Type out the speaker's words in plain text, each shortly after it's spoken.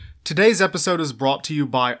Today's episode is brought to you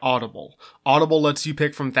by Audible. Audible lets you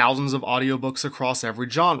pick from thousands of audiobooks across every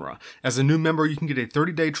genre. As a new member, you can get a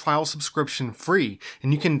 30-day trial subscription free,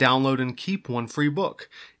 and you can download and keep one free book.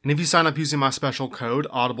 And if you sign up using my special code,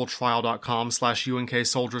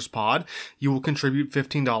 audibletrial.com/UNKSoldiersPod, you will contribute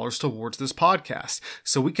 $15 towards this podcast,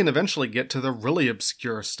 so we can eventually get to the really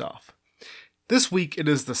obscure stuff. This week, it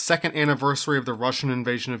is the second anniversary of the Russian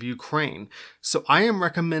invasion of Ukraine, so I am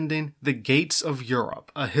recommending The Gates of Europe,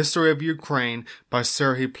 A History of Ukraine by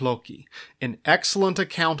Serhiy Plokhy, an excellent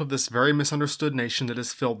account of this very misunderstood nation that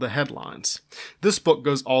has filled the headlines. This book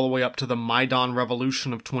goes all the way up to the Maidan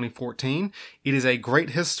Revolution of 2014. It is a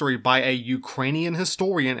great history by a Ukrainian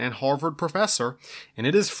historian and Harvard professor, and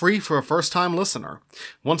it is free for a first-time listener.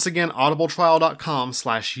 Once again,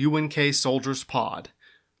 audibletrial.com/UNKSoldiersPod.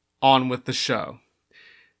 On with the show.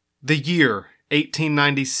 The year,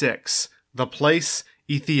 1896. The place,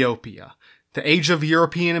 Ethiopia. The age of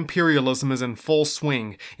European imperialism is in full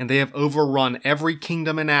swing, and they have overrun every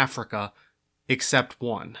kingdom in Africa, except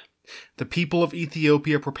one. The people of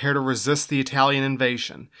Ethiopia prepare to resist the Italian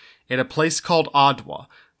invasion. At a place called Adwa,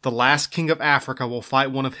 the last king of Africa will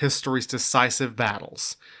fight one of history's decisive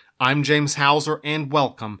battles. I'm James Hauser, and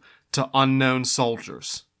welcome to Unknown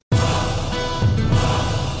Soldiers.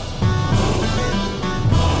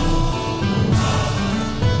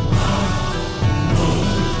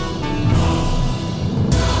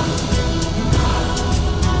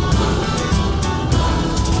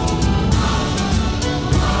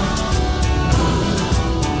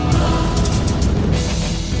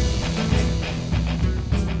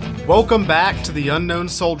 Welcome back to the Unknown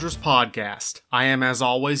Soldiers podcast. I am, as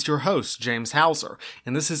always, your host, James Hauser,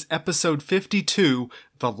 and this is episode 52,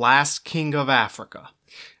 The Last King of Africa.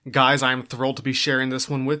 Guys, I am thrilled to be sharing this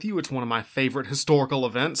one with you. It's one of my favorite historical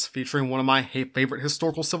events, featuring one of my favorite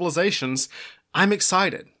historical civilizations. I'm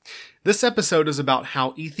excited. This episode is about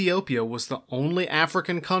how Ethiopia was the only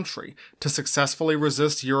African country to successfully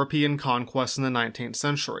resist European conquest in the 19th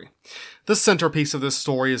century. The centerpiece of this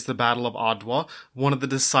story is the Battle of Adwa, one of the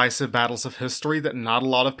decisive battles of history that not a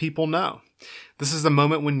lot of people know. This is the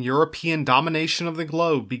moment when European domination of the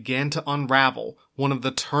globe began to unravel, one of the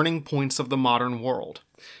turning points of the modern world.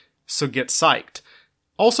 So get psyched.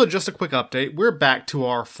 Also, just a quick update, we're back to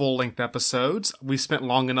our full-length episodes. We spent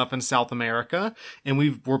long enough in South America, and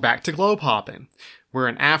we're back to globe hopping. We're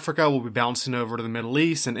in Africa, we'll be bouncing over to the Middle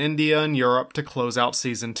East and India and Europe to close out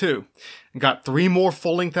Season 2. Got 3 more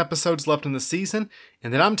full-length episodes left in the season,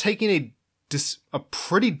 and then I'm taking a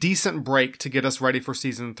pretty decent break to get us ready for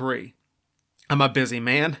Season 3. I'm a busy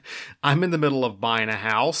man. I'm in the middle of buying a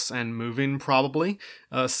house and moving probably.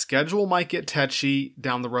 Schedule might get touchy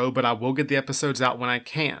down the road, but I will get the episodes out when I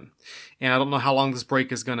can. And I don't know how long this break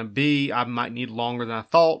is going to be. I might need longer than I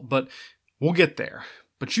thought, but we'll get there.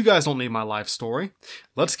 But you guys don't need my life story.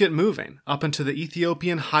 Let's get moving up into the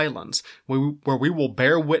Ethiopian highlands, where we will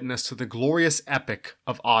bear witness to the glorious epic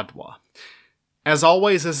of Adwa. As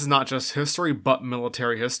always, this is not just history, but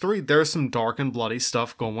military history. There's some dark and bloody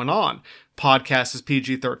stuff going on. Podcast is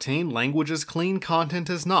PG-13, language is clean, content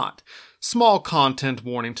is not. Small content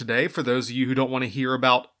warning today for those of you who don't want to hear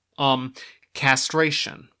about,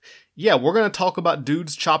 castration. Yeah, we're going to talk about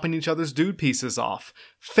dudes chopping each other's dude pieces off.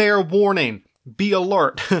 Fair warning. Be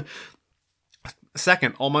alert.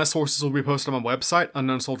 Second, all my sources will be posted on my website,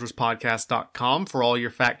 unknownsoldierspodcast.com, for all your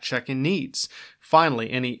fact-checking needs.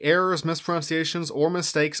 Finally, any errors, mispronunciations, or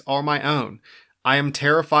mistakes are my own. I am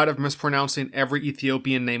terrified of mispronouncing every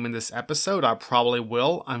Ethiopian name in this episode. I probably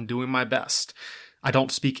will. I'm doing my best. I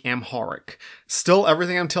don't speak Amharic. Still,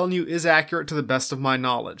 everything I'm telling you is accurate to the best of my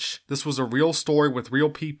knowledge. This was a real story with real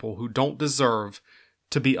people who don't deserve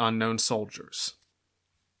to be unknown soldiers.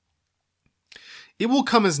 It will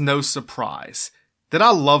come as no surprise that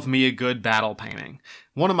I love me a good battle painting.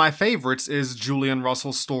 One of my favorites is Julian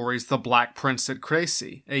Russell Story's The Black Prince at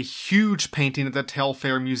Crécy, a huge painting at the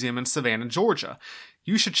Telfair Museum in Savannah, Georgia.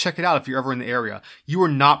 You should check it out if you're ever in the area. You are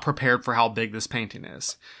not prepared for how big this painting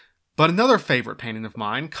is. But another favorite painting of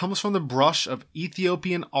mine comes from the brush of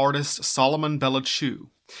Ethiopian artist Solomon Belachu.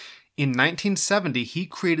 In 1970, he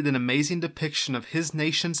created an amazing depiction of his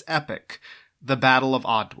nation's epic, the Battle of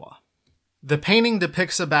Adwa. The painting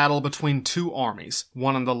depicts a battle between 2 armies,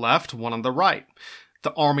 one on the left, one on the right.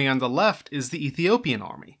 The army on the left is the Ethiopian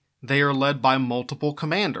army. They are led by multiple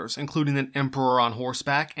commanders, including an emperor on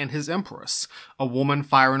horseback and his empress, a woman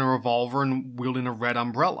firing a revolver and wielding a red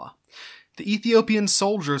umbrella. The Ethiopian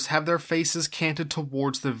soldiers have their faces canted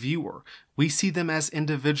towards the viewer. We see them as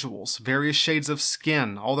individuals, various shades of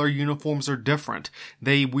skin, all their uniforms are different.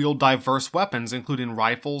 They wield diverse weapons, including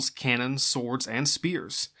rifles, cannons, swords, and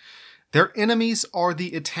spears. Their enemies are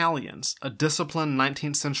the Italians, a disciplined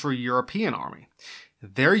 19th century European army.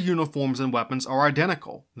 Their uniforms and weapons are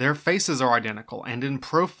identical, their faces are identical, and in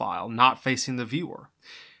profile, not facing the viewer.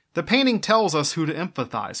 The painting tells us who to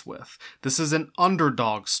empathize with. This is an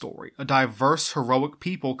underdog story, a diverse, heroic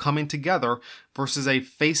people coming together versus a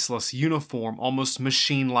faceless, uniform, almost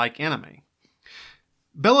machine-like enemy.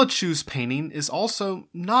 Belliccio's painting is also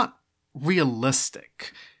not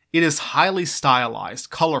realistic. It is highly stylized,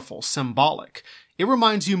 colorful, symbolic. It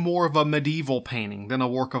reminds you more of a medieval painting than a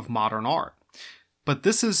work of modern art. But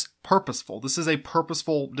this is purposeful. This is a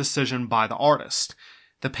purposeful decision by the artist.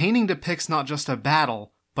 The painting depicts not just a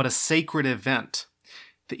battle, but a sacred event.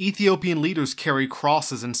 The Ethiopian leaders carry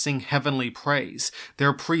crosses and sing heavenly praise.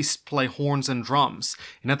 Their priests play horns and drums.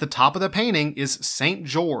 And at the top of the painting is St.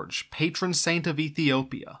 George, patron saint of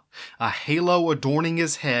Ethiopia, a halo adorning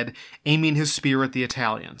his head, aiming his spear at the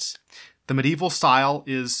Italians. The medieval style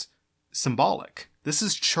is symbolic. This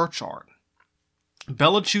is church art.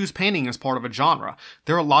 Belliccio's painting is part of a genre.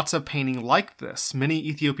 There are lots of painting like this. Many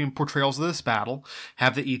Ethiopian portrayals of this battle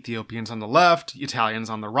have the Ethiopians on the left, Italians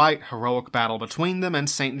on the right, heroic battle between them, and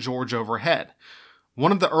St. George overhead.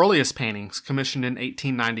 One of the earliest paintings, commissioned in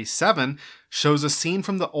 1897, shows a scene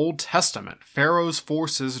from the Old Testament, Pharaoh's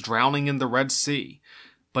forces drowning in the Red Sea.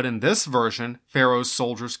 But in this version, Pharaoh's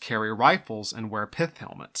soldiers carry rifles and wear pith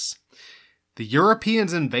helmets. The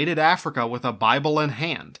Europeans invaded Africa with a Bible in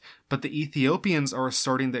hand, but the Ethiopians are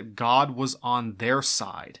asserting that God was on their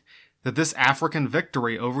side, that this African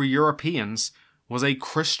victory over Europeans was a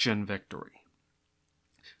Christian victory.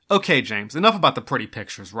 Okay, James, enough about the pretty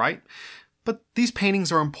pictures, right? But these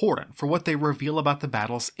paintings are important for what they reveal about the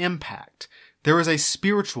battle's impact. There is a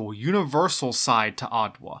spiritual, universal side to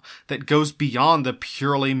Adwa that goes beyond the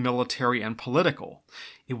purely military and political.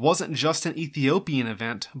 It wasn't just an Ethiopian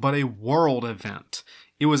event, but a world event.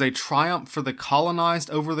 It was a triumph for the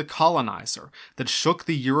colonized over the colonizer that shook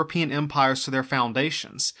the European empires to their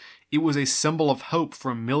foundations. It was a symbol of hope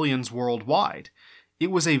for millions worldwide.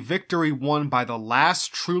 It was a victory won by the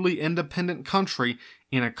last truly independent country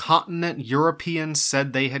in a continent Europeans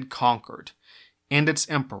said they had conquered, and its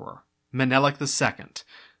emperor, Menelik II,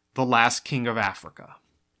 the last king of Africa.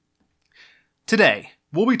 Today,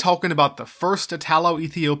 we'll be talking about the First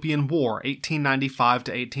Italo-Ethiopian War, 1895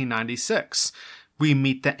 to 1896. We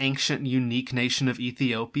meet the ancient, unique nation of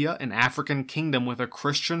Ethiopia, an African kingdom with a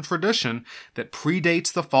Christian tradition that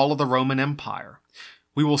predates the fall of the Roman Empire.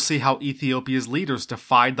 We will see how Ethiopia's leaders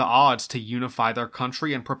defied the odds to unify their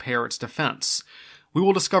country and prepare its defense. We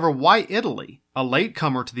will discover why Italy, a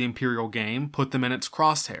latecomer to the imperial game, put them in its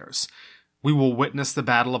crosshairs. We will witness the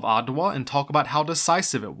Battle of Adwa and talk about how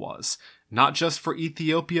decisive it was, not just for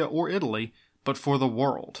Ethiopia or Italy, but for the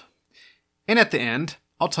world. And at the end,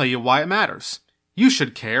 I'll tell you why it matters. You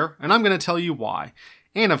should care, and I'm going to tell you why.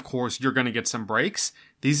 And of course, you're going to get some breaks.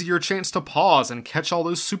 These are your chance to pause and catch all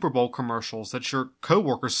those Super Bowl commercials that your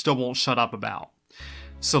coworkers still won't shut up about.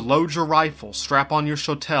 So load your rifle, strap on your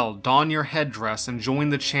shotel, don your headdress, and join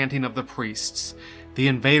the chanting of the priests. The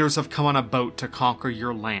invaders have come on a boat to conquer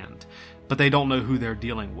your land, but they don't know who they're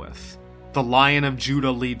dealing with. The Lion of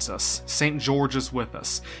Judah leads us, St. George is with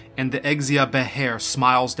us, and the Exia Beher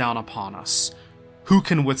smiles down upon us. Who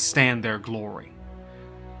can withstand their glory?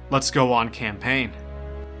 Let's go on campaign.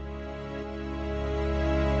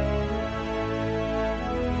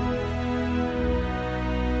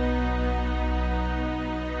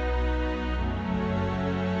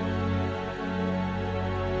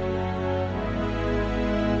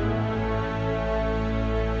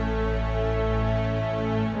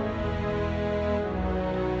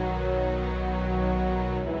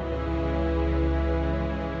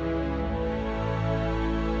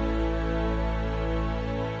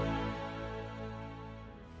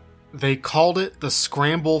 They called it the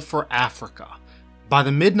Scramble for Africa. By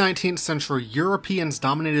the mid-19th century, Europeans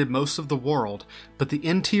dominated most of the world, but the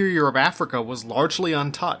interior of Africa was largely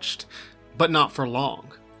untouched. But not for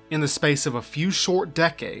long. In the space of a few short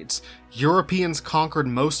decades, Europeans conquered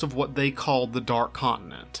most of what they called the Dark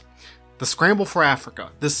Continent. The Scramble for Africa,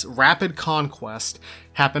 this rapid conquest,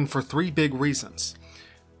 happened for three big reasons.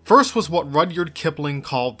 First was what Rudyard Kipling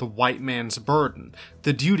called the white man's burden,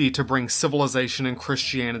 the duty to bring civilization and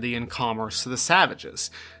Christianity and commerce to the savages.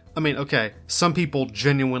 I mean, okay, some people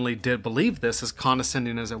genuinely did believe this, as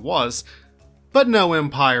condescending as it was, but no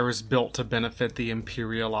empire is built to benefit the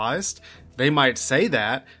imperialized. They might say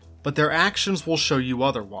that, but their actions will show you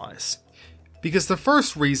otherwise. Because the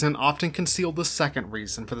first reason often concealed the second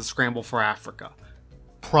reason for the scramble for Africa: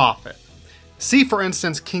 profit. See, for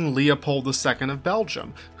instance, King Leopold II of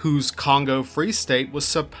Belgium, whose Congo Free State was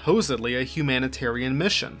supposedly a humanitarian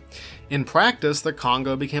mission. In practice, the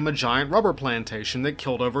Congo became a giant rubber plantation that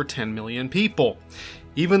killed over 10 million people.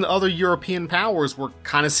 Even the other European powers were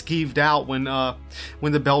kind of skeeved out when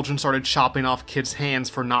the Belgians started chopping off kids'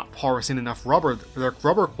 hands for not harvesting enough rubber for their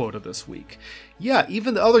rubber quota this week. Yeah,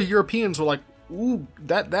 even the other Europeans were like, ooh,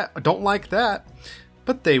 I don't like that.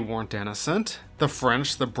 But they weren't innocent. The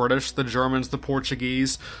French, the British, the Germans, the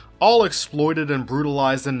Portuguese all exploited and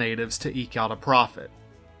brutalized the natives to eke out a profit.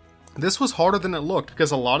 This was harder than it looked because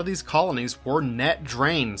a lot of these colonies were net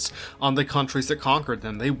drains on the countries that conquered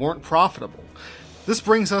them. They weren't profitable. This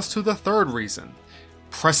brings us to the third reason.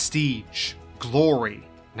 Prestige, glory,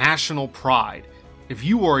 national pride. If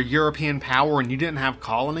you were a European power and you didn't have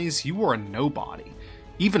colonies, you were a nobody.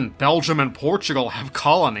 Even Belgium and Portugal have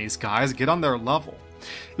colonies, guys. Get on their level.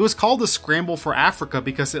 It was called the Scramble for Africa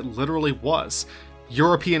because it literally was.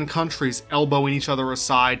 European countries elbowing each other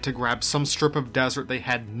aside to grab some strip of desert they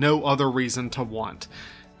had no other reason to want.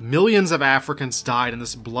 Millions of Africans died in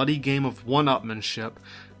this bloody game of one-upmanship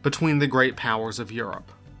between the great powers of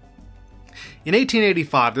Europe. In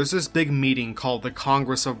 1885, there's this big meeting called the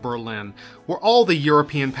Congress of Berlin, where all the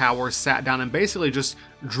European powers sat down and basically just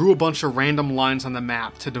drew a bunch of random lines on the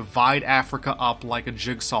map to divide Africa up like a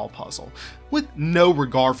jigsaw puzzle, with no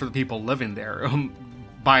regard for the people living there,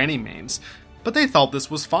 by any means. But they thought this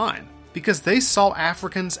was fine, because they saw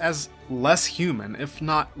Africans as less human, if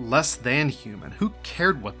not less than human. Who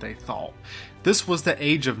cared what they thought? This was the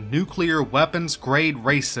age of nuclear weapons-grade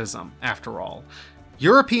racism, after all.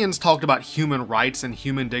 Europeans talked about human rights and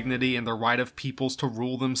human dignity and the right of peoples to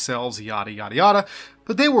rule themselves, yada yada yada,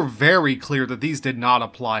 but they were very clear that these did not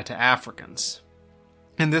apply to Africans.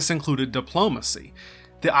 And this included diplomacy.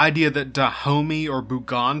 The idea that Dahomey or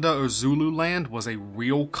Buganda or Zululand was a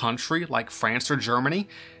real country like France or Germany,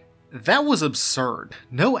 that was absurd.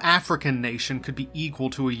 No African nation could be equal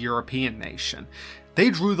to a European nation. They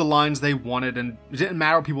drew the lines they wanted and it didn't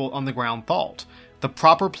matter what people on the ground thought. The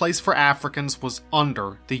proper place for Africans was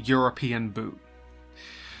under the European boot.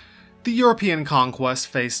 The European conquest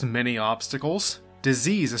faced many obstacles.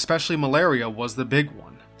 Disease, especially malaria, was the big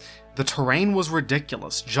one. The terrain was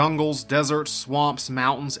ridiculous: jungles, deserts, swamps,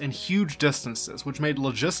 mountains, and huge distances, which made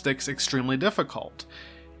logistics extremely difficult.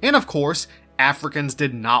 And of course, Africans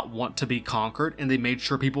did not want to be conquered, and they made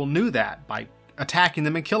sure people knew that by attacking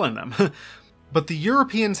them and killing them. But the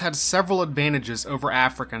Europeans had several advantages over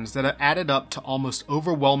Africans that added up to almost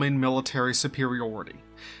overwhelming military superiority.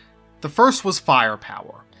 The first was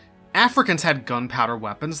firepower. Africans had gunpowder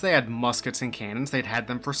weapons, they had muskets and cannons, they'd had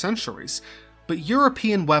them for centuries. But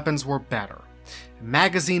European weapons were better.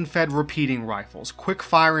 Magazine-fed repeating rifles,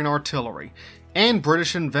 quick-firing artillery, and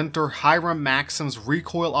British inventor Hiram Maxim's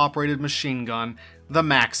recoil-operated machine gun, the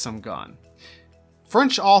Maxim gun.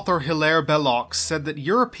 French author Hilaire Belloc said that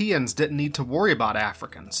Europeans didn't need to worry about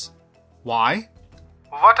Africans. Why?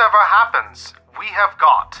 Whatever happens, we have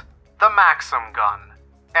got the Maxim gun,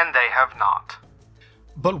 and they have not.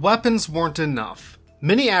 But weapons weren't enough.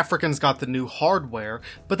 Many Africans got the new hardware,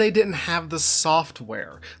 but they didn't have the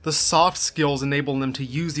software. The soft skills enabling them to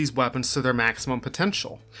use these weapons to their maximum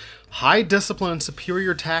potential. High discipline and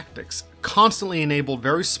superior tactics constantly enabled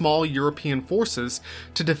very small European forces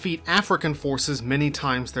to defeat African forces many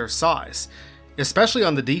times their size. Especially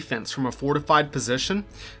on the defense from a fortified position,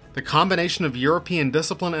 the combination of European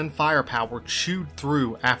discipline and firepower chewed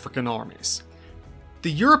through African armies.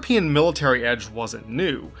 The European military edge wasn't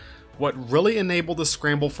new. What really enabled the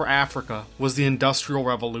scramble for Africa was the Industrial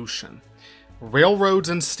Revolution. Railroads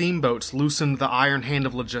and steamboats loosened the iron hand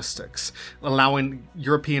of logistics, allowing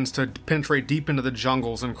Europeans to penetrate deep into the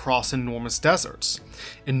jungles and cross enormous deserts.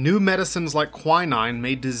 And new medicines like quinine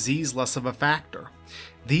made disease less of a factor.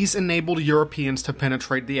 These enabled Europeans to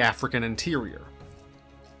penetrate the African interior.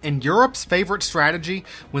 And Europe's favorite strategy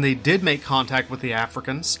when they did make contact with the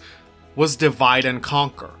Africans was divide and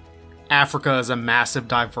conquer. Africa is a massive,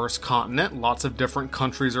 diverse continent. Lots of different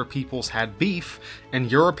countries or peoples had beef,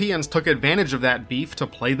 and Europeans took advantage of that beef to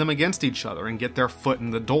play them against each other and get their foot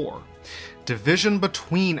in the door. Division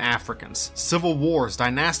between Africans, civil wars,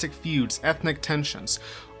 dynastic feuds, ethnic tensions,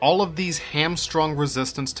 all of these hamstrung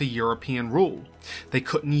resistance to European rule. They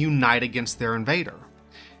couldn't unite against their invader.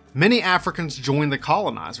 Many Africans joined the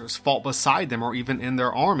colonizers, fought beside them, or even in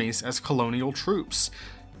their armies as colonial troops.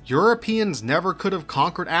 Europeans never could have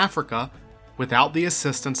conquered Africa without the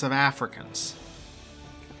assistance of Africans.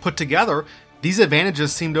 Put together, these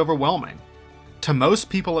advantages seemed overwhelming. To most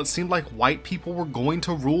people, it seemed like white people were going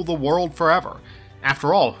to rule the world forever.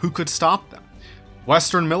 After all, who could stop them?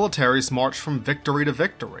 Western militaries marched from victory to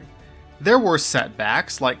victory. There were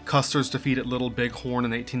setbacks, like Custer's defeat at Little Big Horn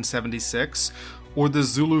in 1876, or the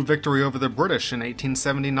Zulu victory over the British in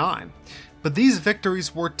 1879. But these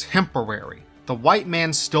victories were temporary. The white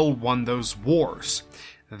man still won those wars.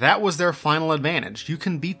 That was their final advantage. You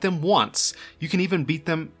can beat them once. You can even beat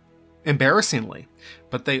them embarrassingly.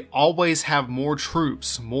 But they always have more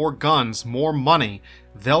troops, more guns, more money.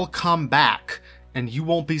 They'll come back, and you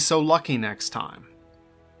won't be so lucky next time.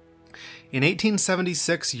 In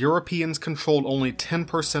 1876, Europeans controlled only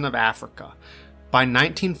 10% of Africa. By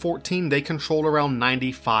 1914, they controlled around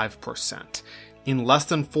 95%. In less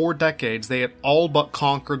than 4 decades, they had all but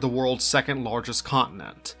conquered the world's second largest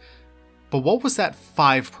continent. But what was that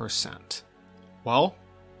 5%? Well,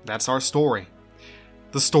 that's our story.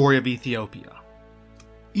 The story of Ethiopia.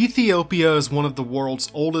 Ethiopia is one of the world's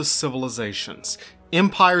oldest civilizations.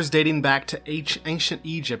 Empires dating back to ancient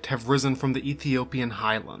Egypt have risen from the Ethiopian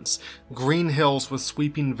highlands, green hills with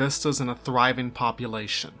sweeping vistas and a thriving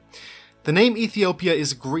population. The name Ethiopia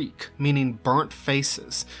is Greek, meaning burnt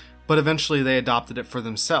faces, but eventually they adopted it for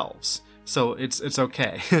themselves, so it's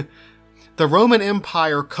okay. The Roman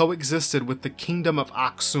Empire coexisted with the Kingdom of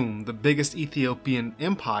Aksum, the biggest Ethiopian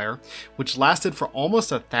empire, which lasted for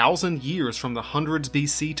almost 1,000 years from the 100s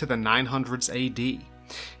BC to the 900s AD.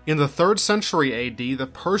 In the 3rd century AD, the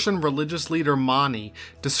Persian religious leader Mani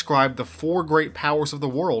described the 4 great powers of the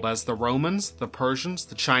world as the Romans, the Persians,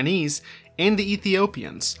 the Chinese, and the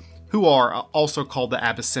Ethiopians, who are also called the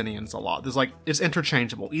Abyssinians a lot. It's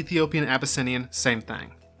interchangeable. Ethiopian, Abyssinian, same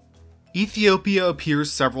thing. Ethiopia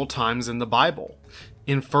appears several times in the Bible.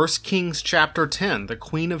 In 1 Kings chapter 10, the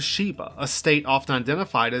Queen of Sheba, a state often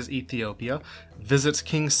identified as Ethiopia, visits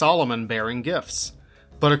King Solomon bearing gifts.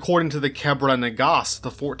 But according to the Kebra Nagas,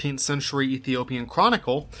 the 14th century Ethiopian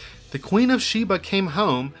chronicle, the Queen of Sheba came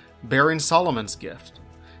home bearing Solomon's gift.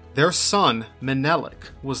 Their son, Menelik,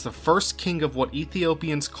 was the first king of what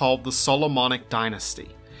Ethiopians called the Solomonic dynasty.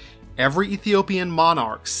 Every Ethiopian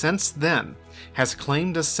monarch since then has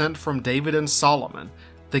claimed descent from David and Solomon,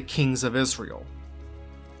 the kings of Israel.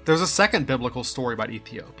 There's a second biblical story about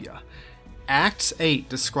Ethiopia. Acts 8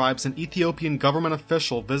 describes an Ethiopian government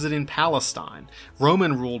official visiting Palestine,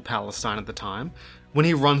 Roman-ruled Palestine at the time, when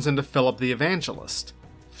he runs into Philip the Evangelist.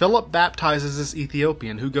 Philip baptizes this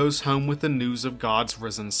Ethiopian who goes home with the news of God's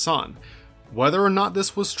risen son. Whether or not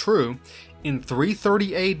this was true, in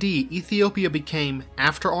 330 AD, Ethiopia became,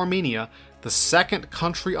 after Armenia, the second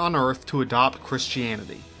country on earth to adopt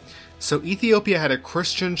Christianity. So Ethiopia had a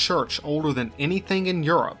Christian church older than anything in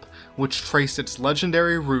Europe, which traced its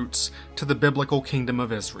legendary roots to the biblical kingdom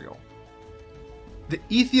of Israel. The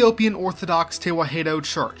Ethiopian Orthodox Tewahedo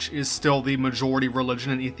Church is still the majority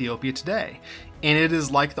religion in Ethiopia today, and it is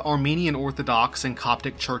like the Armenian Orthodox and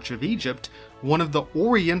Coptic Church of Egypt, one of the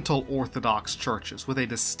Oriental Orthodox churches with a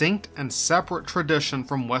distinct and separate tradition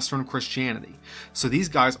from Western Christianity. So these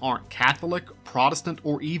guys aren't Catholic, Protestant,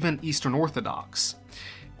 or even Eastern Orthodox.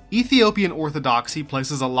 Ethiopian Orthodoxy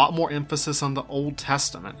places a lot more emphasis on the Old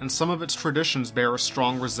Testament, and some of its traditions bear a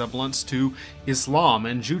strong resemblance to Islam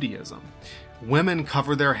and Judaism. Women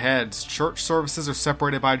cover their heads, church services are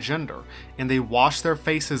separated by gender, and they wash their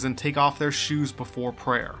faces and take off their shoes before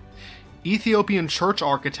prayer. Ethiopian church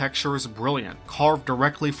architecture is brilliant, carved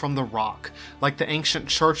directly from the rock, like the ancient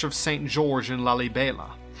church of St. George in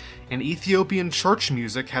Lalibela. And Ethiopian church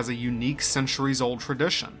music has a unique centuries-old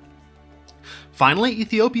tradition. Finally,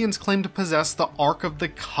 Ethiopians claim to possess the Ark of the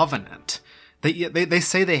Covenant. They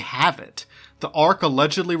say they have it. The Ark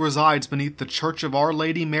allegedly resides beneath the Church of Our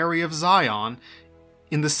Lady Mary of Zion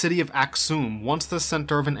in the city of Aksum, once the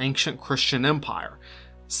center of an ancient Christian empire.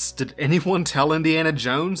 Did anyone tell Indiana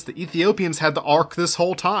Jones? The Ethiopians had the Ark this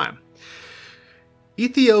whole time.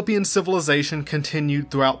 Ethiopian civilization continued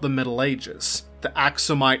throughout the Middle Ages. The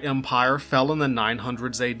Aksumite Empire fell in the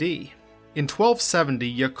 900s AD. In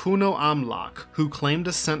 1270, Yakuno Amlak, who claimed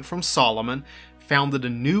descent from Solomon, founded a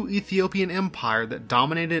new Ethiopian empire that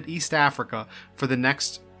dominated East Africa for the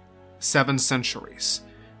next 7 centuries.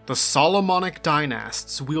 The Solomonic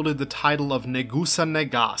dynasts wielded the title of Negusa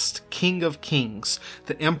Negast, King of Kings,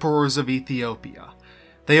 the emperors of Ethiopia.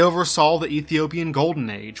 They oversaw the Ethiopian Golden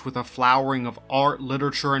Age with a flowering of art,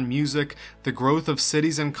 literature, and music, the growth of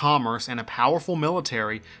cities and commerce, and a powerful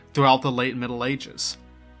military throughout the late Middle Ages.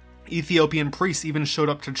 Ethiopian priests even showed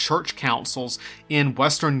up to church councils in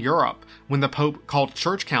Western Europe when the Pope called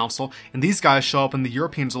church council, and these guys show up and the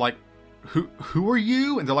Europeans are like, Who are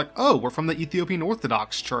you? And they're like, oh, we're from the Ethiopian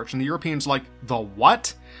Orthodox Church. And the Europeans are like, the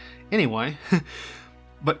what? Anyway,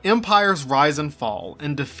 but empires rise and fall,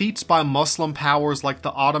 and defeats by Muslim powers like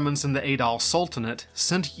the Ottomans and the Adal Sultanate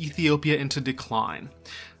sent Ethiopia into decline.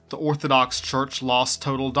 the Orthodox Church lost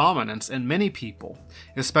total dominance, and many people,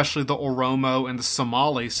 especially the Oromo and the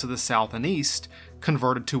Somalis to the south and east,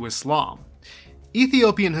 converted to Islam.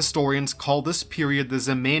 Ethiopian historians call this period the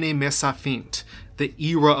Zemene Mesafint, the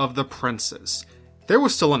era of the princes. There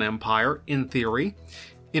was still an empire, in theory.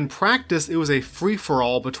 In practice, it was a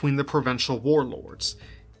free-for-all between the provincial warlords.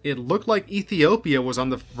 It looked like Ethiopia was on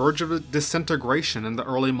the verge of disintegration in the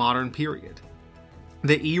early modern period.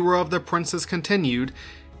 The era of the princes continued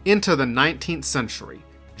into the 19th century,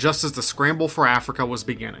 just as the scramble for Africa was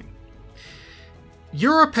beginning.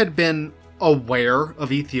 Europe had been aware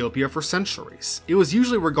of Ethiopia for centuries. It was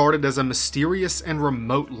usually regarded as a mysterious and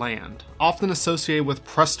remote land, often associated with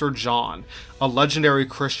Prester John, a legendary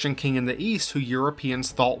Christian king in the east who Europeans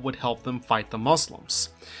thought would help them fight the Muslims.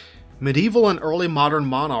 Medieval and early modern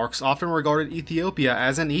monarchs often regarded Ethiopia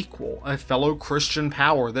as an equal, a fellow Christian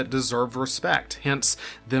power that deserved respect, hence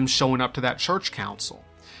them showing up to that church council.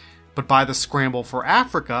 But by the scramble for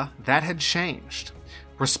Africa, that had changed.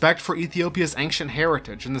 Respect for Ethiopia's ancient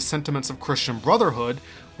heritage and the sentiments of Christian brotherhood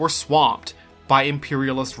were swamped by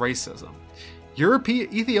imperialist racism.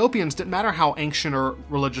 Ethiopians didn't matter how ancient or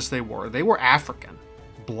religious they were African,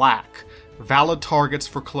 black, valid targets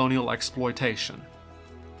for colonial exploitation.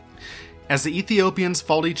 As the Ethiopians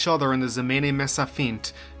fought each other in the Zemene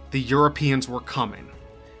Mesafint, the Europeans were coming.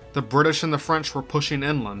 The British and the French were pushing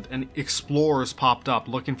inland, and explorers popped up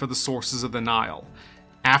looking for the sources of the Nile.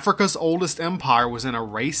 Africa's oldest empire was in a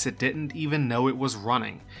race it didn't even know it was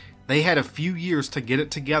running. They had a few years to get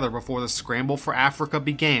it together before the scramble for Africa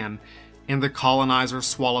began, and the colonizers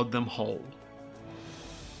swallowed them whole.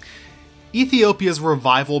 Ethiopia's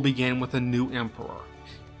revival began with a new emperor.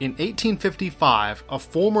 In 1855, a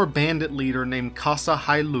former bandit leader named Kasa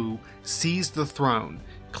Hailu seized the throne,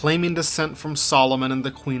 claiming descent from Solomon and the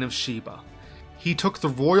Queen of Sheba. He took the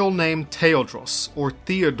royal name Teodros, or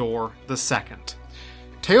Theodore II.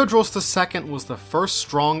 Teodros II was the first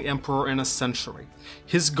strong emperor in a century.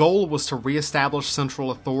 His goal was to re-establish central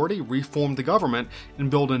authority, reform the government, and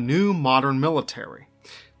build a new modern military.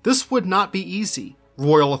 This would not be easy.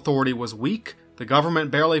 Royal authority was weak, the government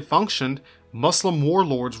barely functioned, Muslim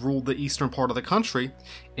warlords ruled the eastern part of the country,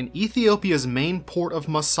 and Ethiopia's main port of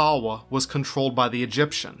Massawa was controlled by the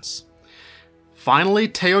Egyptians. Finally,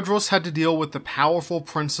 Teodros had to deal with the powerful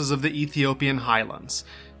princes of the Ethiopian highlands.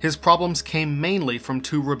 His problems came mainly from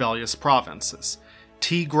two rebellious provinces: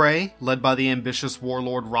 Tigray, led by the ambitious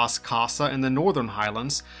warlord Ras Kasa in the northern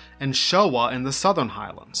highlands, and Showa in the southern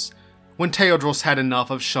highlands. When Teodros had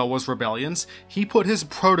enough of Showa's rebellions, he put his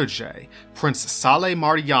protege, Prince Saleh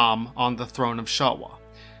Maryam, on the throne of Showa.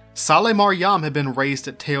 Saleh Maryam had been raised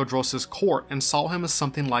at Teodros' court and saw him as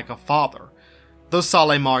something like a father. Though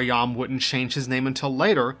Saleh Maryam wouldn't change his name until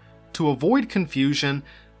later, to avoid confusion,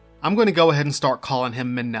 I'm going to go ahead and start calling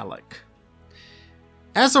him Menelik.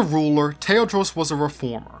 As a ruler, Teodros was a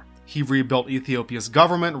reformer. He rebuilt Ethiopia's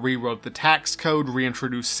government, rewrote the tax code,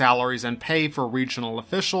 reintroduced salaries and pay for regional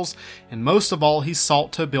officials, and most of all, he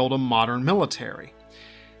sought to build a modern military.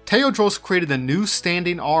 Teodros created a new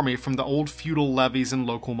standing army from the old feudal levies and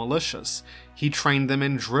local militias. He trained them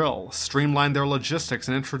in drill, streamlined their logistics,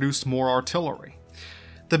 and introduced more artillery.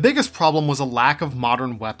 The biggest problem was a lack of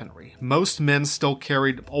modern weaponry. Most men still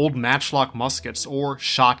carried old matchlock muskets or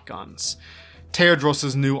shotguns.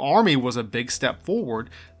 Teodros' new army was a big step forward,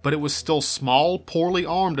 but it was still small, poorly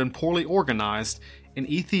armed, and poorly organized, and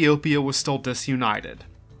Ethiopia was still disunited.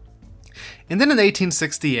 And then in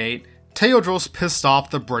 1868, Teodros pissed off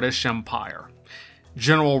the British Empire.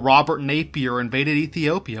 General Robert Napier invaded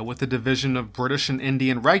Ethiopia with a division of British and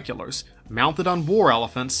Indian regulars, mounted on war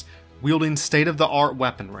elephants, wielding state-of-the-art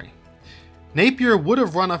weaponry. Napier would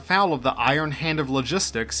have run afoul of the iron hand of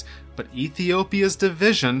logistics, but Ethiopia's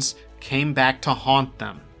divisions came back to haunt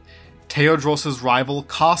them. Teodros' rival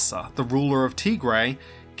Kasa, the ruler of Tigray,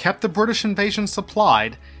 kept the British invasion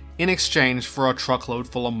supplied in exchange for a truckload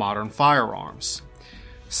full of modern firearms.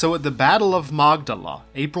 So at the Battle of Magdala,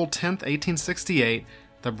 April 10, 1868,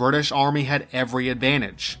 the British army had every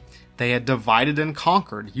advantage. They had divided and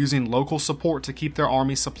conquered, using local support to keep their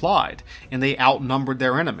army supplied, and they outnumbered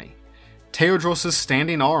their enemy. Teodros'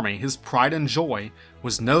 standing army, his pride and joy,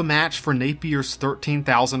 was no match for Napier's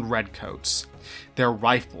 13,000 redcoats. Their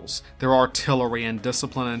rifles, their artillery, and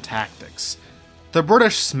discipline and tactics. The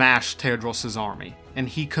British smashed Teodros' army, and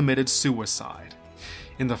he committed suicide.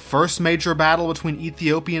 In the first major battle between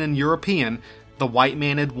Ethiopian and European, the white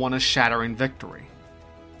man had won a shattering victory.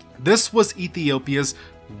 This was Ethiopia's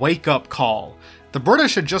wake-up call. The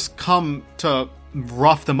British had just come to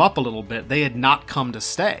rough them up a little bit. They had not come to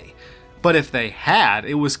stay. But if they had,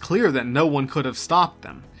 it was clear that no one could have stopped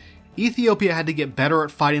them. Ethiopia had to get better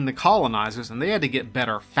at fighting the colonizers, and they had to get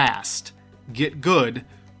better fast. Get good,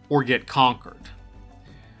 or get conquered.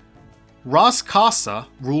 Ras Kassa,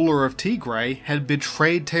 ruler of Tigray, had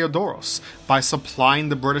betrayed Theodoros by supplying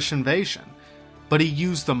the British invasion, but he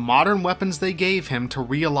used the modern weapons they gave him to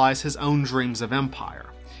realize his own dreams of empire.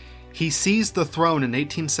 He seized the throne in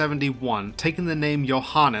 1871, taking the name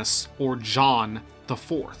Johannes, or John,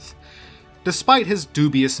 IV. Despite his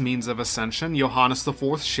dubious means of ascension, Johannes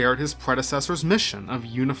IV shared his predecessor's mission of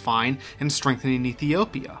unifying and strengthening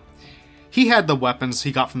Ethiopia. He had the weapons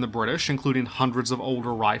he got from the British, including hundreds of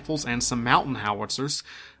older rifles and some mountain howitzers,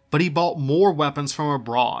 but he bought more weapons from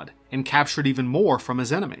abroad and captured even more from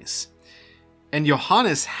his enemies. And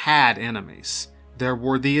Johannes had enemies. There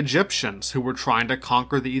were the Egyptians, who were trying to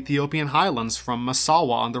conquer the Ethiopian highlands from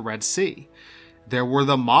Massawa on the Red Sea. There were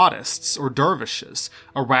the Mahdists, or Dervishes,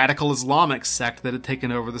 a radical Islamic sect that had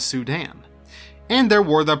taken over the Sudan. And there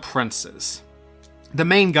were the princes. The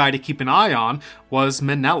main guy to keep an eye on was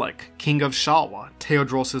Menelik, king of Shawa,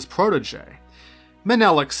 Tewodros' protege.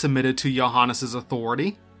 Menelik submitted to Johannes'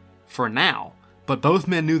 authority, for now, but both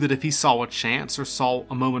men knew that if he saw a chance or saw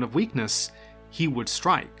a moment of weakness, he would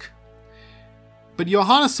strike. But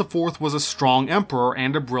Johannes IV was a strong emperor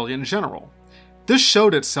and a brilliant general. This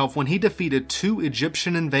showed itself when he defeated 2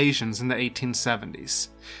 Egyptian invasions in the 1870s.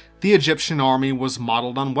 The Egyptian army was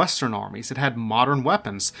modeled on Western armies, it had modern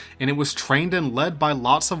weapons, and it was trained and led by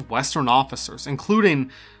lots of Western officers,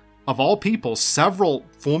 including, of all people, several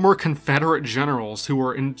former Confederate generals who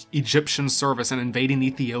were in Egyptian service and invading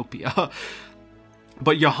Ethiopia.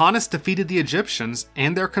 But Johannes defeated the Egyptians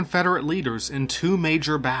and their Confederate leaders in 2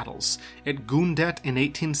 major battles, at Gundet in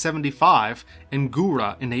 1875 and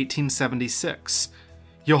Gura in 1876.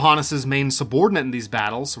 Johannes' main subordinate in these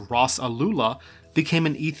battles, Ras Alula, became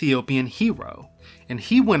an Ethiopian hero, and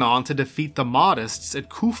he went on to defeat the Mahdists at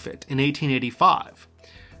Kufit in 1885.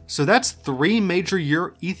 So that's 3 major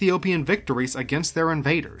Ethiopian victories against their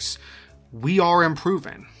invaders. We are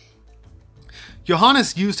improving.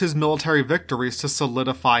 Johannes used his military victories to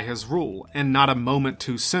solidify his rule, and not a moment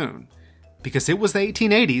too soon. Because it was the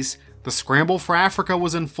 1880s, the scramble for Africa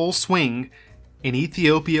was in full swing, and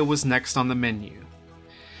Ethiopia was next on the menu.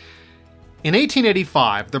 In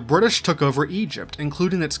 1885, the British took over Egypt,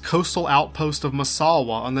 including its coastal outpost of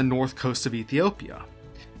Massawa on the north coast of Ethiopia.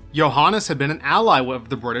 Johannes had been an ally of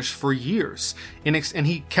the British for years, and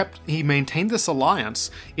he maintained this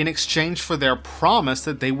alliance in exchange for their promise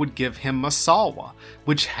that they would give him Massawa,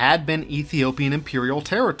 which had been Ethiopian imperial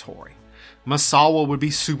territory. Massawa would be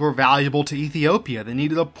super valuable to Ethiopia. They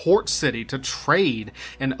needed a port city to trade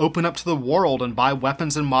and open up to the world and buy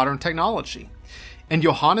weapons and modern technology. And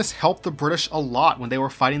Johannes helped the British a lot when they were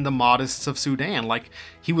fighting the Mahdists of Sudan, like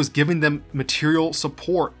he was giving them material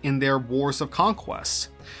support in their wars of conquest.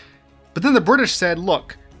 But then the British said,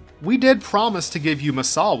 look, we did promise to give you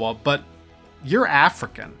Massawa, but you're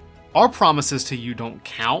African. Our promises to you don't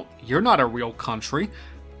count. You're not a real country.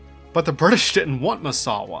 But the British didn't want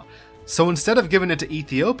Massawa. So instead of giving it to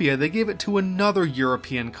Ethiopia, they gave it to another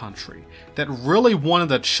European country that really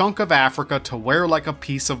wanted a chunk of Africa to wear like a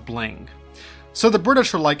piece of bling. So the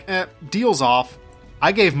British are like, deal's off.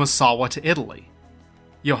 I gave Massawa to Italy.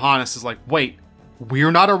 Johannes is like, wait,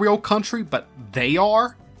 we're not a real country, but they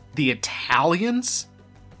are? The Italians?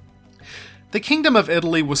 The Kingdom of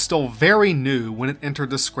Italy was still very new when it entered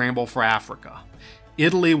the scramble for Africa.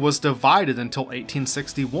 Italy was divided until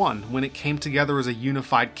 1861, when it came together as a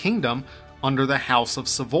unified kingdom under the House of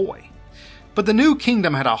Savoy. But the new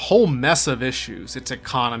kingdom had a whole mess of issues. Its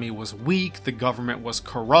economy was weak, the government was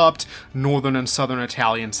corrupt, northern and southern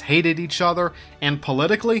Italians hated each other, and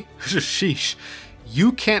politically, sheesh,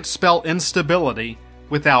 you can't spell instability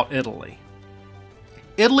without Italy.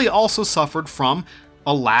 Italy also suffered from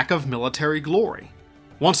a lack of military glory.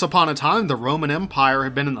 Once upon a time, the Roman Empire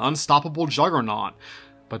had been an unstoppable juggernaut,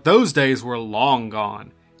 but those days were long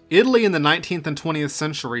gone. Italy in the 19th and 20th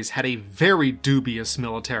centuries had a very dubious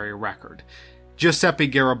military record. Giuseppe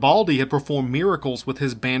Garibaldi had performed miracles with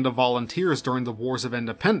his band of volunteers during the Wars of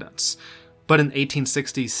Independence. But in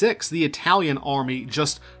 1866, the Italian army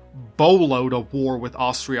just boloed a war with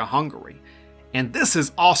Austria-Hungary. And this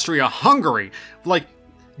is Austria-Hungary! Like,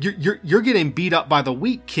 you're getting beat up by the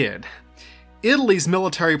weak kid. Italy's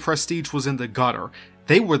military prestige was in the gutter.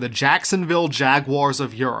 They were the Jacksonville Jaguars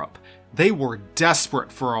of Europe. They were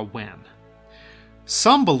desperate for a win.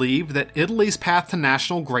 Some believed that Italy's path to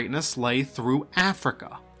national greatness lay through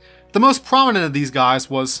Africa. The most prominent of these guys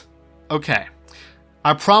was, okay,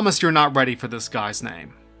 I promise you're not ready for this guy's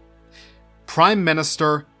name. Prime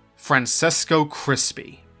Minister Francesco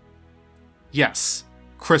Crispi. Yes,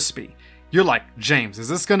 Crispi. You're like, James, is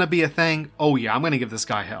this gonna be a thing? Oh yeah, I'm gonna give this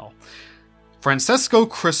guy hell. Francesco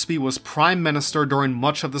Crispi was prime minister during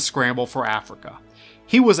much of the scramble for Africa.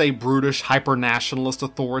 He was a brutish, hyper-nationalist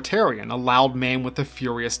authoritarian, a loud man with a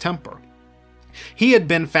furious temper. He had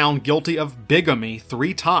been found guilty of bigamy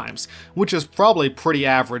 3 times, which is probably pretty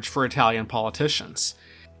average for Italian politicians.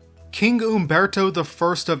 King Umberto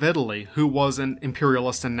I of Italy, who was an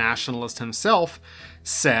imperialist and nationalist himself,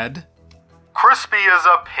 said, "Crispi is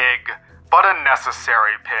a pig, but a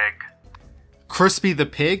necessary pig." Crispi the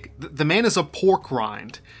pig? The man is a pork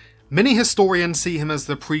rind. Many historians see him as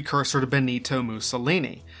the precursor to Benito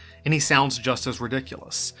Mussolini, and he sounds just as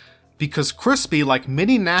ridiculous. Because Crispi, like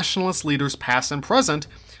many nationalist leaders past and present,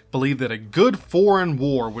 believed that a good foreign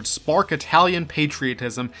war would spark Italian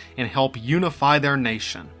patriotism and help unify their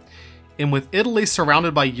nation. And with Italy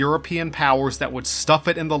surrounded by European powers that would stuff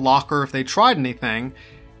it in the locker if they tried anything,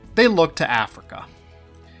 they looked to Africa.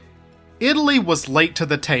 Italy was late to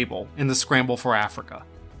the table in the scramble for Africa.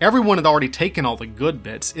 Everyone had already taken all the good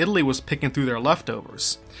bits. Italy was picking through their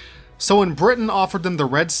leftovers. So when Britain offered them the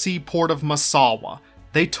Red Sea port of Massawa,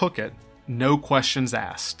 they took it, no questions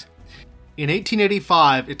asked. In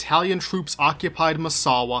 1885, Italian troops occupied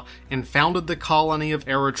Massawa and founded the colony of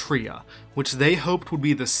Eritrea, which they hoped would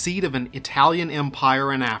be the seat of an Italian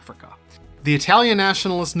empire in Africa. The Italian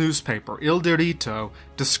nationalist newspaper, Il Diritto,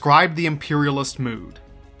 described the imperialist mood.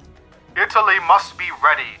 "Italy must be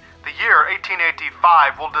ready. The year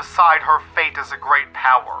 1885 will decide her fate as a great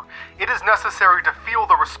power. It is necessary to feel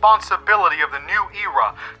the responsibility of the new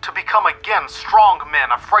era, to become again strong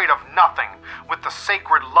men afraid of nothing, with the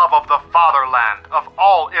sacred love of the fatherland, of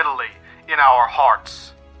all Italy, in our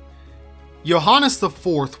hearts." Johannes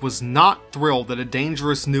IV was not thrilled that a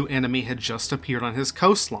dangerous new enemy had just appeared on his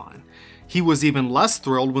coastline. He was even less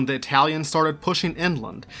thrilled when the Italians started pushing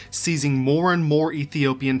inland, seizing more and more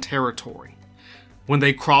Ethiopian territory. When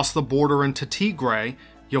they crossed the border into Tigray,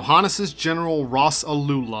 Johannes' general Ras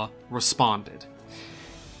Alula responded.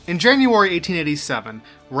 In January 1887,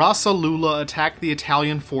 Ras Alula attacked the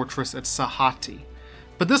Italian fortress at Sahati.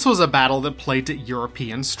 But this was a battle that played to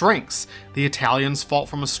European strengths. The Italians fought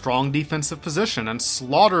from a strong defensive position and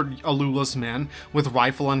slaughtered Alula's men with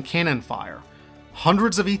rifle and cannon fire.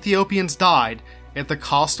 Hundreds of Ethiopians died at the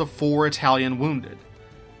cost of 4 Italian wounded.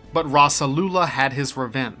 But Ras Alula had his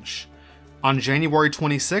revenge. On January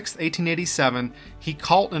 26, 1887, he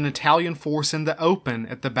caught an Italian force in the open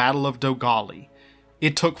at the Battle of Dogali.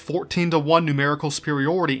 It took 14-1 numerical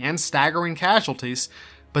superiority and staggering casualties,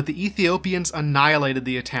 but the Ethiopians annihilated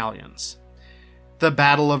the Italians. The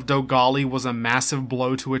Battle of Dogali was a massive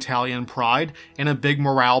blow to Italian pride and a big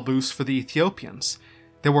morale boost for the Ethiopians.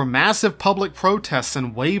 There were massive public protests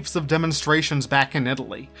and waves of demonstrations back in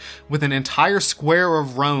Italy, with an entire square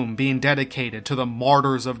of Rome being dedicated to the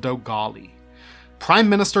martyrs of Dogali. Prime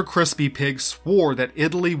Minister Crispi Pig swore that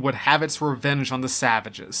Italy would have its revenge on the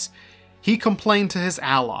savages. He complained to his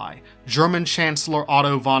ally, German Chancellor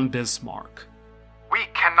Otto von Bismarck. "We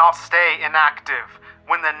cannot stay inactive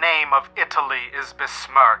when the name of Italy is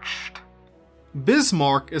besmirched."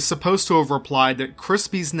 Bismarck is supposed to have replied that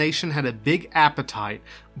Crispi's nation had a big appetite,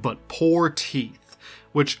 but poor teeth,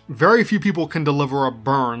 which very few people can deliver a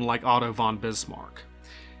burn like Otto von Bismarck.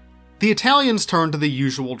 The Italians turned to the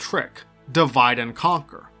usual trick, divide and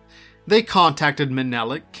conquer. They contacted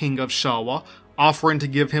Menelik, king of Showa, offering to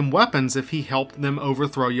give him weapons if he helped them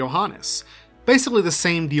overthrow Johannes. Basically the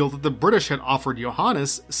same deal that the British had offered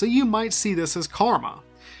Johannes, so you might see this as karma.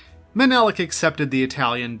 Menelik accepted the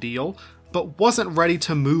Italian deal, but wasn't ready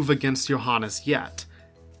to move against Johannes yet.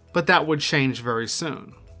 But that would change very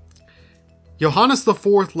soon. Johannes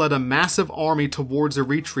IV led a massive army towards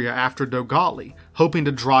Eritrea after Dogali, hoping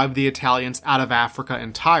to drive the Italians out of Africa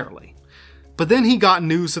entirely. But then he got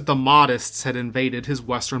news that the Mahdists had invaded his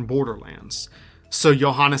western borderlands. So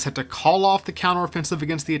Johannes had to call off the counteroffensive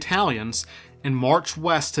against the Italians and march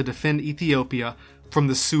west to defend Ethiopia from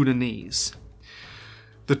the Sudanese.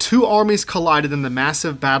 The two armies collided in the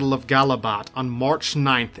massive Battle of Galabat on March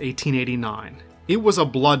 9, 1889. It was a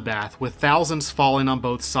bloodbath, with thousands falling on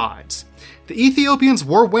both sides. The Ethiopians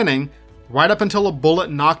were winning, right up until a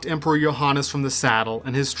bullet knocked Emperor Johannes from the saddle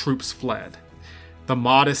and his troops fled. The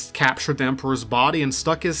Mahdists captured the emperor's body and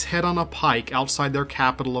stuck his head on a pike outside their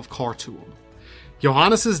capital of Khartoum.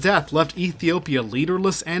 Johannes' death left Ethiopia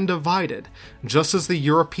leaderless and divided, just as the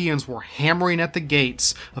Europeans were hammering at the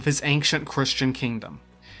gates of his ancient Christian kingdom.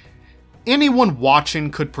 Anyone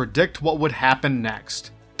watching could predict what would happen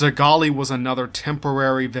next. Dogali was another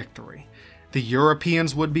temporary victory. The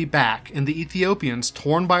Europeans would be back, and the Ethiopians,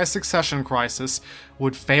 torn by a succession crisis,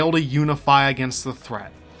 would fail to unify against the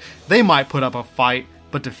threat. They might put up a fight,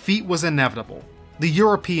 but defeat was inevitable. The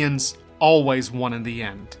Europeans always won in the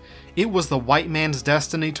end. It was the white man's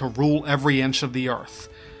destiny to rule every inch of the earth.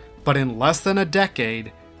 But in less than a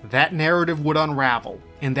decade, that narrative would unravel,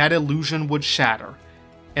 and that illusion would shatter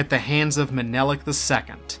at the hands of Menelik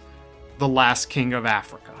II, the last king of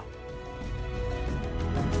Africa.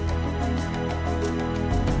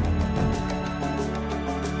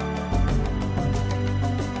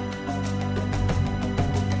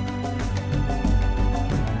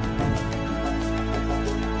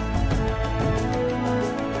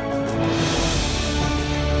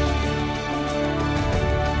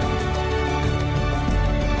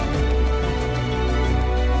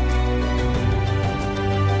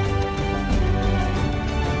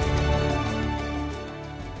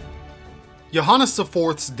 Johannes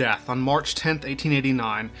IV's death on March 10,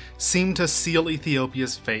 1889, seemed to seal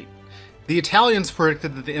Ethiopia's fate. The Italians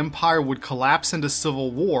predicted that the empire would collapse into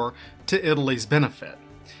civil war to Italy's benefit.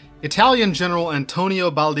 Italian General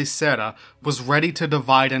Antonio Baldissera was ready to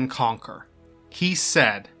divide and conquer. He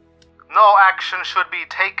said, "No action should be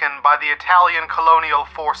taken by the Italian colonial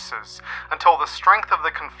forces until the strength of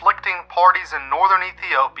the conflicting parties in northern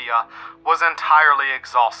Ethiopia was entirely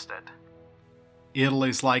exhausted."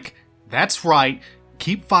 Italy's like, "That's right,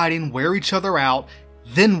 keep fighting, wear each other out,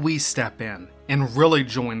 then we step in and really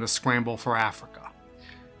join the scramble for Africa."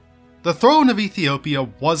 The throne of Ethiopia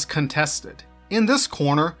was contested. In this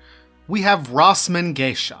corner, we have Ras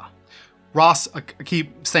Mengesha. Ras, I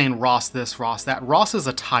keep saying Ras this, Ras that. Ras is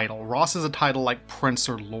a title. Ras is a title like Prince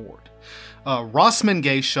or Lord. Ras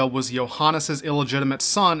Mengesha was Johannes' illegitimate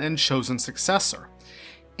son and chosen successor.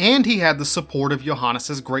 And he had the support of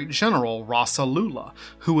Johannes' great general, Ras Alula,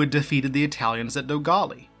 who had defeated the Italians at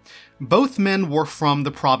Dogali. Both men were from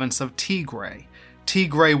the province of Tigray.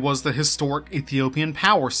 Tigray was the historic Ethiopian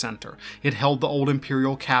power center. It held the old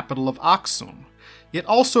imperial capital of Aksum. It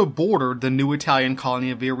also bordered the new Italian colony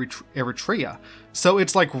of Eritrea, so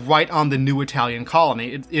it's like right on the new Italian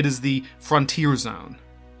colony. It is the frontier zone.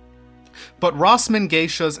 But Ras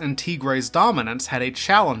Mengesha's and Tigray's dominance had a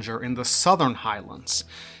challenger in the southern highlands.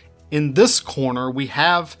 In this corner, we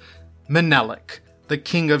have Menelik, the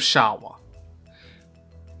king of Shawa.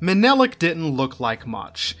 Menelik didn't look like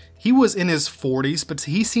much. He was in his 40s, but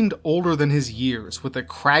he seemed older than his years, with a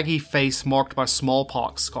craggy face marked by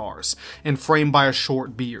smallpox scars and framed by a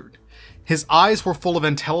short beard. His eyes were full of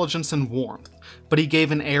intelligence and warmth, but he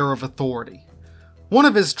gave an air of authority. One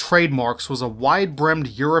of his trademarks was a wide-brimmed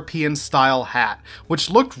European-style hat, which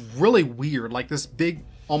looked really weird, like this big,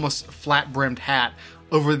 almost flat-brimmed hat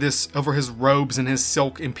over his robes and his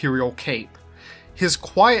silk imperial cape. His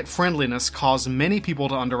quiet friendliness caused many people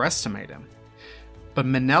to underestimate him. But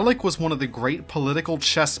Menelik was one of the great political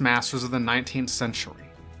chess masters of the 19th century.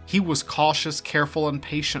 He was cautious, careful, and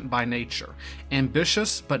patient by nature,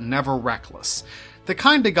 ambitious but never reckless. The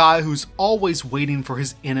kind of guy who's always waiting for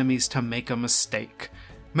his enemies to make a mistake.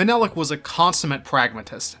 Menelik was a consummate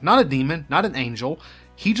pragmatist, not a demon, not an angel.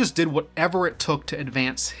 He just did whatever it took to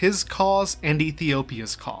advance his cause and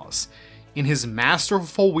Ethiopia's cause. In his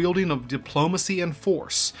masterful wielding of diplomacy and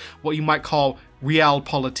force, what you might call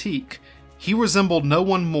realpolitik, he resembled no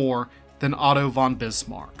one more than Otto von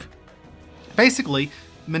Bismarck. Basically,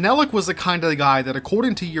 Menelik was the kind of guy that,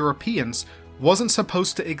 according to Europeans, wasn't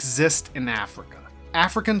supposed to exist in Africa.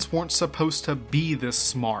 Africans weren't supposed to be this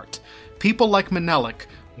smart. People like Menelik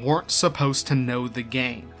weren't supposed to know the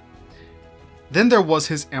game. Then there was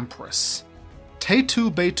his empress. Tetu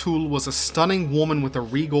Betul was a stunning woman with a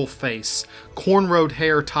regal face, cornrowed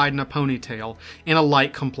hair tied in a ponytail, and a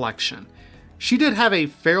light complexion. She did have a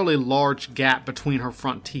fairly large gap between her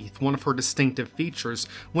front teeth, one of her distinctive features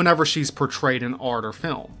whenever she's portrayed in art or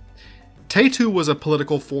film. Tetu was a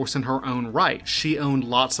political force in her own right. She owned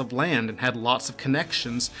lots of land and had lots of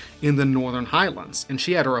connections in the northern highlands, and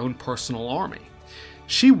she had her own personal army.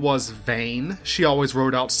 She was vain, she always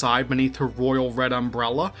rode outside beneath her royal red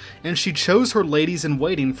umbrella, and she chose her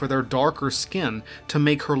ladies-in-waiting for their darker skin to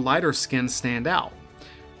make her lighter skin stand out.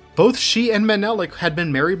 Both she and Menelik had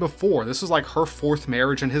been married before. This was like her fourth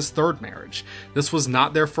marriage and his third marriage. This was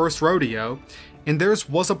not their first rodeo, and theirs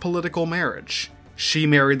was a political marriage. She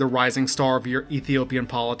married the rising star of Ethiopian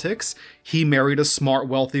politics. He married a smart,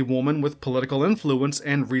 wealthy woman with political influence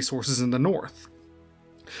and resources in the north.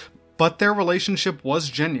 But their relationship was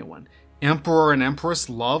genuine. Emperor and Empress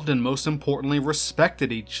loved and most importantly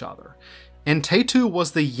respected each other. And Tetu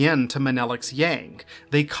was the yin to Menelik's yang.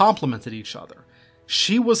 They complemented each other.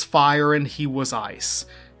 She was fire and he was ice.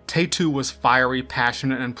 Tetu was fiery,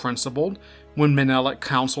 passionate, and principled. When Menelik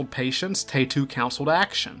counseled patience, Tetu counseled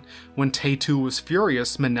action. When Tetu was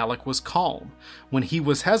furious, Menelik was calm. When he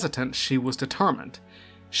was hesitant, she was determined.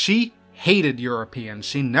 She hated Europeans.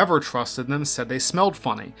 She never trusted them, said they smelled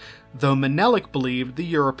funny, though Menelik believed the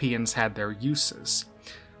Europeans had their uses.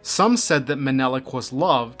 Some said that Menelik was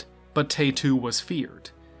loved, but Taytu was feared.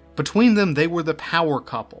 Between them, they were the power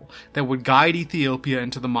couple that would guide Ethiopia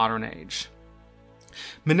into the modern age.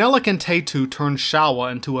 Menelik and Taytu turned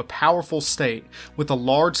Shawa into a powerful state with a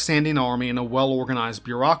large standing army and a well-organized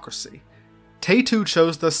bureaucracy. Taytu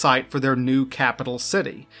chose the site for their new capital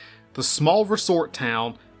city, the small resort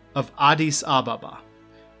town of Addis Ababa.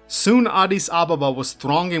 Soon Addis Ababa was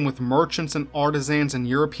thronging with merchants and artisans and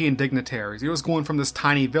European dignitaries. It was going from this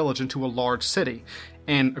tiny village into a large city,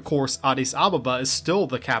 and of course Addis Ababa is still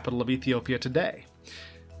the capital of Ethiopia today.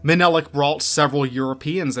 Menelik brought several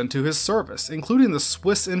Europeans into his service, including the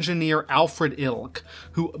Swiss engineer Alfred Ilg,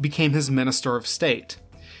 who became his Minister of State.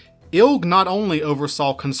 Ilg not only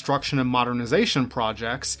oversaw construction and modernization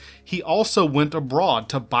projects, he also went abroad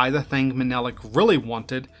to buy the thing Menelik really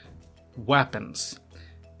wanted: weapons.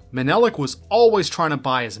 Menelik was always trying to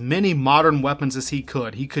buy as many modern weapons as he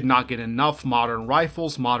could. He could not get enough modern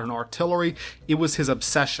rifles, modern artillery. It was his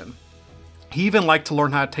obsession. He even liked to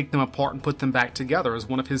learn how to take them apart and put them back together, as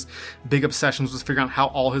one of his big obsessions was figuring out how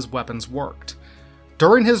all his weapons worked.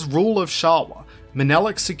 During his rule of Shawa,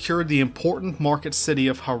 Menelik secured the important market city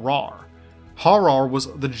of Harar. Harar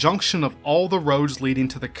was the junction of all the roads leading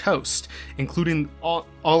to the coast, including all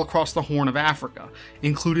across the Horn of Africa,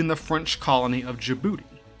 including the French colony of Djibouti.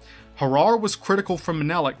 Harar was critical for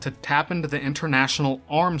Menelik to tap into the international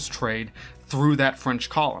arms trade through that French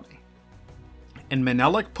colony. And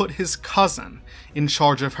Menelik put his cousin in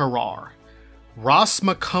charge of Harar. Ras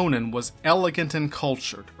Makonnen was elegant and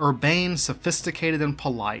cultured, urbane, sophisticated, and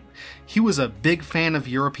polite. He was a big fan of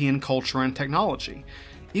European culture and technology.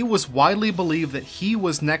 It was widely believed that he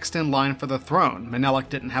was next in line for the throne. Menelik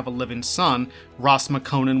didn't have a living son. Ras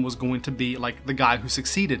Makonnen was going to be like the guy who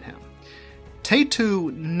succeeded him.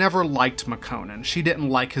 Taytu never liked Makonnen. She didn't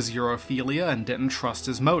like his Europhilia and didn't trust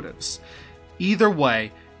his motives. Either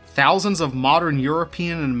way, thousands of modern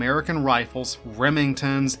European and American rifles,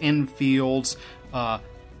 Remingtons, Enfields,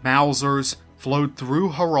 Mausers, flowed through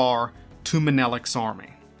Harar to Menelik's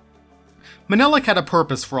army. Menelik had a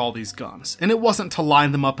purpose for all these guns, and it wasn't to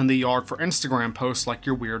line them up in the yard for Instagram posts like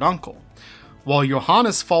your weird uncle. While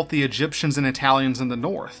Johannes fought the Egyptians and Italians in the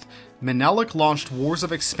north, Menelik launched wars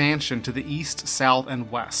of expansion to the east, south,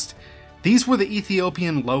 and west. These were the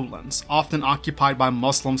Ethiopian lowlands, often occupied by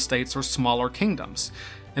Muslim states or smaller kingdoms,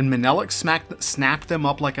 and Menelik snapped them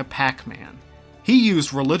up like a Pac-Man. He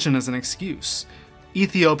used religion as an excuse.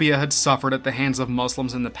 Ethiopia had suffered at the hands of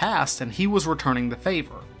Muslims in the past, and he was returning the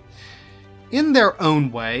favor. In their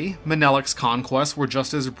own way, Menelik's conquests were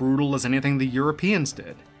just as brutal as anything the Europeans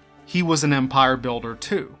did. He was an empire builder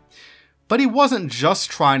too. But he wasn't just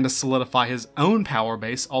trying to solidify his own power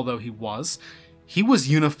base, although he was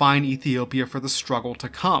unifying Ethiopia for the struggle to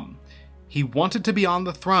come. He wanted to be on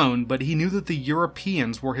the throne, but he knew that the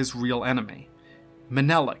Europeans were his real enemy.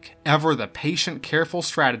 Menelik, ever the patient, careful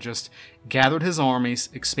strategist, gathered his armies,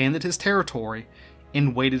 expanded his territory,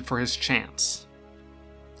 and waited for his chance.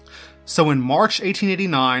 So in March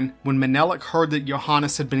 1889, when Menelik heard that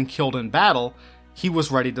Johannes had been killed in battle, he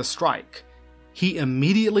was ready to strike. He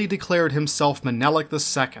immediately declared himself Menelik II,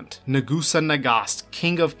 Negusa Nagast,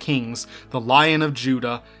 King of Kings, the Lion of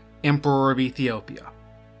Judah, Emperor of Ethiopia.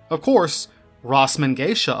 Of course, Ras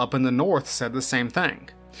Mengesha up in the north said the same thing.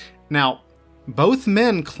 Now, both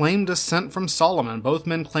men claimed descent from Solomon. Both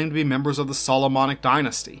men claimed to be members of the Solomonic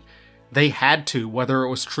dynasty. They had to, whether it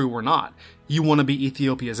was true or not. You want to be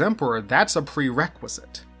Ethiopia's emperor, that's a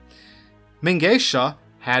prerequisite. Mengesha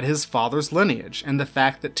had his father's lineage and the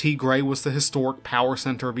fact that Tigray was the historic power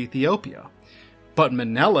center of Ethiopia. But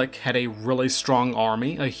Menelik had a really strong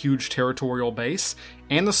army, a huge territorial base,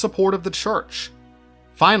 and the support of the church.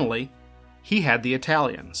 Finally, he had the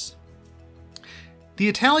Italians. The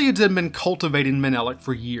Italians had been cultivating Menelik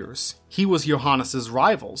for years. He was Johannes's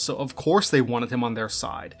rival, so of course they wanted him on their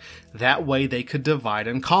side. That way they could divide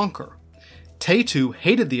and conquer. Taytu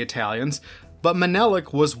hated the Italians, but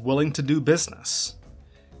Menelik was willing to do business.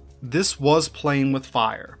 This was playing with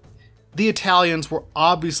fire. The Italians were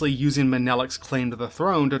obviously using Menelik's claim to the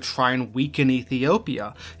throne to try and weaken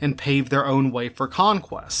Ethiopia and pave their own way for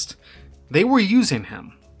conquest. They were using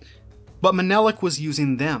him. But Menelik was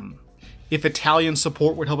using them. If Italian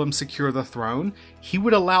support would help him secure the throne, he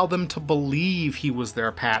would allow them to believe he was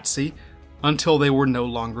their patsy until they were no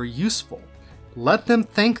longer useful. Let them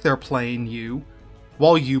think they're playing you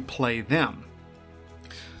while you play them.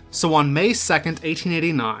 So on May 2nd,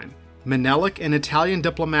 1889, Menelik and Italian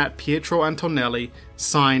diplomat Pietro Antonelli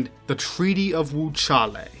signed the Treaty of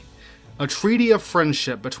Wuchale, a treaty of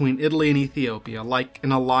friendship between Italy and Ethiopia, like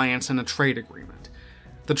an alliance and a trade agreement.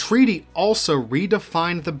 The treaty also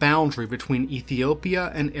redefined the boundary between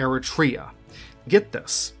Ethiopia and Eritrea. Get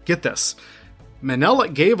this.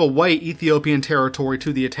 Menelik gave away Ethiopian territory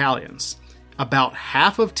to the Italians, about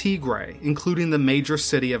half of Tigray, including the major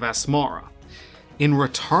city of Asmara. In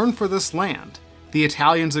return for this land, the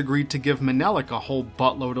Italians agreed to give Menelik a whole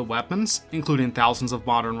buttload of weapons, including thousands of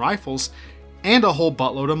modern rifles, and a whole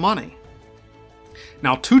buttload of money.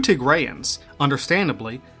 Now, to Tigrayans,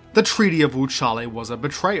 understandably, the Treaty of Wuchale was a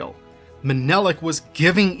betrayal. Menelik was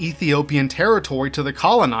giving Ethiopian territory to the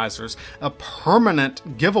colonizers, a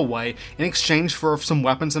permanent giveaway in exchange for some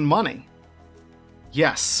weapons and money.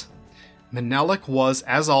 Yes, Menelik was,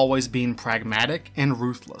 as always, being pragmatic and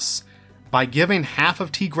ruthless. By giving half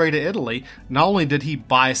of Tigray to Italy, not only did he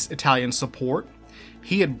buy Italian support,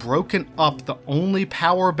 he had broken up the only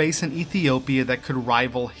power base in Ethiopia that could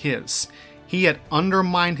rival his. He had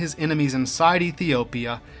undermined his enemies inside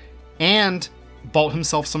Ethiopia and bought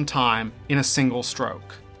himself some time in a single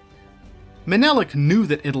stroke. Menelik knew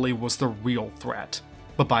that Italy was the real threat,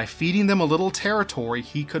 but by feeding them a little territory,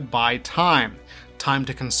 he could buy time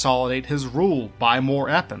to consolidate his rule, buy more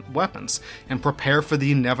weapons, and prepare for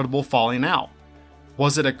the inevitable falling out.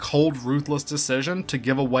 Was it a cold, ruthless decision to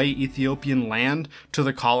give away Ethiopian land to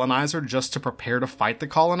the colonizer just to prepare to fight the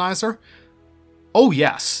colonizer? Oh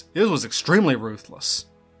yes, it was extremely ruthless.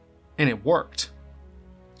 And it worked.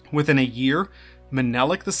 Within a year,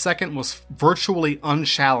 Menelik II was virtually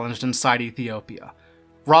unchallenged inside Ethiopia.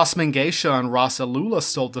 Ras Mengesha and Ras Alula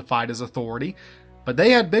still defied his authority, but they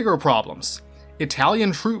had bigger problems.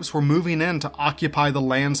 Italian troops were moving in to occupy the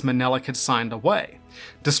lands Menelik had signed away.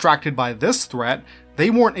 Distracted by this threat, they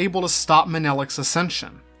weren't able to stop Menelik's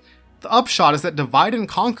ascension. The upshot is that divide and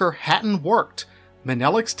conquer hadn't worked.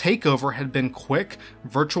 Menelik's takeover had been quick,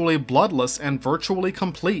 virtually bloodless, and virtually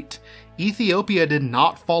complete. Ethiopia did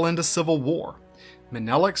not fall into civil war.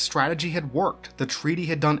 Menelik's strategy had worked. The treaty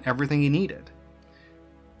had done everything he needed.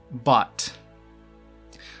 But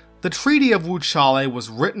the Treaty of Wuchale was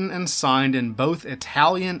written and signed in both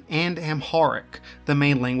Italian and Amharic, the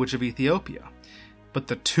main language of Ethiopia. But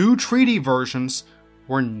the two treaty versions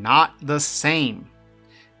were not the same.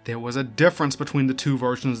 There was a difference between the two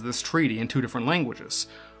versions of this treaty in two different languages.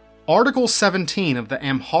 Article 17 of the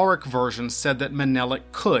Amharic version said that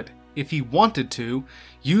Menelik could, if he wanted to,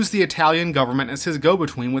 use the Italian government as his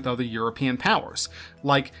go-between with other European powers.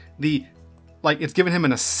 Like it's given him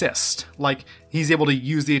an assist. Like he's able to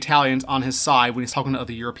use the Italians on his side when he's talking to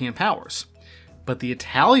other European powers. But the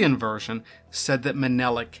Italian version said that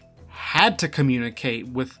Menelik had to communicate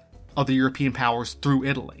with other European powers through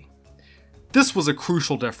Italy. This was a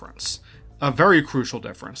crucial difference. A very crucial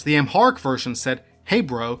difference. The Amharic version said, hey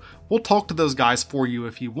bro, we'll talk to those guys for you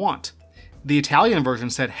if you want. The Italian version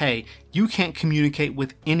said, hey, you can't communicate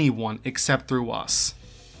with anyone except through us.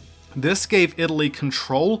 This gave Italy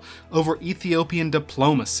control over Ethiopian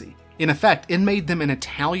diplomacy. In effect, it made them an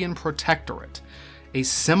Italian protectorate, a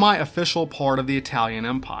semi-official part of the Italian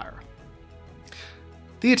Empire.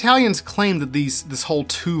 The Italians claimed that this whole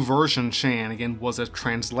two-version shenanigan was a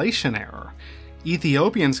translation error.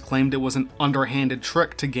 Ethiopians claimed it was an underhanded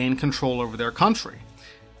trick to gain control over their country.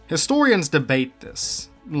 Historians debate this.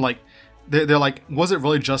 They're like, was it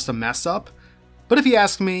really just a mess-up? But if you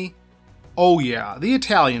ask me, oh yeah, the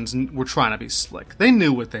Italians were trying to be slick. They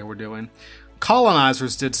knew what they were doing.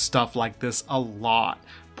 Colonizers did stuff like this a lot,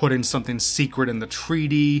 putting something secret in the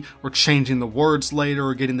treaty, or changing the words later,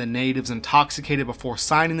 or getting the natives intoxicated before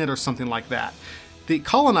signing it, or something like that. The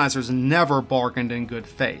colonizers never bargained in good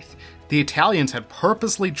faith. The Italians had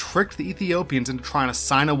purposely tricked the Ethiopians into trying to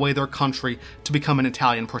sign away their country to become an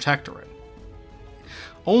Italian protectorate.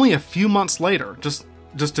 Only a few months later, just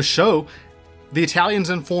to show, the Italians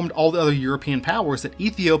informed all the other European powers that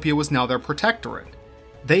Ethiopia was now their protectorate.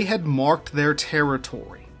 They had marked their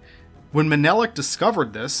territory. When Menelik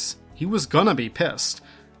discovered this, he was gonna be pissed.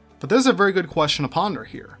 But there's a very good question to ponder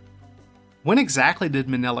here. When exactly did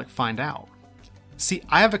Menelik find out? See,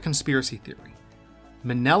 I have a conspiracy theory.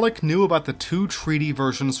 Menelik knew about the two treaty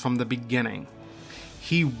versions from the beginning.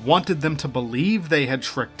 He wanted them to believe they had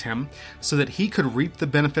tricked him so that he could reap the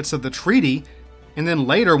benefits of the treaty, and then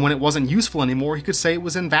later, when it wasn't useful anymore, he could say it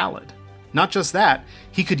was invalid. Not just that,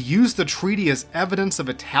 he could use the treaty as evidence of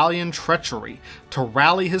Italian treachery to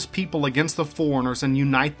rally his people against the foreigners and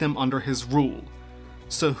unite them under his rule.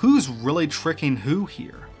 So who's really tricking who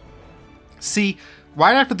here? See,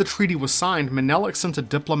 right after the treaty was signed, Menelik sent a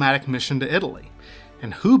diplomatic mission to Italy.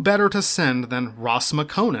 And who better to send than Ras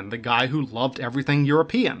Makonnen, the guy who loved everything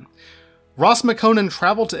European? Ras Makonnen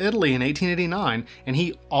traveled to Italy in 1889, and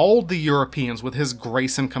he awed the Europeans with his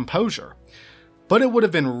grace and composure. But it would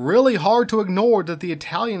have been really hard to ignore that the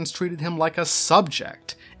Italians treated him like a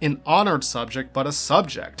subject, an honored subject, but a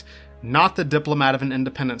subject, not the diplomat of an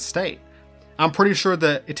independent state. I'm pretty sure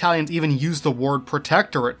the Italians even used the word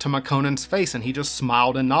protectorate to Makonnen's face, and he just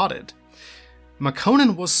smiled and nodded.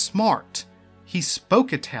 Makonnen was smart. He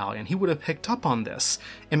spoke Italian. He would have picked up on this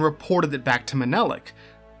and reported it back to Menelik.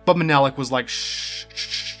 But Menelik was like, shh,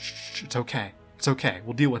 it's okay. It's okay.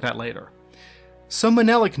 We'll deal with that later. So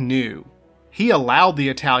Menelik knew. He allowed the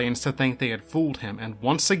Italians to think they had fooled him and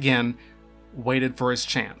once again waited for his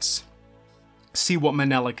chance. See, what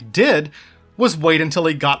Menelik did was wait until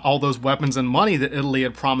he got all those weapons and money that Italy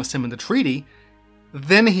had promised him in the treaty.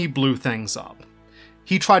 Then he blew things up.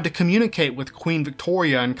 He tried to communicate with Queen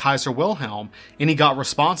Victoria and Kaiser Wilhelm, and he got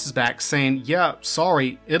responses back saying, yeah,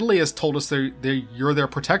 sorry, Italy has told us you're their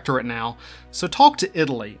protectorate now, so talk to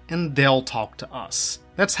Italy, and they'll talk to us.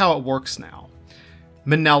 That's how it works now.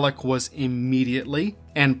 Menelik was immediately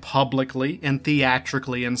and publicly and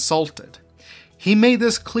theatrically insulted. He made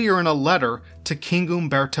this clear in a letter to King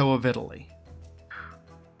Umberto of Italy.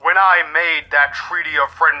 When I made that treaty of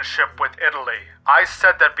friendship with Italy, I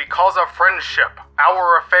said that because of friendship,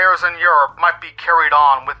 our affairs in Europe might be carried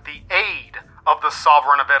on with the aid of the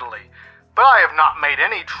sovereign of Italy, but I have not made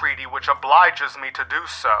any treaty which obliges me to do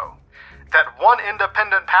so. That one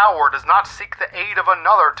independent power does not seek the aid of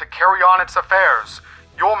another to carry on its affairs.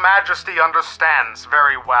 Your Majesty understands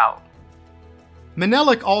very well.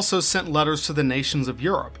 Menelik also sent letters to the nations of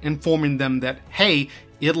Europe, informing them that, hey,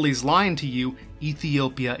 Italy's lying to you,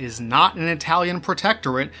 Ethiopia is not an Italian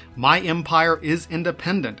protectorate, my empire is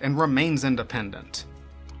independent and remains independent.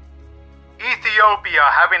 Ethiopia,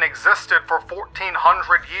 having existed for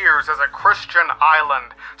 1400 years as a Christian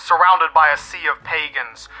island surrounded by a sea of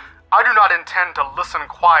pagans, I do not intend to listen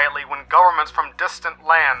quietly when governments from distant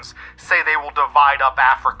lands say they will divide up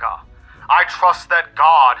Africa. I trust that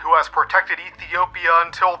God, who has protected Ethiopia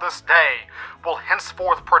until this day, will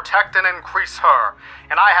henceforth protect and increase her,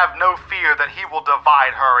 and I have no fear that he will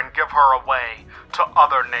divide her and give her away to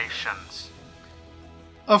other nations.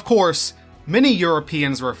 Of course, many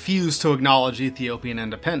Europeans refuse to acknowledge Ethiopian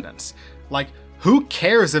independence. Like, who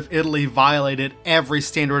cares if Italy violated every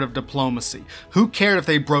standard of diplomacy? Who cared if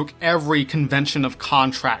they broke every convention of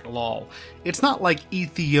contract law? It's not like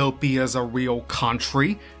Ethiopia's a real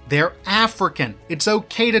country. They're African. It's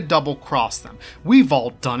okay to double-cross them. We've all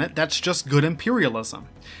done it. That's just good imperialism.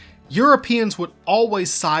 Europeans would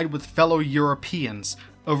always side with fellow Europeans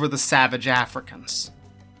over the savage Africans.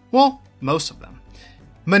 Well, most of them.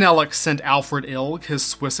 Menelik sent Alfred Ilg, his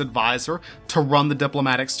Swiss advisor, to run the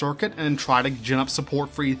diplomatic circuit and try to gin up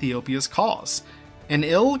support for Ethiopia's cause. And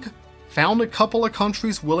Ilg found a couple of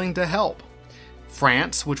countries willing to help.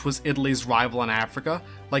 France, which was Italy's rival in Africa,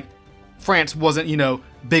 like, France wasn't,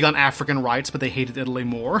 big on African rights, but they hated Italy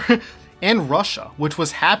more. And Russia, which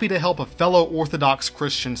was happy to help a fellow Orthodox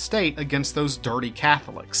Christian state against those dirty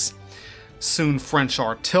Catholics. Soon French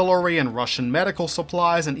artillery and Russian medical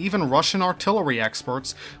supplies and even Russian artillery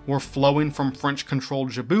experts were flowing from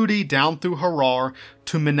French-controlled Djibouti down through Harar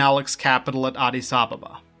to Menelik's capital at Addis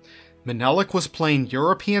Ababa. Menelik was playing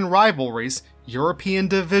European rivalries, European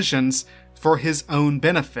divisions, for his own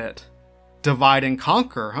benefit. Divide and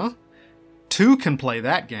conquer, huh? Two can play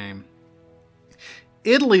that game.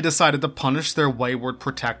 Italy decided to punish their wayward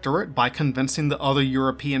protectorate by convincing the other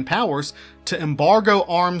European powers to embargo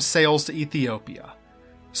arms sales to Ethiopia.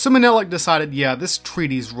 So Menelik decided, yeah, this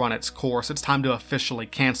treaty's run its course, it's time to officially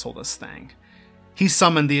cancel this thing. He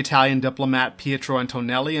summoned the Italian diplomat Pietro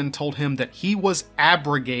Antonelli and told him that he was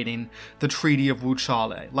abrogating the Treaty of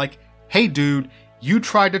Wuchale. Like, hey dude, you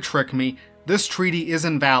tried to trick me, this treaty is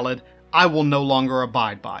invalid, I will no longer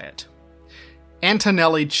abide by it.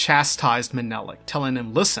 Antonelli chastised Menelik, telling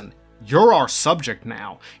him, listen, you're our subject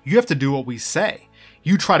now. You have to do what we say.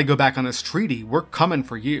 You try to go back on this treaty, we're coming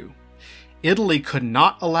for you. Italy could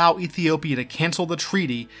not allow Ethiopia to cancel the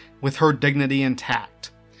treaty with her dignity intact.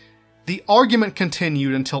 The argument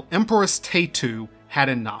continued until Empress Tetu had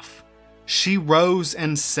enough. She rose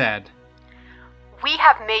and said, "We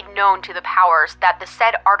have made known to the powers that the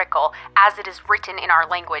said article, as it is written in our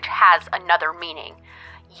language, has another meaning.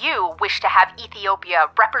 You wish to have Ethiopia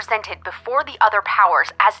represented before the other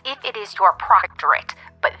powers as if it is your protectorate,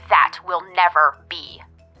 but that will never be."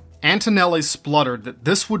 Antonelli spluttered that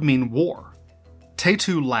this would mean war.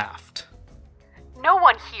 Tetu laughed. No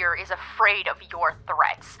one here is afraid of your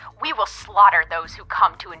threats. We will slaughter those who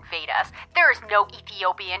come to invade us. There is no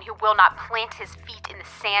Ethiopian who will not plant his feet in the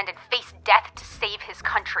sand and face death to save his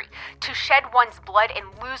country. To shed one's blood and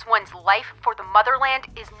lose one's life for the motherland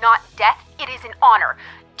is not death, it is an honor.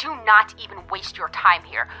 Do not even waste your time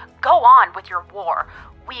here. Go on with your war.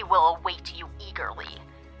 We will await you eagerly.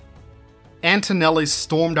 Antonelli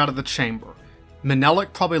stormed out of the chamber.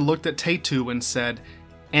 Menelik probably looked at Taytu and said,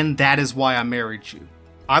 "And that is why I married you."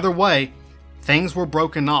 Either way, things were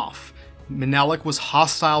broken off. Menelik was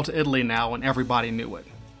hostile to Italy now, and everybody knew it.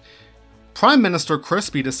 Prime Minister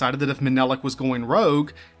Crispi decided that if Menelik was going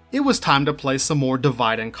rogue, it was time to play some more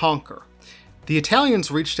divide and conquer. The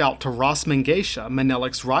Italians reached out to Ras Mengesha,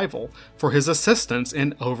 Menelik's rival, for his assistance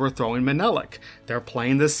in overthrowing Menelik. They're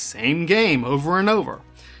playing this same game over and over.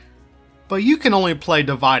 But you can only play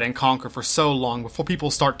divide and conquer for so long before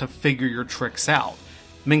people start to figure your tricks out.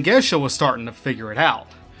 Mengesha was starting to figure it out.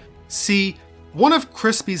 See, one of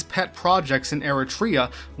Crispi's pet projects in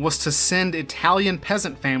Eritrea was to send Italian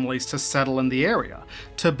peasant families to settle in the area,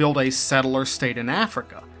 to build a settler state in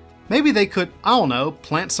Africa. Maybe they could,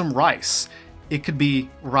 plant some rice. It could be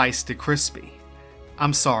rice de Crispi.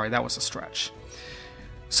 I'm sorry, that was a stretch.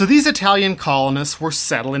 So these Italian colonists were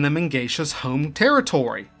settling in Mengesha's home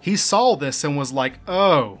territory. He saw this and was like,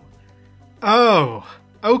 oh,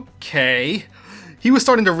 okay. He was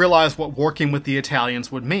starting to realize what working with the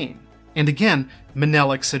Italians would mean. And again,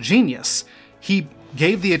 Menelik's a genius. He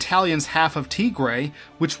gave the Italians half of Tigray,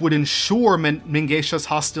 which would ensure Mengesha's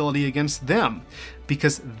hostility against them.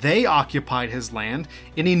 Because they occupied his land,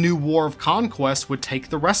 any new war of conquest would take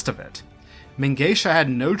the rest of it. Mengesha had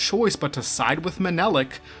no choice but to side with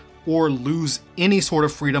Menelik or lose any sort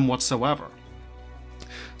of freedom whatsoever.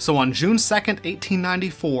 So on June 2nd,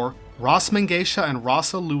 1894, Ras Mengesha and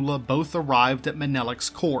Ras Alula both arrived at Menelik's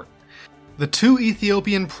court. The two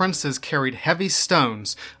Ethiopian princes carried heavy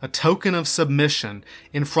stones, a token of submission,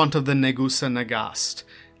 in front of the Negusa Nagast.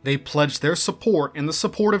 They pledged their support and the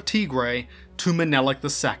support of Tigray to Menelik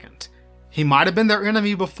II. He might have been their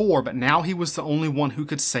enemy before, but now he was the only one who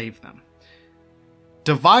could save them.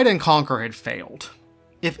 Divide and conquer had failed.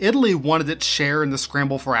 If Italy wanted its share in the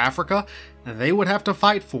scramble for Africa, they would have to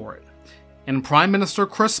fight for it. And Prime Minister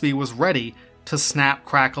Crispi was ready to snap,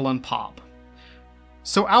 crackle, and pop.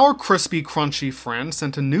 So our crispy, crunchy friend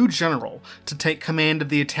sent a new general to take command of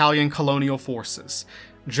the Italian colonial forces,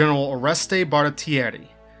 General Oreste Baratieri.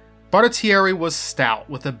 Baratieri was stout,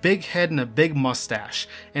 with a big head and a big mustache,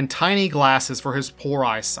 and tiny glasses for his poor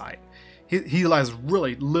eyesight. He has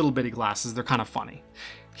really little bitty glasses, they're kind of funny.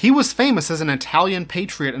 He was famous as an Italian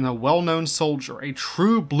patriot and a well-known soldier, a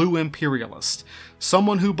true blue imperialist,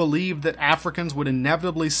 someone who believed that Africans would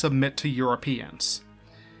inevitably submit to Europeans.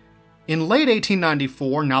 In late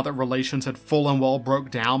 1894, now that relations had full and well broke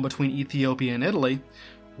down between Ethiopia and Italy,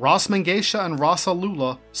 Ras Mengesha and Ras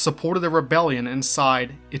Alula supported a rebellion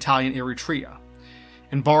inside Italian Eritrea,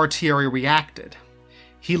 and Baratieri reacted.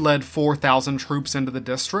 He led 4,000 troops into the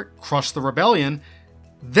district, crushed the rebellion,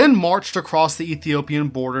 then marched across the Ethiopian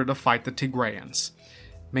border to fight the Tigrayans.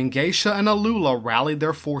 Mengesha and Alula rallied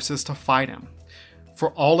their forces to fight him.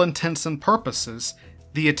 For all intents and purposes,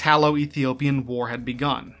 the Italo-Ethiopian War had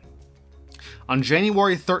begun. On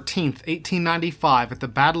January 13, 1895, at the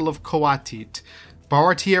Battle of Koatit,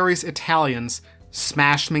 Baratieri's Italians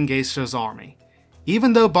smashed Mengesha's army.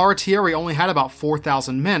 Even though Baratieri only had about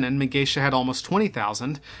 4,000 men and Mengesha had almost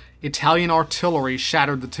 20,000, Italian artillery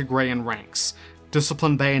shattered the Tigrayan ranks.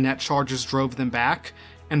 Disciplined bayonet charges drove them back,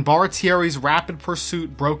 and Baratieri's rapid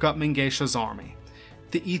pursuit broke up Mengesha's army.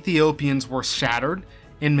 The Ethiopians were shattered,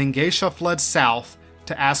 and Mengesha fled south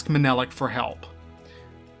to ask Menelik for help.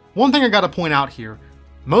 One thing I gotta point out here,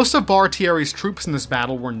 most of Baratieri's troops in this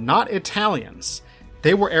battle were not Italians,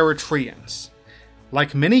 they were Eritreans.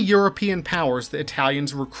 Like many European powers, the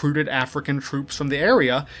Italians recruited African troops from the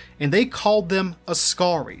area, and they called them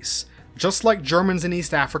Askaris, just like Germans in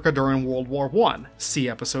East Africa during World War I, see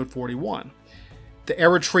episode 41. The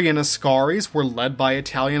Eritrean Askaris were led by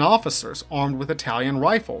Italian officers, armed with Italian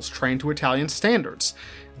rifles, trained to Italian standards.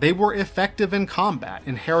 They were effective in combat,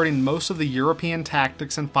 inheriting most of the European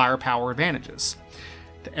tactics and firepower advantages.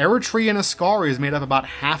 The Eritrean Askaris made up about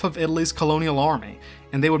half of Italy's colonial army,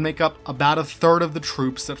 and they would make up about a third of the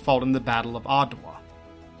troops that fought in the Battle of Adwa.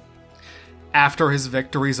 After his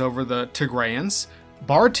victories over the Tigrayans,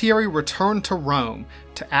 Baratieri returned to Rome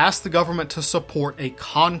to ask the government to support a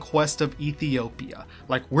conquest of Ethiopia,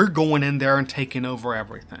 like we're going in there and taking over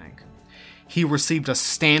everything. He received a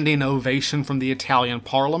standing ovation from the Italian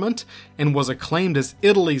parliament and was acclaimed as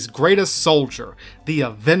Italy's greatest soldier, the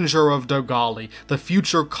Avenger of Dogali, the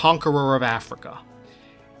future conqueror of Africa.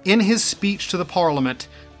 In his speech to the parliament,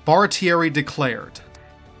 Baratieri declared,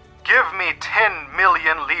 "Give me 10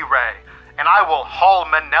 million lire, and I will haul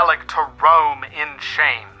Menelik to Rome in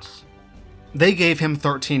chains." They gave him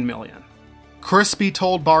 13 million. Crispi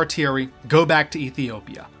told Baratieri, go back to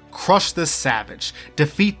Ethiopia, crush this savage,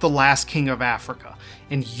 defeat the last king of Africa,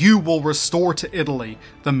 and you will restore to Italy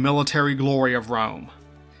the military glory of Rome.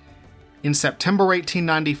 In September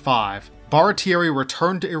 1895, Baratieri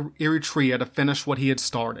returned to Eritrea to finish what he had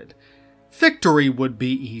started. Victory would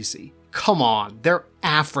be easy. Come on, they're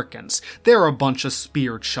Africans. They're a bunch of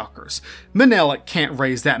spear chuckers. Menelik can't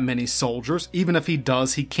raise that many soldiers. Even if he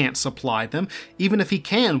does, he can't supply them. Even if he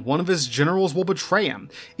can, one of his generals will betray him.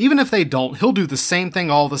 Even if they don't, he'll do the same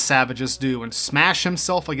thing all the savages do and smash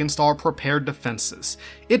himself against our prepared defenses.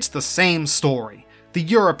 It's the same story. The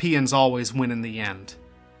Europeans always win in the end.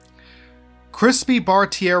 Crispi,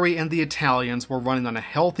 Baratieri, and the Italians were running on a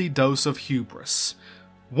healthy dose of hubris.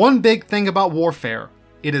 One big thing about warfare: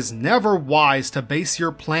 it is never wise to base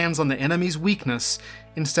your plans on the enemy's weakness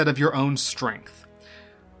instead of your own strength.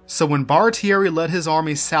 So when Baratieri led his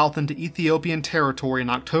army south into Ethiopian territory in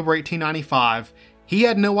October 1895, he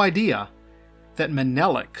had no idea that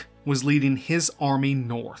Menelik was leading his army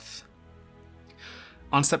north.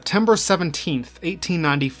 On September 17,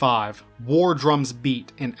 1895, war drums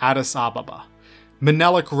beat in Addis Ababa.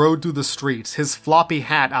 Menelik rode through the streets, his floppy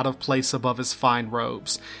hat out of place above his fine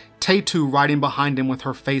robes, Tatu riding behind him with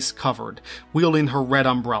her face covered, wielding her red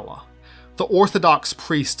umbrella. The Orthodox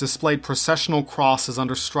priests displayed processional crosses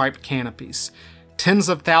under striped canopies. Tens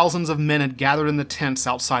of thousands of men had gathered in the tents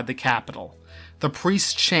outside the capital. The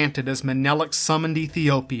priests chanted as Menelik summoned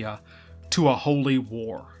Ethiopia to a holy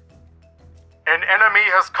war. "An enemy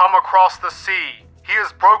has come across the sea. He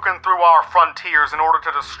has broken through our frontiers in order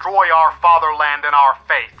to destroy our fatherland and our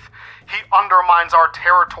faith. He undermines our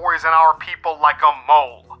territories and our people like a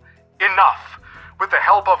mole. Enough! With the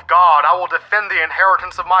help of God, I will defend the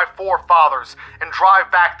inheritance of my forefathers and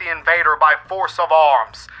drive back the invader by force of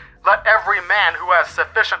arms. Let every man who has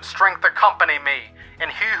sufficient strength accompany me, and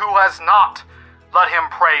he who has not, let him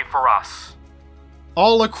pray for us."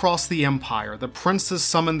 All across the empire, the princes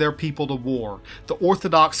summoned their people to war. The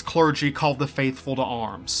Orthodox clergy called the faithful to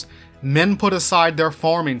arms. Men put aside their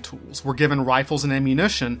farming tools, were given rifles and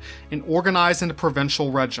ammunition, and organized into provincial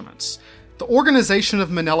regiments. The organization of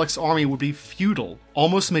Menelik's army would be feudal,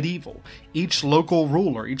 almost medieval. Each local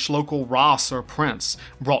ruler, each local ras or prince,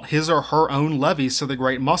 brought his or her own levies to the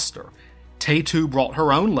great muster. Tatu brought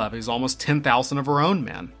her own levies, almost 10,000 of her own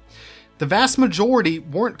men. The vast majority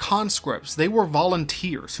weren't conscripts, they were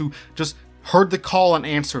volunteers who just heard the call and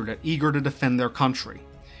answered it, eager to defend their country.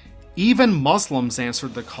 Even Muslims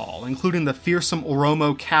answered the call, including the fearsome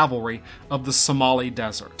Oromo cavalry of the Somali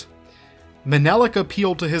desert. Menelik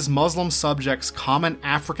appealed to his Muslim subjects' common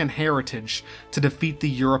African heritage to defeat the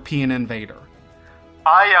European invader.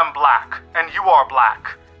 "I am black, and you are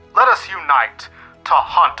black. Let us unite to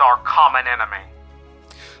hunt our common enemy."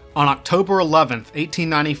 On October 11,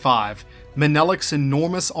 1895, Menelik's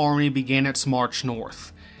enormous army began its march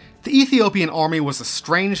north. The Ethiopian army was a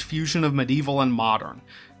strange fusion of medieval and modern.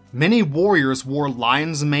 Many warriors wore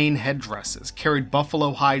lion's mane headdresses, carried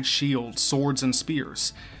buffalo hide shields, swords, and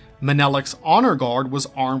spears. Menelik's honor guard was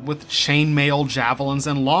armed with chainmail, javelins,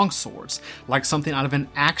 and longswords, like something out of an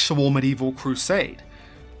actual medieval crusade.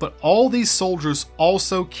 But all these soldiers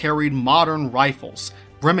also carried modern rifles,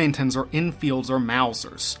 Remingtons or Enfields or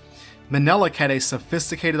Mausers. Menelik had a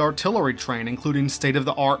sophisticated artillery train, including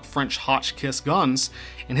state-of-the-art French Hotchkiss guns,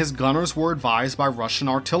 and his gunners were advised by Russian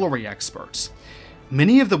artillery experts.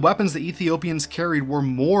 Many of the weapons the Ethiopians carried were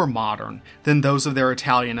more modern than those of their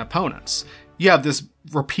Italian opponents. You have this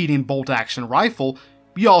repeating bolt-action rifle,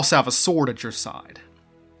 but you also have a sword at your side.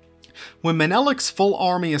 When Menelik's full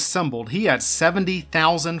army assembled, he had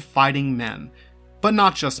 70,000 fighting men, but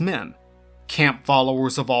not just men. Camp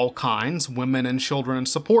followers of all kinds, women and children and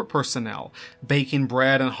support personnel, baking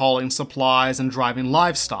bread and hauling supplies and driving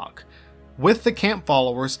livestock. With the camp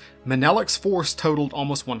followers, Menelik's force totaled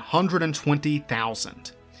almost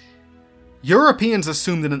 120,000. Europeans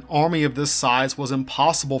assumed that an army of this size was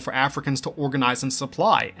impossible for Africans to organize and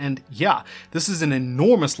supply, and yeah, this is an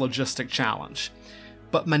enormous logistic challenge.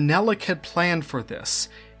 But Menelik had planned for this.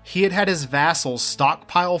 He had had his vassals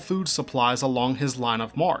stockpile food supplies along his line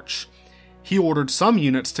of march. He ordered some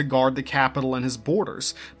units to guard the capital and his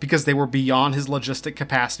borders, because they were beyond his logistic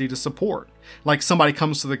capacity to support. Like, somebody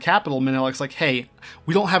comes to the capital, Menelik's like, "Hey,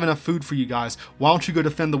 we don't have enough food for you guys, why don't you go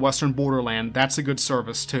defend the western borderland? That's a good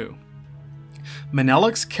service too."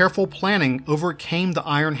 Menelik's careful planning overcame the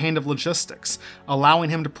iron hand of logistics, allowing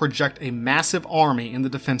him to project a massive army in the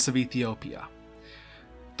defense of Ethiopia.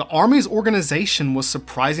 The army's organization was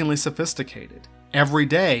surprisingly sophisticated. Every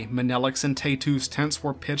day, Menelik's and Taytu's tents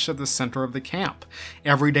were pitched at the center of the camp.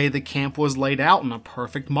 Every day the camp was laid out in a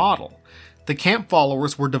perfect model. The camp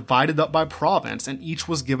followers were divided up by province, and each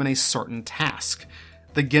was given a certain task.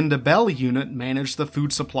 The Gendebele unit managed the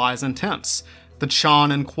food supplies and tents. The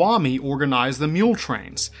Chan and Kwame organized the mule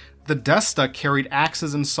trains. The Desta carried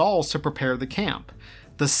axes and saws to prepare the camp.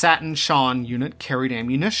 The Satin Chan unit carried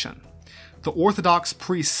ammunition. The Orthodox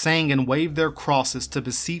priests sang and waved their crosses to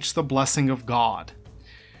beseech the blessing of God.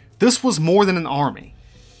 This was more than an army.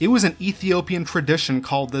 It was an Ethiopian tradition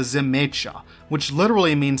called the Zemecha, which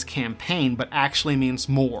literally means campaign but actually means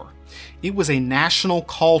more. It was a national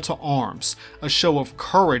call to arms, a show of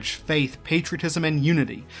courage, faith, patriotism, and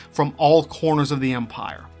unity from all corners of the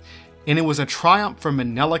empire. And it was a triumph for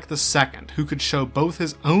Menelik II, who could show both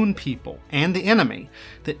his own people and the enemy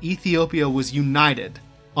that Ethiopia was united,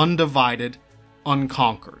 undivided,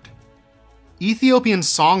 unconquered. Ethiopian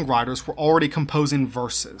songwriters were already composing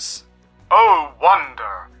verses. Oh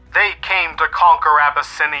wonder, they came to conquer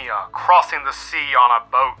Abyssinia, crossing the sea on a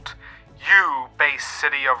boat. You, base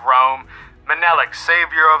city of Rome, Menelik,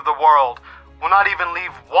 savior of the world, will not even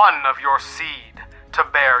leave one of your seed to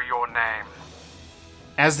bear your name.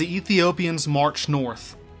 As the Ethiopians marched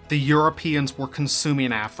north, the Europeans were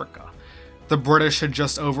consuming Africa. The British had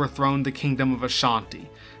just overthrown the Kingdom of Ashanti.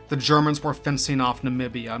 The Germans were fencing off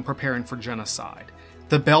Namibia and preparing for genocide.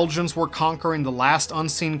 The Belgians were conquering the last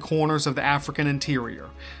unseen corners of the African interior.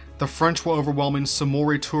 The French were overwhelming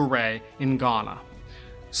Samori Touré in Ghana.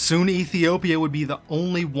 Soon Ethiopia would be the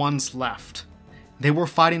only ones left. They were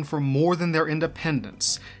fighting for more than their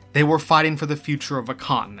independence. They were fighting for the future of a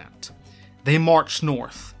continent. They marched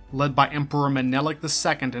north, led by Emperor Menelik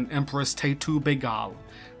II and Empress Taytu Begal,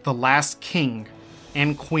 the last king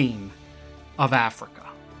and queen of Africa.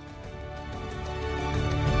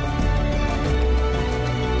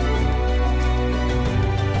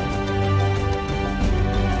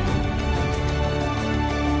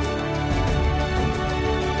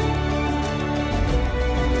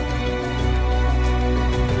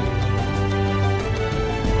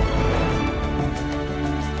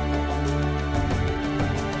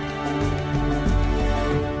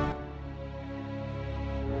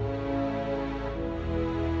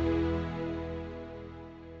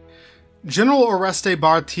 General Oreste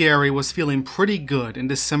Baratieri was feeling pretty good in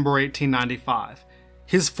December 1895.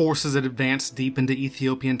 His forces had advanced deep into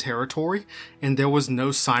Ethiopian territory, and there was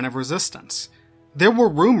no sign of resistance. There were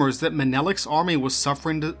rumors that Menelik's army was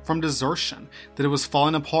suffering from desertion, that it was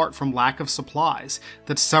falling apart from lack of supplies,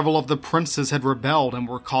 that several of the princes had rebelled and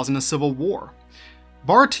were causing a civil war.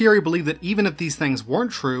 Baratieri believed that even if these things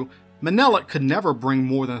weren't true, Menelik could never bring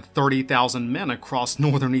more than 30,000 men across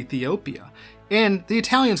northern Ethiopia, and the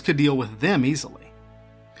Italians could deal with them easily.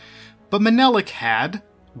 But Menelik had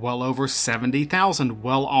well over 70,000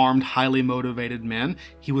 well-armed, highly motivated men.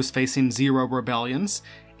 He was facing 0 rebellions,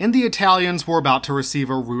 and the Italians were about to receive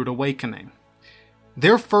a rude awakening.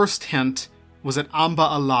 Their first hint was at Amba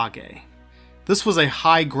Alage. This was a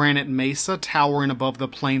high granite mesa towering above the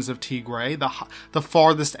plains of Tigray, the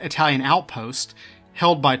farthest Italian outpost,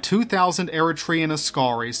 held by 2,000 Eritrean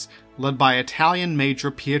Askaris, led by Italian Major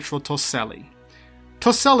Pietro Toselli.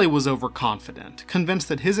 Toselli was overconfident, convinced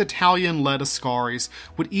that his Italian-led Askaris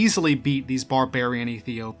would easily beat these barbarian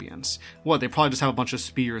Ethiopians. They probably just have a bunch of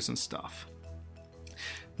spears and stuff.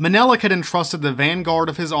 Menelik had entrusted the vanguard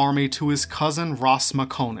of his army to his cousin Ras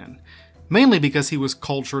Makonnen, mainly because he was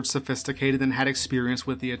cultured, sophisticated, and had experience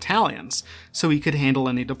with the Italians, so he could handle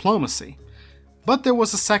any diplomacy. But there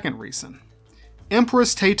was a second reason.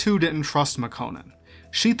 Empress Taytu didn't trust Makonnen.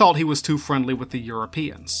 She thought he was too friendly with the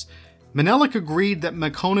Europeans. Menelik agreed that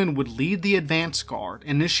Makonnen would lead the advance guard,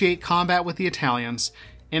 initiate combat with the Italians,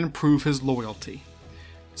 and prove his loyalty.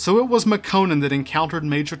 So it was Makonnen that encountered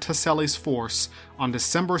Major Toselli's force on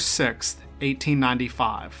December 6,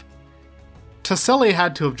 1895. Toselli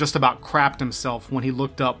had to have just about crapped himself when he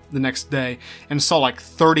looked up the next day and saw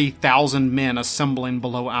 30,000 men assembling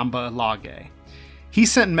below Amba Alage. He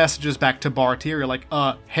sent messages back to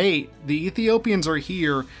Baratieri hey, the Ethiopians are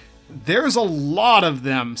here. There's a lot of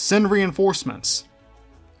them. Send reinforcements.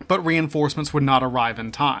 But reinforcements would not arrive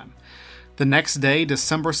in time. The next day,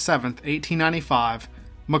 December 7th, 1895,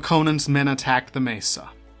 Makonnen's men attacked the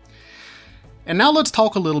mesa. And now let's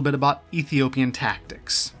talk a little bit about Ethiopian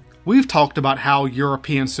tactics. We've talked about how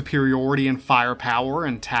European superiority in firepower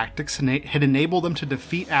and tactics had enabled them to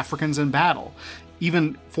defeat Africans in battle,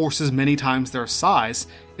 even forces many times their size,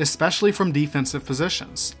 especially from defensive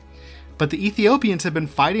positions. But the Ethiopians had been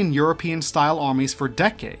fighting European-style armies for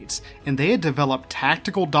decades, and they had developed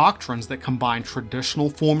tactical doctrines that combined traditional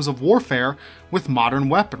forms of warfare with modern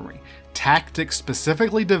weaponry, tactics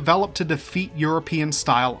specifically developed to defeat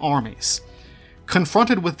European-style armies.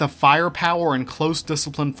 Confronted with the firepower and close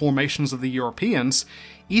disciplined formations of the Europeans,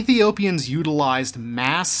 Ethiopians utilized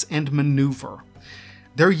mass and maneuver.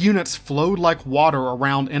 Their units flowed like water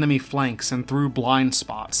around enemy flanks and through blind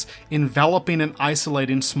spots, enveloping and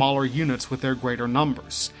isolating smaller units with their greater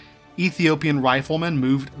numbers. Ethiopian riflemen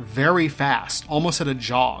moved very fast, almost at a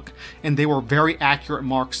jog, and they were very accurate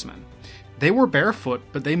marksmen. They were barefoot,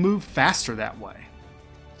 but they moved faster that way.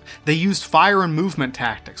 They used fire and movement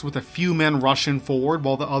tactics, with a few men rushing forward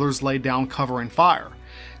while the others laid down covering fire.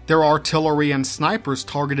 Their artillery and snipers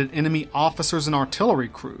targeted enemy officers and artillery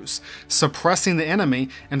crews, suppressing the enemy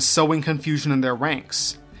and sowing confusion in their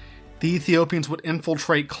ranks. The Ethiopians would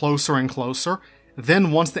infiltrate closer and closer.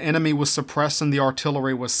 Then, once the enemy was suppressed and the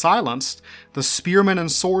artillery was silenced, the spearmen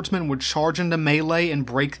and swordsmen would charge into melee and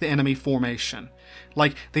break the enemy formation.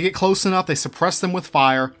 Like, they get close enough, they suppress them with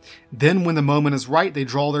fire, then when the moment is right, they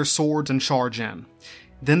draw their swords and charge in.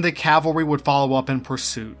 Then the cavalry would follow up in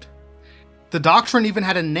pursuit. The doctrine even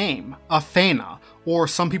had a name, Afena, or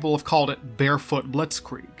some people have called it Barefoot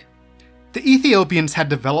Blitzkrieg. The Ethiopians had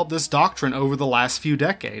developed this doctrine over the last few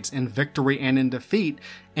decades, in victory and in defeat,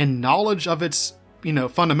 and knowledge of its,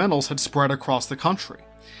 fundamentals had spread across the country.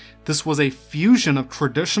 This was a fusion of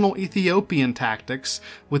traditional Ethiopian tactics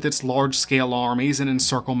with its large-scale armies and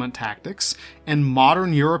encirclement tactics, and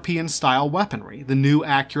modern European-style weaponry, the new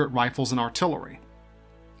accurate rifles and artillery.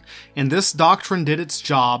 And this doctrine did its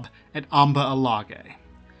job at Amba Alage.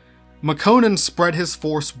 Makonnen spread his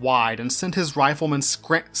force wide and sent his riflemen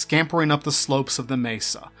scampering up the slopes of the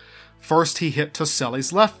mesa. First he hit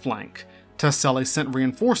Toseli's left flank. Toseli sent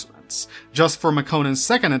reinforcements, just for Makonnen's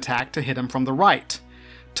second attack to hit him from the right.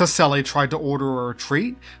 Toseli tried to order a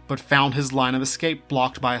retreat, but found his line of escape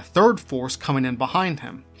blocked by a third force coming in behind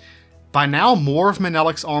him. By now, more of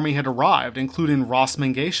Menelik's army had arrived, including Ras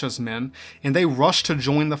Mengesha's men, and they rushed to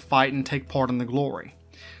join the fight and take part in the glory.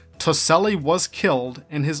 Toseli was killed,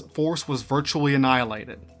 and his force was virtually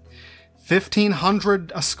annihilated. 1,500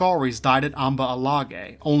 Askaris died at Amba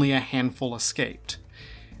Alage, only a handful escaped.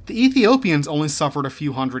 The Ethiopians only suffered a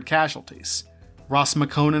few hundred casualties. Ras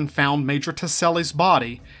Makonnen found Major Toseli's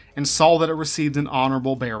body and saw that it received an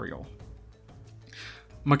honorable burial.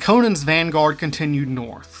 Makonnen's vanguard continued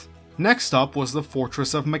north. Next up was the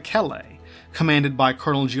fortress of Mekelle, commanded by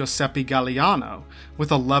Colonel Giuseppe Galliano,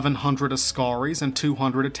 with 1,100 Askaris and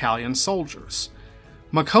 200 Italian soldiers.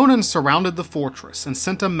 Makonnen surrounded the fortress and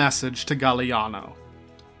sent a message to Galliano.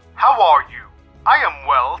 How are you? I am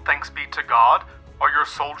well, thanks be to God. Are your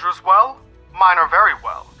soldiers well? Mine are very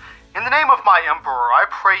well. In the name of my emperor, I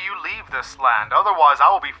pray you leave this land, otherwise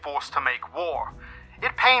I will be forced to make war.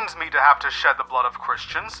 It pains me to have to shed the blood of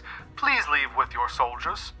Christians. Please leave with your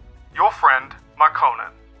soldiers. Your friend,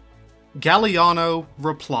 Makonnen. Galliano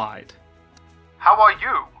replied, How are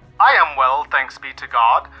you? I am well, thanks be to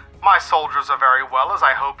God. My soldiers are very well, as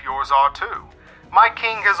I hope yours are too. My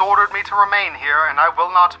king has ordered me to remain here, and I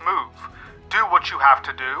will not move. Do what you have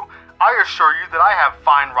to do. I assure you that I have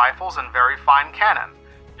fine rifles and very fine cannon.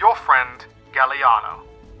 Your friend, Galliano.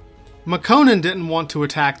 Makonnen didn't want to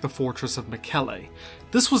attack the fortress of Mekelle.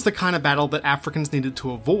 This was the kind of battle that Africans needed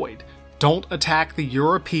to avoid. Don't attack the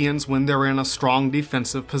Europeans when they're in a strong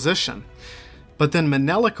defensive position. But then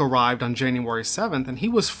Menelik arrived on January 7th, and he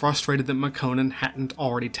was frustrated that Makonnen hadn't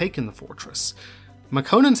already taken the fortress.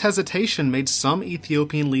 Makonnen's hesitation made some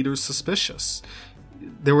Ethiopian leaders suspicious.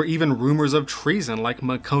 There were even rumors of treason, like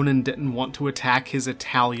Makonnen didn't want to attack his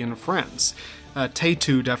Italian friends.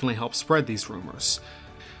 Tetu definitely helped spread these rumors.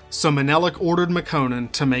 So Menelik ordered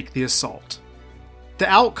Makonnen to make the assault. The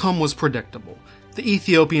outcome was predictable. The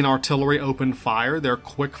Ethiopian artillery opened fire, their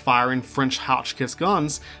quick-firing French Hotchkiss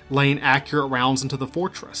guns laying accurate rounds into the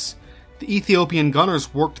fortress. The Ethiopian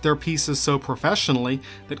gunners worked their pieces so professionally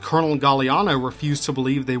that Colonel Galliano refused to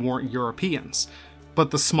believe they weren't Europeans.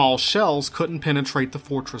 But the small shells couldn't penetrate the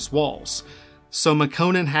fortress walls, so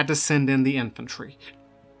Makonnen had to send in the infantry.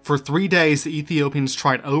 For 3 days, the Ethiopians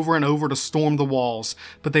tried over and over to storm the walls,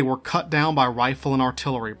 but they were cut down by rifle and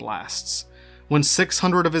artillery blasts. When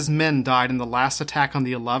 600 of his men died in the last attack on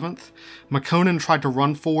the 11th, Makonnen tried to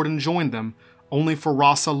run forward and join them, only for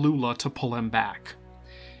Rasa Lula to pull him back.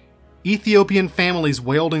 Ethiopian families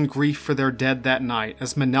wailed in grief for their dead that night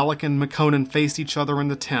as Menelik and Makonnen faced each other in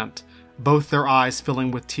the tent, both their eyes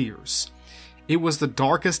filling with tears. It was the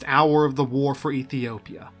darkest hour of the war for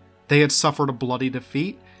Ethiopia. They had suffered a bloody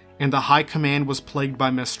defeat, and the high command was plagued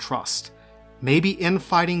by mistrust. Maybe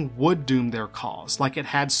infighting would doom their cause, like it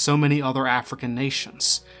had so many other African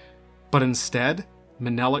nations. But instead,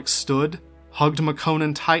 Menelik stood, hugged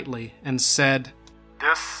Makonnen tightly, and said,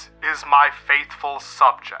 "This is my faithful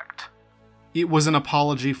subject." It was an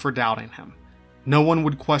apology for doubting him. No one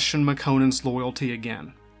would question Makonnen's loyalty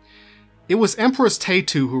again. It was Empress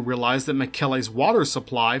Taytu who realized that Mekele's water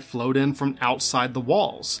supply flowed in from outside the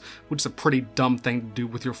walls, which is a pretty dumb thing to do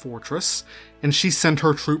with your fortress, and she sent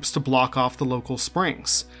her troops to block off the local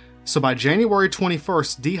springs. So by January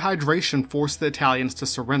 21st, dehydration forced the Italians to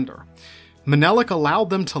surrender. Menelik allowed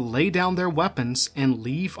them to lay down their weapons and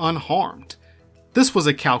leave unharmed. This was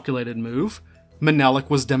a calculated move. Menelik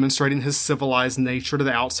was demonstrating his civilized nature to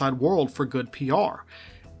the outside world for good PR.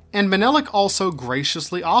 And Menelik also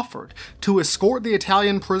graciously offered to escort the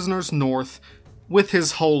Italian prisoners north with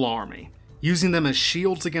his whole army, using them as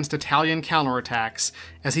shields against Italian counterattacks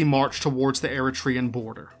as he marched towards the Eritrean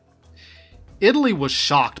border. Italy was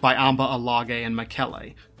shocked by Amba Alage and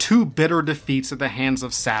Mekele, two bitter defeats at the hands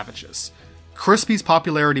of savages. Crispy's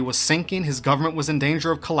popularity was sinking, his government was in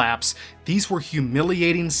danger of collapse. These were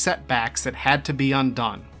humiliating setbacks that had to be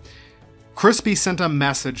undone. Crispy sent a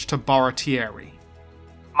message to Baratieri.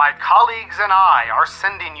 "My colleagues and I are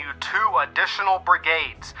sending you 2 additional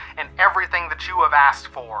brigades and everything that you have asked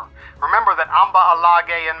for. Remember that Amba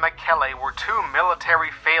Alage and Mekele were 2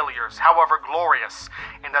 military failures, however glorious,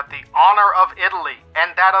 and that the honor of Italy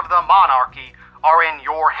and that of the monarchy are in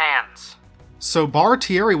your hands." So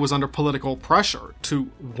Baratieri was under political pressure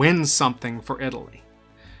to win something for Italy.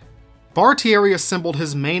 Baratieri assembled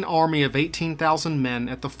his main army of 18,000 men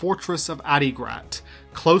at the fortress of Adigrat,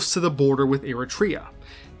 close to the border with Eritrea.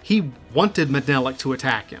 He wanted Menelik to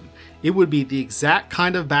attack him. It would be the exact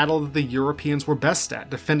kind of battle that the Europeans were best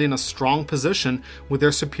at, defending a strong position with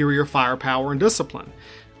their superior firepower and discipline.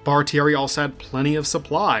 Baratieri also had plenty of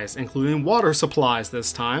supplies, including water supplies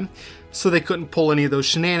this time, so they couldn't pull any of those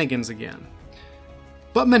shenanigans again.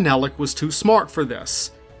 But Menelik was too smart for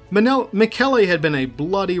this. Mekele had been a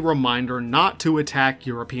bloody reminder not to attack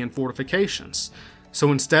European fortifications.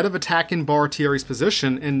 So instead of attacking Baratieri's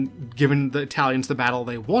position and giving the Italians the battle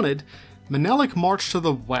they wanted, Menelik marched to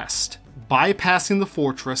the west, bypassing the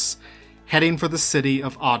fortress, heading for the city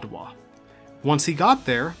of Adwa. Once he got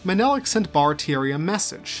there, Menelik sent Baratieri a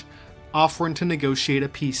message, offering to negotiate a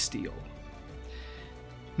peace deal.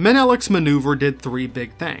 Menelik's maneuver did 3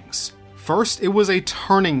 big things. First, it was a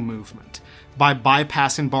turning movement. By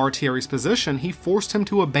bypassing Baratieri's position, he forced him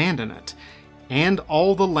to abandon it, and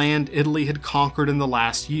all the land Italy had conquered in the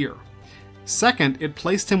last year. Second, it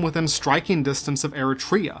placed him within striking distance of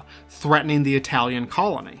Eritrea, threatening the Italian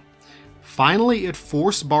colony. Finally, it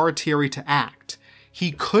forced Baratieri to act.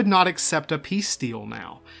 He could not accept a peace deal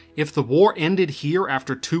now. If the war ended here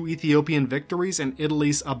after 2 Ethiopian victories and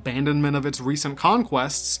Italy's abandonment of its recent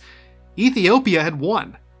conquests, Ethiopia had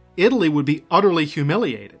won. Italy would be utterly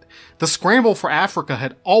humiliated. The scramble for Africa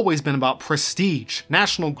had always been about prestige,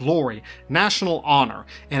 national glory, national honor,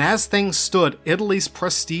 and as things stood, Italy's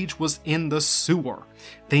prestige was in the sewer.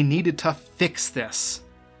 They needed to fix this.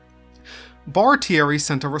 Baratieri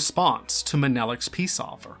sent a response to Menelik's peace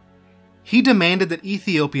offer. He demanded that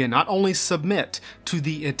Ethiopia not only submit to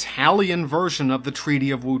the Italian version of the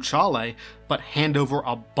Treaty of Wuchale, but hand over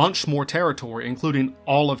a bunch more territory, including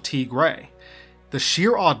all of Tigray. The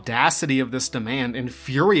sheer audacity of this demand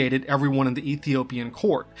infuriated everyone in the Ethiopian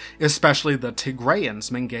court, especially the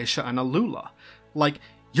Tigrayans, Mengesha and Alula. Like,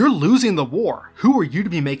 you're losing the war. Who are you to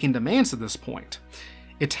be making demands at this point?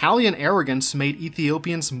 Italian arrogance made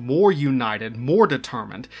Ethiopians more united, more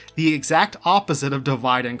determined, the exact opposite of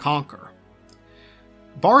divide and conquer.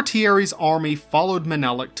 Baratieri's army followed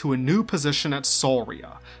Menelik to a new position at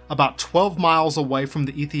Soria, about 12 miles away from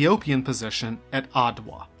the Ethiopian position at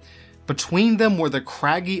Adwa. Between them were the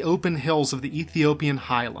craggy open hills of the Ethiopian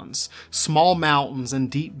highlands, small mountains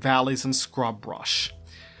and deep valleys and scrub brush.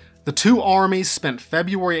 The 2 armies spent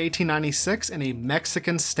February 1896 in a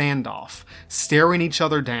Mexican standoff, staring each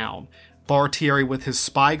other down, Baratieri with his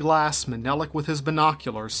spyglass, Menelik with his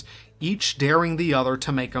binoculars, each daring the other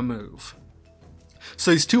to make a move.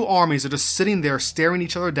 So these 2 armies are just sitting there staring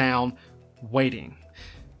each other down, waiting.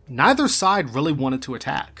 Neither side really wanted to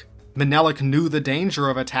attack. Menelik knew the danger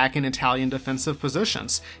of attacking Italian defensive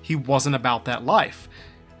positions. He wasn't about that life.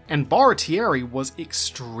 And Baratieri was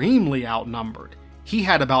extremely outnumbered. He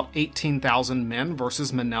had about 18,000 men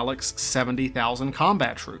versus Menelik's 70,000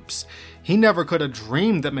 combat troops. He never could have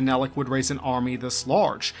dreamed that Menelik would raise an army this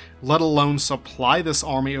large, let alone supply this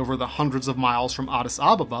army over the hundreds of miles from Addis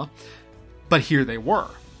Ababa, but here they were.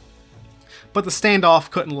 But the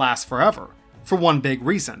standoff couldn't last forever, for one big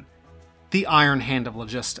reason: the iron hand of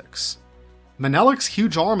logistics. Menelik's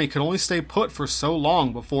huge army could only stay put for so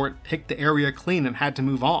long before it picked the area clean and had to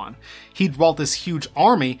move on. He'd brought this huge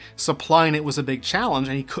army, supplying it was a big challenge,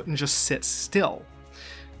 and he couldn't just sit still.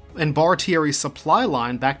 And Baratieri's supply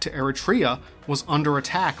line back to Eritrea was under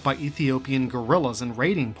attack by Ethiopian guerrillas and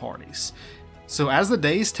raiding parties. So as the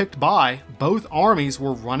days ticked by, both armies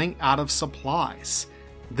were running out of supplies.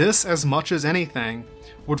 This, as much as anything,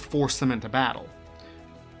 would force them into battle.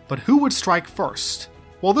 But who would strike first?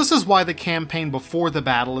 Well, this is why the campaign before the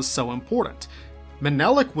battle is so important.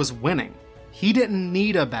 Menelik was winning. He didn't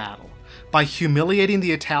need a battle. By humiliating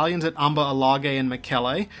the Italians at Amba Alage and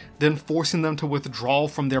Mekele, then forcing them to withdraw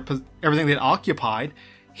from everything they'd occupied,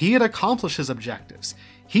 he had accomplished his objectives.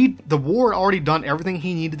 The war had already done everything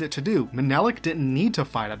he needed it to do. Menelik didn't need to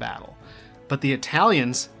fight a battle. But the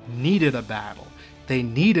Italians needed a battle. They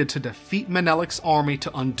needed to defeat Menelik's army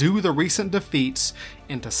to undo the recent defeats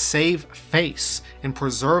and to save face and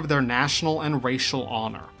preserve their national and racial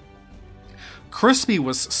honor. Crispy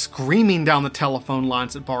was screaming down the telephone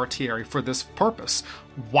lines at Baratieri for this purpose.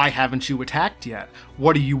 Why haven't you attacked yet?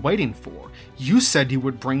 What are you waiting for? You said you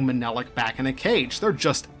would bring Menelik back in a cage. They're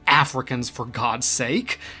just Africans, for God's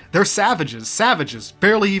sake. They're savages,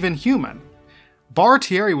 barely even human.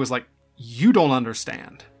 Baratieri was like, you don't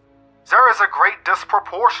understand. There is a great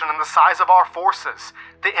disproportion in the size of our forces.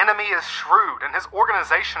 The enemy is shrewd, and his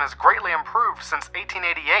organization has greatly improved since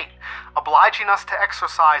 1888, obliging us to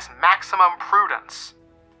exercise maximum prudence.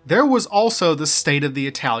 There was also the state of the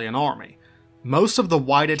Italian army. Most of the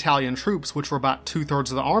white Italian troops, which were about 2/3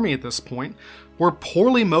 of the army at this point, were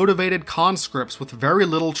poorly motivated conscripts with very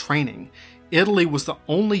little training. Italy was the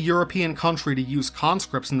only European country to use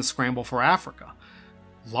conscripts in the scramble for Africa.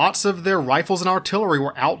 Lots of their rifles and artillery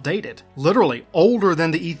were outdated, literally older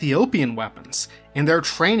than the Ethiopian weapons, and their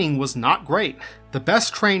training was not great. The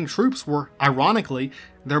best trained troops were, ironically,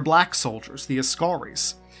 their black soldiers, the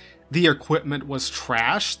Askaris. The equipment was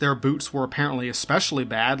trash, their boots were apparently especially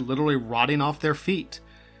bad, literally rotting off their feet.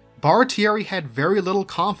 Baratieri had very little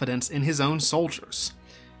confidence in his own soldiers.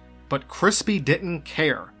 But Crispy didn't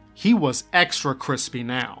care. He was extra crispy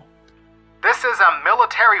now. This is a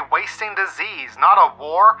military wasting disease, not a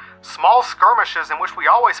war. Small skirmishes in which we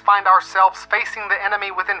always find ourselves facing the enemy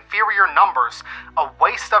with inferior numbers. A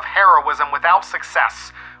waste of heroism without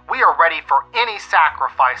success. We are ready for any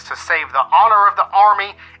sacrifice to save the honor of the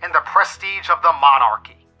army and the prestige of the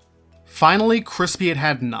monarchy. Finally, Crispy had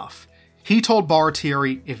had enough. He told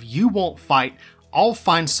Baratieri, if you won't fight, I'll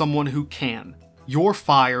find someone who can. You're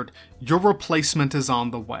fired. Your replacement is on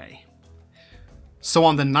the way. So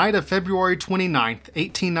on the night of February 29th,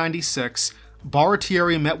 1896,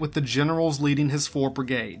 Baratieri met with the generals leading his 4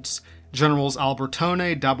 brigades, Generals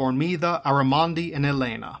Albertone, da Bormida, Arimandi, and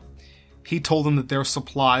Elena. He told them that their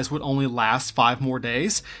supplies would only last 5 more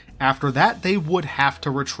days. After that, they would have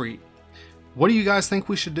to retreat. What do you guys think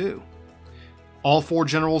we should do? All 4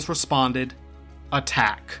 generals responded,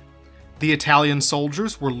 attack. The Italian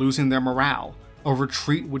soldiers were losing their morale. A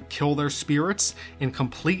retreat would kill their spirits and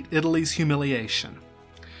complete Italy's humiliation.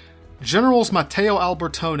 Generals Matteo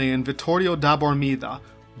Albertone and Vittorio da Bormida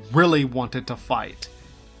really wanted to fight.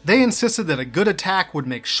 They insisted that a good attack would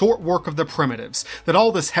make short work of the primitives, that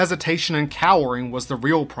all this hesitation and cowering was the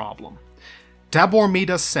real problem. Da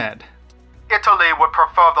Bormida said, Italy would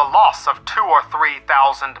prefer the loss of 2,000 or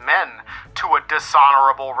 3,000 men to a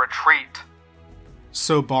dishonorable retreat.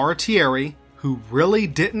 So Baratieri, who really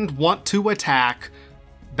didn't want to attack,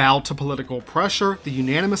 bowed to political pressure, the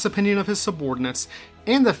unanimous opinion of his subordinates,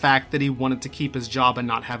 and the fact that he wanted to keep his job and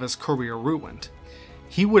not have his career ruined.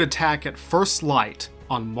 He would attack at first light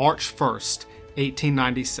on March 1st,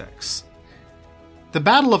 1896. The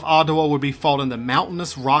Battle of Adwa would be fought in the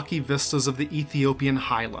mountainous rocky vistas of the Ethiopian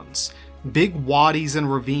highlands. Big wadis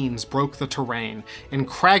and ravines broke the terrain, and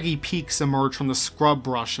craggy peaks emerged from the scrub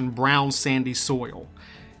brush and brown sandy soil.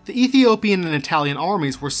 The Ethiopian and Italian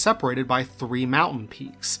armies were separated by 3 mountain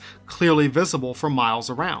peaks, clearly visible for miles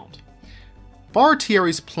around.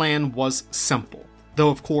 Baratieri's plan was simple, though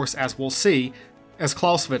of course, as we'll see, as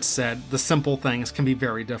Clausewitz said, the simple things can be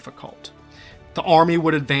very difficult. The army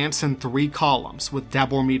would advance in 3 columns, with da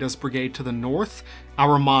Bormida's brigade to the north,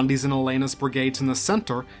 Arimandi's and Elena's brigades in the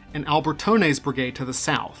center, and Albertone's brigade to the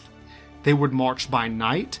south. They would march by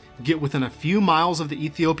night, get within a few miles of the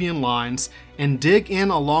Ethiopian lines, and dig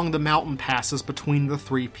in along the mountain passes between the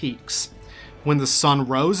 3 peaks. When the sun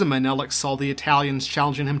rose and Menelik saw the Italians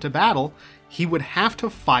challenging him to battle, he would have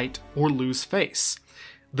to fight or lose face.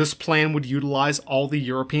 This plan would utilize all the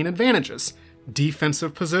European advantages: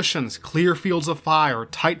 defensive positions, clear fields of fire,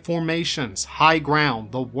 tight formations, high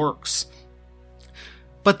ground, the works.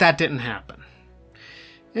 But that didn't happen.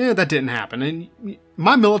 That didn't happen, and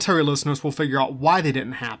my military listeners will figure out why they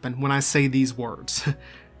didn't happen when I say these words.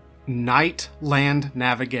 Night-land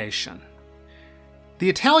navigation. The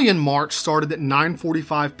Italian march started at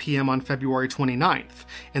 9:45 p.m. on February 29th,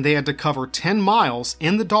 and they had to cover 10 miles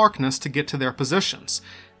in the darkness to get to their positions.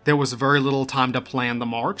 There was very little time to plan the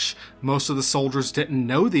march. Most of the soldiers didn't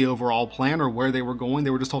know the overall plan or where they were going. They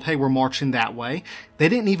were just told, hey, we're marching that way. They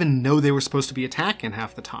didn't even know they were supposed to be attacking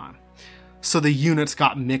half the time. So the units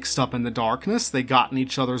got mixed up in the darkness. They got in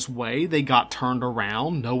each other's way. They got turned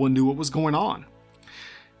around. No one knew what was going on.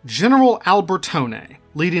 General Albertone,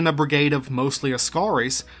 leading a brigade of mostly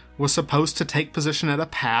Ascaris, was supposed to take position at a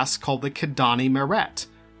pass called the Kidani Meret.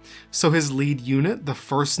 So his lead unit, the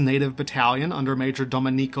 1st Native Battalion under Major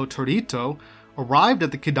Domenico Turrito, arrived at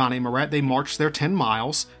the Kidani Meret. They marched their 10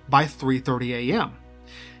 miles by 3:30 a.m.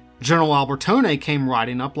 General Albertone came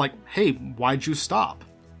riding up like, hey, why'd you stop?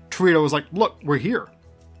 Turrito was like, look, we're here.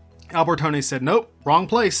 Albertone said, nope, wrong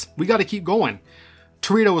place. We got to keep going.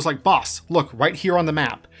 Turrito was like, boss, look, right here on the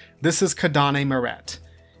map. This is Kidani Meret.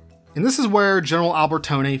 And this is where General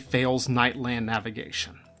Albertone fails night-land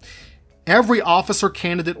navigation. Every officer,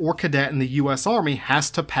 candidate, or cadet in the U.S. Army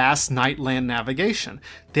has to pass night-land navigation.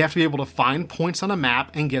 They have to be able to find points on a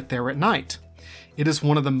map and get there at night. It is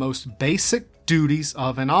one of the most basic duties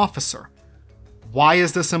of an officer. Why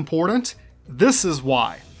is this important? This is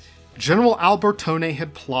why. General Albertone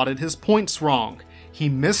had plotted his points wrong. He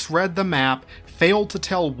misread the map, failed to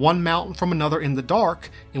tell one mountain from another in the dark,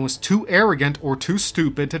 and was too arrogant or too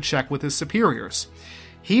stupid to check with his superiors.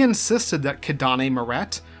 He insisted that Kidani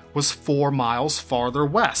Meret was 4 miles farther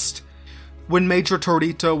west. When Major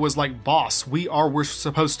Turrito was like, boss, we are where we're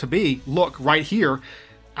supposed to be, look, right here,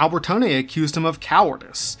 Albertone accused him of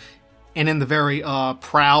cowardice. And in the very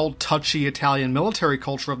proud, touchy Italian military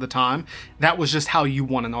culture of the time, that was just how you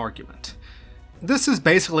won an argument. This is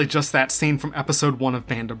basically just that scene from episode 1 of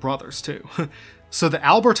Band of Brothers, too. So the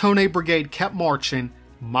Albertone Brigade kept marching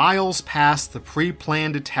miles past the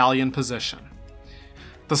pre-planned Italian position.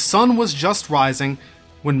 The sun was just rising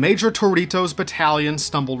when Major Turrito's battalion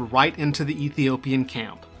stumbled right into the Ethiopian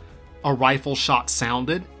camp. A rifle shot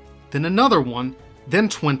sounded, then another one, then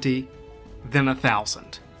 20, then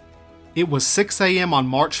 1,000. It was 6 a.m. on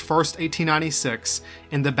March 1st, 1896,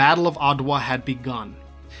 and the Battle of Adwa had begun.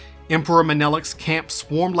 Emperor Menelik's camp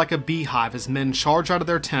swarmed like a beehive as men charged out of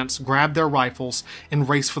their tents, grabbed their rifles, and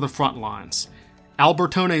raced for the front lines.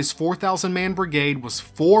 Albertone's 4,000-man brigade was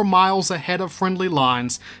 4 miles ahead of friendly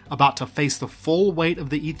lines, about to face the full weight of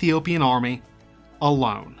the Ethiopian army,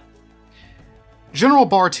 alone. General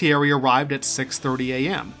Bartieri arrived at 6:30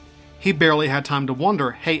 a.m. He barely had time to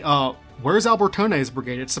wonder, hey, where's Albertone's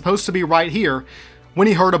brigade? It's supposed to be right here, when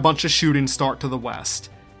he heard a bunch of shooting start to the west.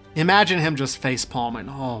 Imagine him just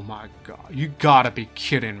facepalming. Oh my god, you gotta be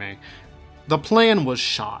kidding me. The plan was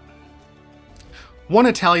shot. One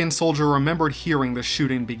Italian soldier remembered hearing the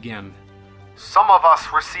shooting begin. Some of us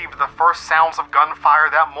received the first sounds of gunfire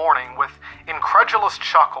that morning with incredulous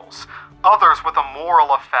chuckles, others with a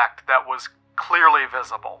moral effect that was clearly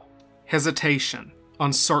visible. Hesitation,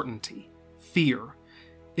 uncertainty, fear.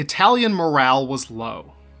 Italian morale was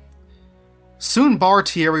low. Soon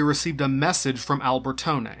Bartieri received a message from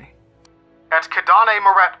Albertone. At Kidani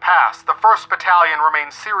Meret Pass, the 1st Battalion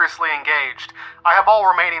remains seriously engaged. I have all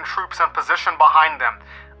remaining troops in position behind them.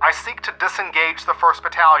 I seek to disengage the 1st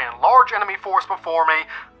Battalion. Large enemy force before me.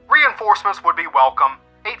 Reinforcements would be welcome.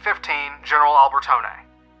 8:15, General Albertone.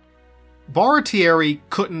 Bartieri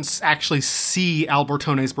couldn't actually see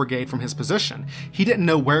Albertone's brigade from his position. He didn't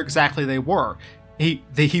know where exactly they were.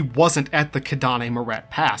 He wasn't at the Kidani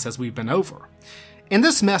Meret Pass, as we've been over. And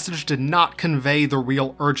this message did not convey the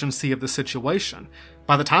real urgency of the situation.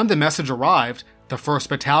 By the time the message arrived, the 1st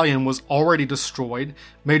Battalion was already destroyed,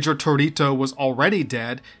 Major Turrito was already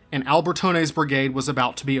dead, and Albertone's brigade was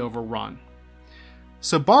about to be overrun.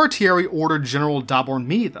 So Bartieri ordered General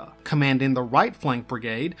Dabormida, commanding the right flank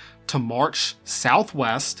brigade, to march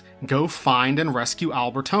southwest, go find and rescue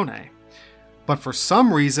Albertone. But for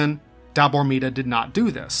some reason, Dabormida did not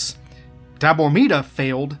do this. Dabormida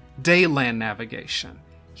failed dayland navigation.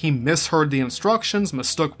 He misheard the instructions,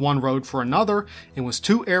 mistook one road for another, and was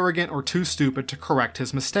too arrogant or too stupid to correct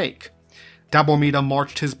his mistake. Dabormida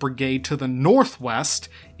marched his brigade to the northwest,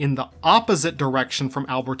 in the opposite direction from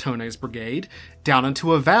Albertone's brigade, down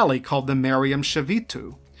into a valley called the Mariam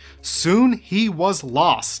Shavitu. Soon he was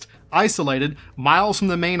lost, isolated, miles from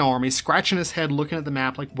the main army, scratching his head looking at the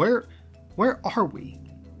map like, where are we?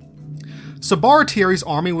 So Bartieri's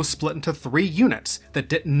army was split into 3 units that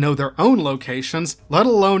didn't know their own locations, let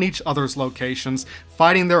alone each other's locations,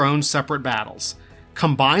 fighting their own separate battles.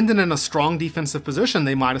 Combined and in a strong defensive position,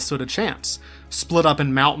 they might have stood a chance. Split up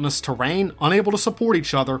in mountainous terrain, unable to support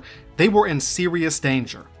each other, they were in serious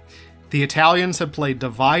danger. The Italians had played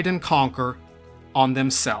divide and conquer on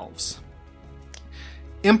themselves.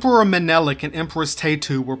 Emperor Menelik and Empress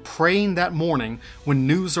Tetu were praying that morning when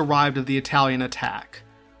news arrived of the Italian attack.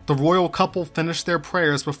 The royal couple finished their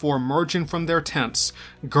prayers before emerging from their tents,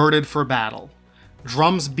 girded for battle.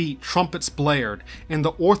 Drums beat, trumpets blared, and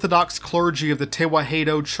the Orthodox clergy of the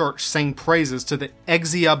Tewahedo Church sang praises to the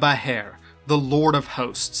Exia Baher, the Lord of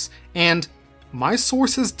Hosts. And my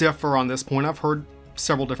sources differ on this point. I've heard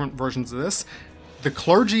several different versions of this. The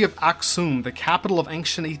clergy of Aksum, the capital of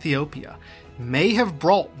ancient Ethiopia, may have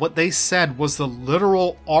brought what they said was the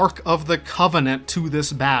literal Ark of the Covenant to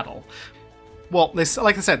this battle. Well,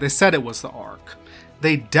 like I said, they said it was the Ark.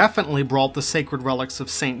 They definitely brought the sacred relics of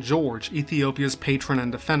St. George, Ethiopia's patron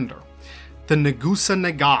and defender. The Negusa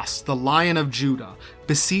Negas, the Lion of Judah,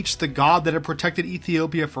 beseeched the god that had protected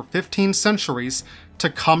Ethiopia for 15 centuries to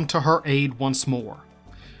come to her aid once more.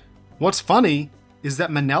 What's funny is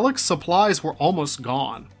that Menelik's supplies were almost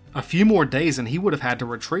gone. A few more days and he would have had to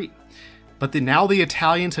retreat. But now the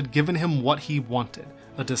Italians had given him what he wanted,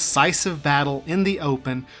 a decisive battle in the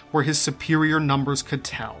open where his superior numbers could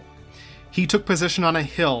tell. He took position on a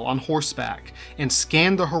hill on horseback and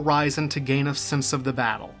scanned the horizon to gain a sense of the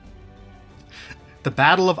battle. The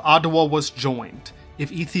Battle of Adwa was joined.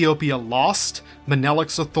 If Ethiopia lost,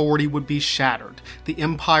 Menelik's authority would be shattered, the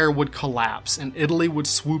empire would collapse, and Italy would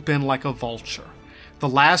swoop in like a vulture. The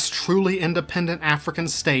last truly independent African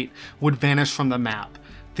state would vanish from the map.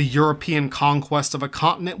 The European conquest of a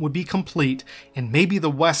continent would be complete, and maybe the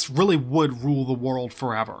West really would rule the world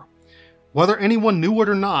forever. Whether anyone knew it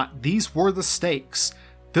or not, these were the stakes.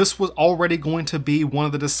 This was already going to be one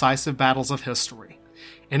of the decisive battles of history,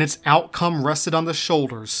 and its outcome rested on the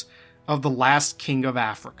shoulders of the last king of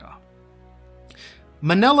Africa.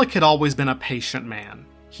 Menelik had always been a patient man.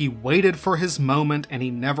 He waited for his moment and he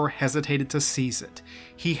never hesitated to seize it.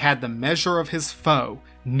 He had the measure of his foe,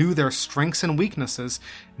 knew their strengths and weaknesses,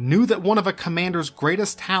 knew that one of a commander's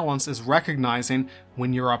greatest talents is recognizing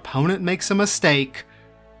when your opponent makes a mistake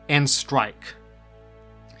and strike.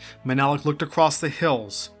 Menelik looked across the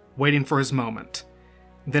hills, waiting for his moment.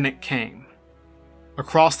 Then it came.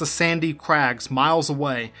 Across the sandy crags, miles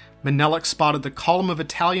away, Menelik spotted the column of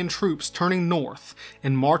Italian troops turning north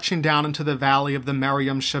and marching down into the valley of the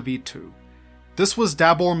Mariam Shavitu. This was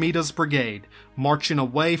Dabor Mida's brigade, marching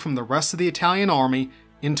away from the rest of the Italian army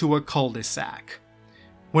into a cul-de-sac.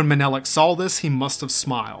 When Menelik saw this, he must have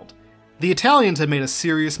smiled. The Italians had made a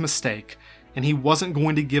serious mistake, and he wasn't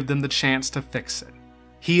going to give them the chance to fix it.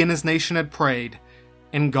 He and his nation had prayed,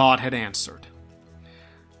 and God had answered.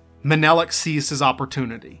 Menelik seized his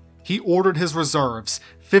opportunity. He ordered his reserves,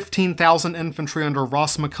 15,000 infantry under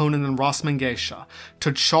Ras Makonnen and Ras Mengesha,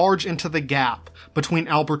 to charge into the gap between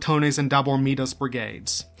Albertones and Dabor Mida's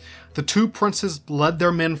brigades. The two princes led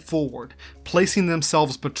their men forward, placing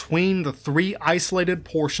themselves between the three isolated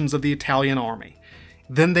portions of the Italian army.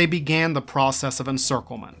 Then they began the process of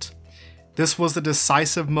encirclement. This was the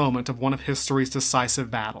decisive moment of one of history's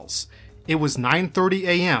decisive battles. It was 9:30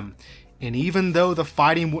 a.m., and even though the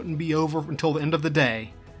fighting wouldn't be over until the end of the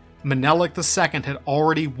day, Menelik II had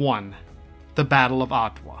already won the Battle of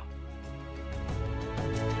Adwa.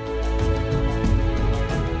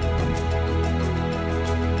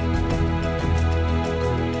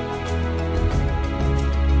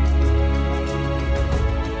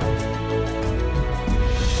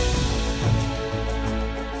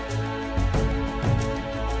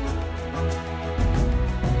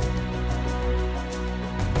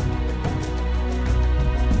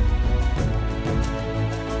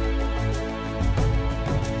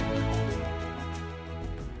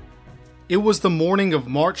 It was the morning of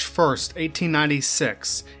March 1st,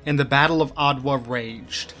 1896, and the Battle of Adwa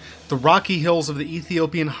raged. The rocky hills of the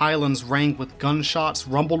Ethiopian highlands rang with gunshots,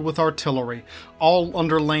 rumbled with artillery, all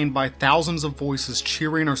underlain by thousands of voices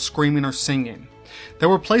cheering or screaming or singing. There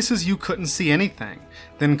were places you couldn't see anything,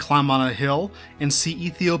 then climb on a hill and see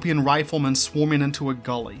Ethiopian riflemen swarming into a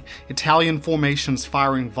gully, Italian formations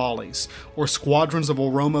firing volleys, or squadrons of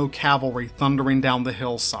Oromo cavalry thundering down the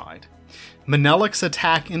hillside. Menelik's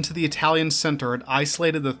attack into the Italian center had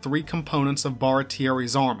isolated the three components of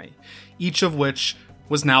Baratieri's army, each of which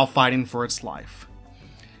was now fighting for its life.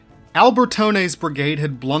 Albertone's brigade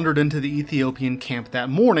had blundered into the Ethiopian camp that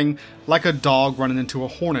morning like a dog running into a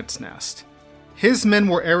hornet's nest. His men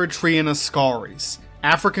were Eritrean Askaris,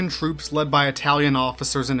 African troops led by Italian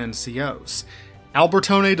officers and NCOs.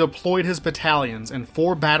 Albertone deployed his battalions and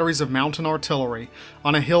 4 batteries of mountain artillery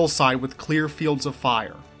on a hillside with clear fields of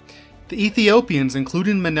fire. The Ethiopians,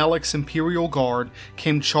 including Menelik's Imperial Guard,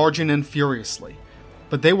 came charging in furiously,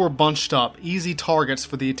 but they were bunched up, easy targets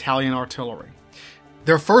for the Italian artillery.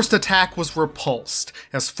 Their first attack was repulsed,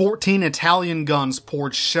 as 14 Italian guns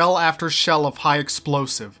poured shell after shell of high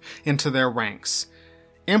explosive into their ranks.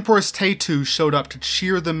 Empress Taytu showed up to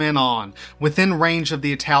cheer the men on, within range of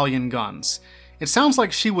the Italian guns. It sounds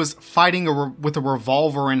like she was fighting with a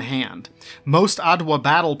revolver in hand. Most Adwa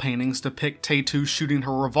battle paintings depict Taytu shooting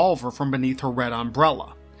her revolver from beneath her red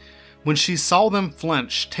umbrella. When she saw them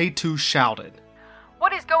flinch, Taytu shouted,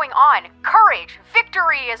 "What is going on? Courage!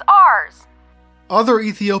 Victory is ours!" Other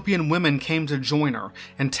Ethiopian women came to join her,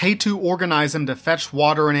 and Taytu organized them to fetch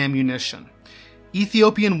water and ammunition.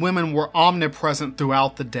 Ethiopian women were omnipresent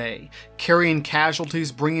throughout the day, carrying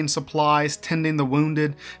casualties, bringing supplies, tending the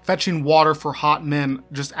wounded, fetching water for hot men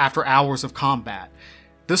just after hours of combat.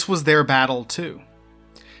 This was their battle too.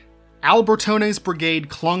 Albertone's brigade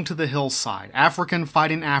clung to the hillside, African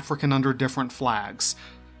fighting African under different flags.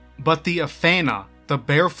 But the Afena, the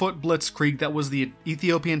barefoot blitzkrieg that was the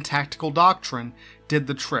Ethiopian tactical doctrine, did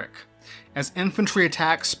the trick. As infantry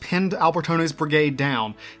attacks pinned Albertone's brigade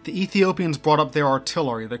down, the Ethiopians brought up their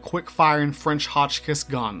artillery, the quick-firing French Hotchkiss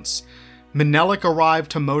guns. Menelik arrived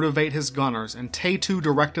to motivate his gunners, and Taytu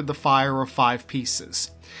directed the fire of 5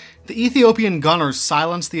 pieces. The Ethiopian gunners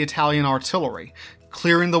silenced the Italian artillery,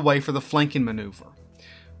 clearing the way for the flanking maneuver.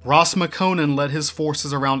 Ras Makonnen led his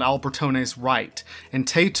forces around Albertone's right, and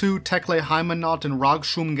Taytu, Tekle Haymanot, and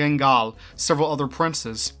Ragshum Gengal, several other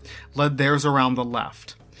princes, led theirs around the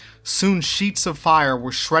left. Soon sheets of fire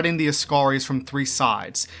were shredding the Askaris from 3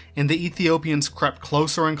 sides, and the Ethiopians crept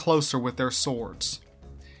closer and closer with their swords.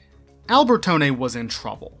 Albertone was in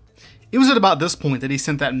trouble. It was at about this point that he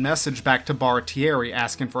sent that message back to Baratieri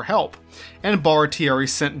asking for help, and Baratieri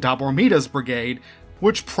sent Dabormida's brigade,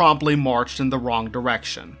 which promptly marched in the wrong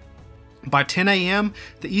direction. By 10 a.m.,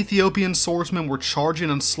 the Ethiopian swordsmen were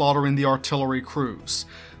charging and slaughtering the artillery crews.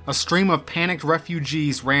 A stream of panicked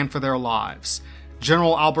refugees ran for their lives.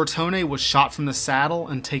 General Albertone was shot from the saddle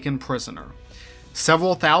and taken prisoner.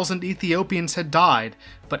 Several thousand Ethiopians had died,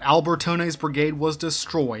 but Albertone's brigade was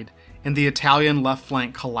destroyed, and the Italian left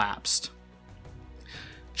flank collapsed.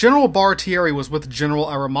 General Baratieri was with General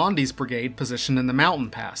Aramondi's brigade positioned in the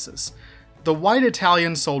mountain passes. The white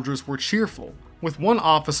Italian soldiers were cheerful, with one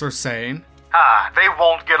officer saying, They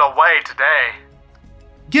won't get away today."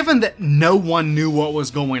 Given that no one knew what was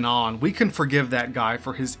going on, we can forgive that guy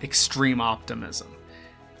for his extreme optimism.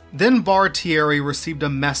 Then Baratieri received a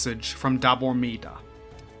message from Dabormida.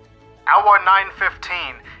 Hour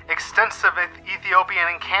 9:15, extensive Ethiopian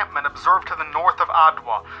encampment observed to the north of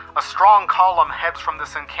Adwa. A strong column heads from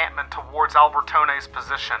this encampment towards Albertone's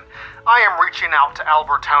position. I am reaching out to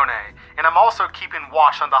Albertone, and I'm also keeping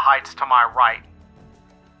watch on the heights to my right.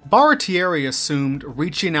 Baratieri assumed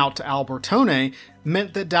reaching out to Albertone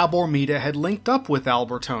meant that Dabormida had linked up with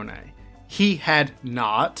Albertone. He had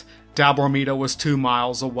not. Dabormida was 2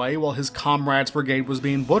 miles away while his comrade's brigade was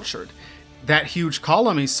being butchered. That huge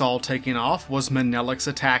column he saw taking off was Menelik's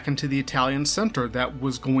attack into the Italian center that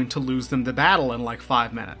was going to lose them the battle in like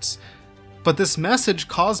 5 minutes. But this message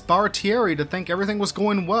caused Baratieri to think everything was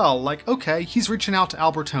going well, like, okay, he's reaching out to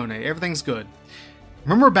Albertone, everything's good.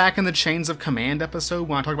 Remember back in the Chains of Command episode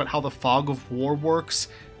when I talked about how the fog of war works?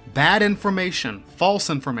 Bad information, false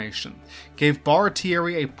information, gave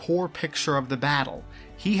Baratieri a poor picture of the battle.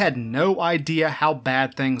 He had no idea how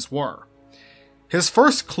bad things were. His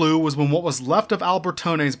first clue was when what was left of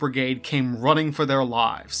Albertone's brigade came running for their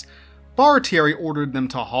lives. Baratieri ordered them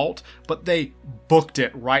to halt, but they booked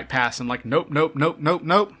it right past him, like nope, nope, nope, nope,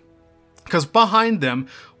 nope. Because behind them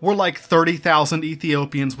were like 30,000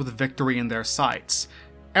 Ethiopians with victory in their sights.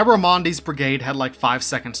 Aramondi's brigade had like 5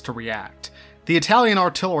 seconds to react. The Italian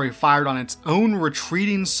artillery fired on its own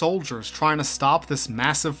retreating soldiers trying to stop this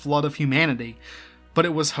massive flood of humanity, but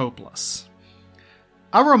it was hopeless.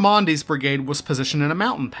 Aramondi's brigade was positioned in a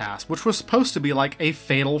mountain pass, which was supposed to be like a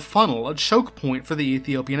fatal funnel, a choke point for the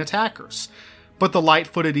Ethiopian attackers. But the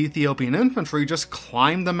light-footed Ethiopian infantry just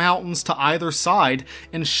climbed the mountains to either side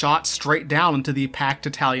and shot straight down into the packed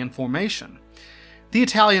Italian formation. The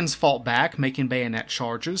Italians fought back, making bayonet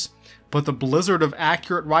charges, but the blizzard of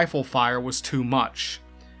accurate rifle fire was too much.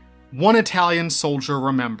 One Italian soldier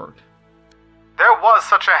remembered. There was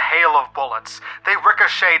such a hail of bullets. They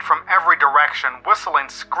ricocheted from every direction, whistling,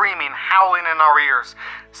 screaming, howling in our ears,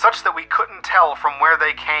 such that we couldn't tell from where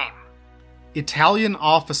they came. Italian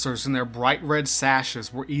officers in their bright red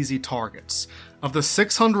sashes were easy targets. Of the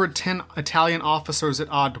 610 Italian officers at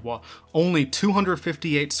Adwa, only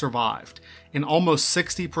 258 survived, an almost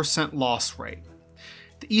 60% loss rate.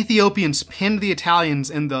 The Ethiopians pinned the Italians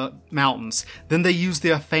in the mountains, then they used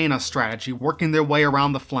the Athena strategy, working their way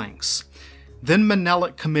around the flanks. Then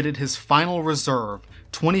Menelik committed his final reserve,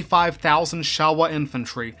 25,000 Shawa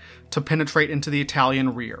infantry, to penetrate into the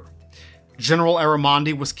Italian rear. General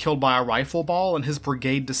Arimandi was killed by a rifle ball and his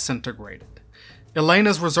brigade disintegrated.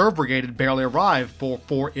 Elena's reserve brigade had barely arrived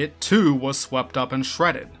before it too was swept up and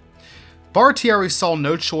shredded. Baratieri saw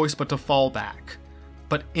no choice but to fall back,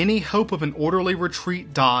 but any hope of an orderly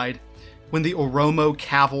retreat died when the Oromo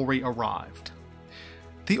cavalry arrived.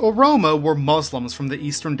 The Oromo were Muslims from the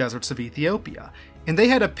eastern deserts of Ethiopia, and they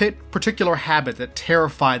had a particular habit that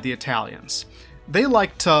terrified the Italians. They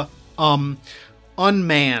liked to,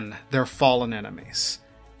 unman their fallen enemies.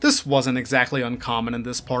 This wasn't exactly uncommon in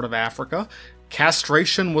this part of Africa.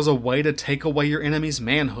 Castration was a way to take away your enemy's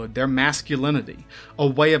manhood, their masculinity, a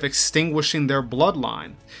way of extinguishing their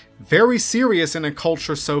bloodline. Very serious in a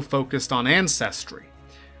culture so focused on ancestry.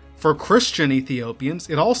 For Christian Ethiopians,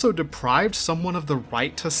 it also deprived someone of the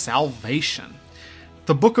right to salvation.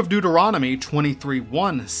 The Book of Deuteronomy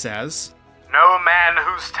 23:1 says, "No man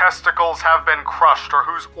whose testicles have been crushed or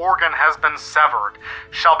whose organ has been severed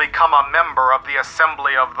shall become a member of the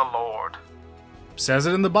assembly of the Lord." Says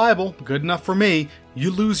it in the Bible, good enough for me.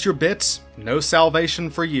 You lose your bits, no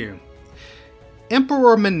salvation for you.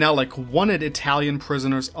 Emperor Menelik wanted Italian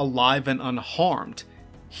prisoners alive and unharmed.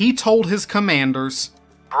 He told his commanders,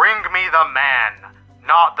 "Bring me the man,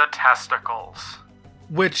 not the testicles."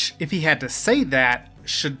 Which, if he had to say that,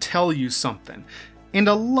 should tell you something. And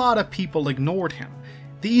a lot of people ignored him.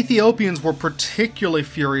 The Ethiopians were particularly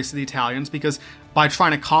furious at the Italians because by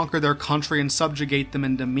trying to conquer their country and subjugate them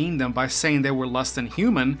and demean them by saying they were less than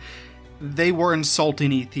human, they were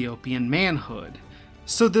insulting Ethiopian manhood.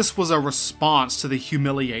 So this was a response to the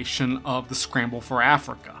humiliation of the scramble for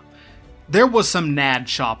Africa. There was some nad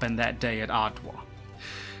chopping that day at Adwa.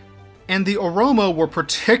 And the Oromo were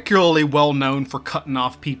particularly well known for cutting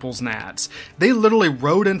off people's nads. They literally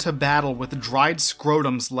rode into battle with dried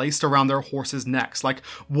scrotums laced around their horses' necks, like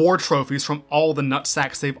war trophies from all the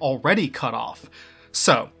nutsacks they've already cut off.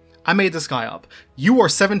 So, I made this guy up. You are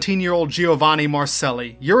 17-year-old Giovanni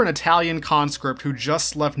Marcelli. You're an Italian conscript who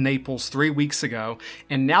just left Naples 3 weeks ago,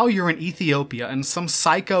 and now you're in Ethiopia and some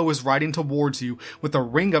psycho is riding towards you with a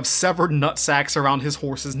ring of severed nutsacks around his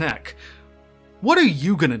horse's neck. What are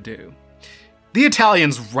you gonna do? The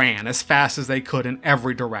Italians ran as fast as they could in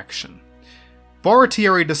every direction.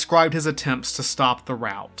 Baratieri described his attempts to stop the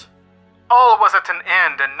rout. All was at an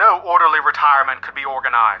end and no orderly retirement could be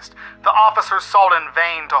organized. The officers sought in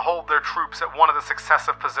vain to hold their troops at one of the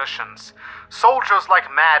successive positions. Soldiers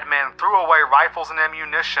like madmen threw away rifles and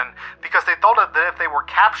ammunition because they thought that if they were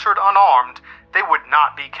captured unarmed, they would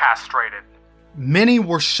not be castrated. Many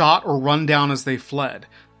were shot or run down as they fled.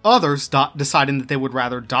 Others, deciding that they would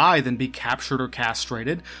rather die than be captured or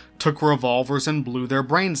castrated, took revolvers and blew their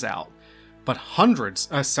brains out. But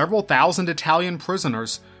several thousand Italian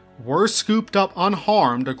prisoners were scooped up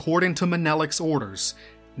unharmed according to Menelik's orders,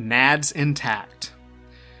 nads intact.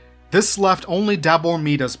 This left only Dabor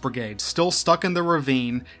Mida's brigade still stuck in the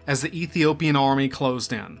ravine as the Ethiopian army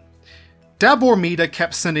closed in. Dabor Mida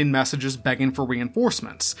kept sending messages begging for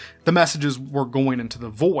reinforcements. The messages were going into the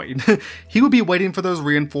void. He would be waiting for those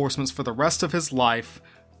reinforcements for the rest of his life,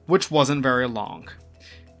 which wasn't very long.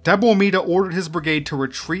 Dabor Mida ordered his brigade to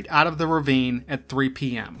retreat out of the ravine at 3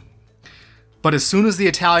 p.m. But as soon as the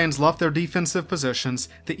Italians left their defensive positions,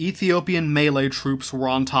 the Ethiopian melee troops were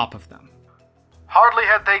on top of them. Hardly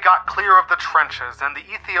had they got clear of the trenches, and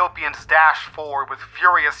the Ethiopians dashed forward with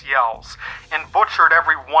furious yells, and butchered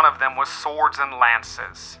every one of them with swords and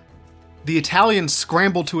lances. The Italians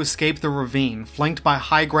scrambled to escape the ravine, flanked by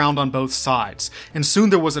high ground on both sides, and soon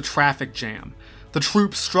there was a traffic jam. The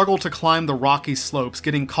troops struggled to climb the rocky slopes,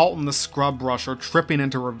 getting caught in the scrub brush or tripping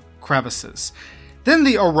into crevices. Then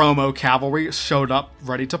the Oromo cavalry showed up,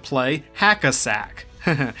 ready to play hack-a-sack.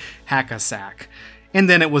 Hack-a-sack. And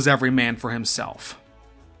then it was every man for himself.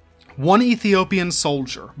 One Ethiopian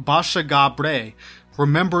soldier, Basha Gabre,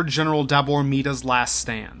 remembered General Dabor Mida's last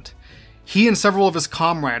stand. He and several of his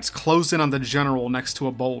comrades closed in on the general next to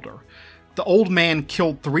a boulder. The old man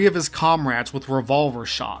killed 3 of his comrades with revolver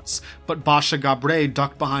shots, but Basha Gabre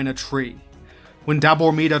ducked behind a tree. When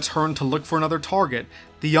Dabor Mida turned to look for another target,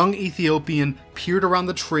 the young Ethiopian peered around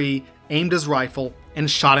the tree, aimed his rifle, and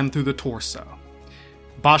shot him through the torso.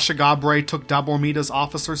 Basha Gabre took Dabor Mida's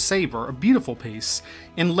officer's saber, a beautiful piece,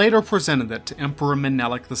 and later presented it to Emperor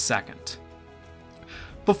Menelik II.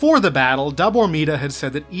 Before the battle, Dabor Mida had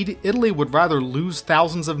said that Italy would rather lose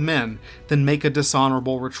thousands of men than make a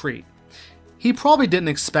dishonorable retreat. He probably didn't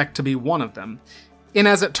expect to be one of them, and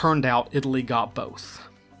as it turned out, Italy got both.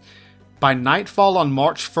 By nightfall on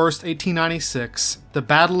March 1st, 1896, the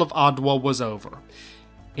Battle of Adwa was over.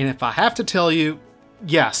 And if I have to tell you,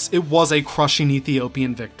 yes, it was a crushing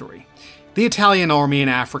Ethiopian victory. The Italian army in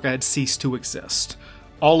Africa had ceased to exist.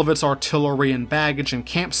 All of its artillery and baggage and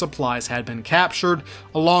camp supplies had been captured,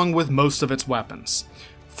 along with most of its weapons.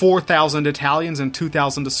 4,000 Italians and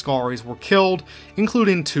 2,000 Askaris were killed,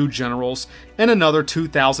 including 2 generals, and another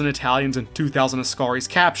 2,000 Italians and 2,000 Askaris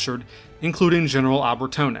captured, including General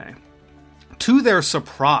Albertone. To their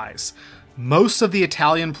surprise, most of the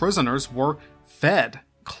Italian prisoners were fed,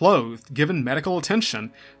 clothed, given medical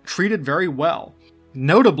attention, treated very well.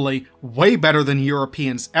 Notably, way better than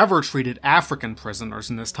Europeans ever treated African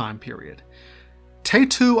prisoners in this time period.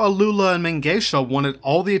 Tetu, Alula, and Mengesha wanted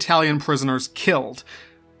all the Italian prisoners killed,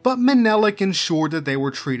 but Menelik ensured that they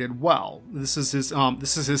were treated well. This is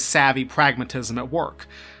his savvy pragmatism at work.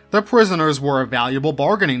 The prisoners were a valuable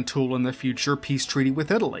bargaining tool in the future peace treaty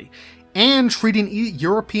with Italy, and treating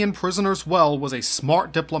European prisoners well was a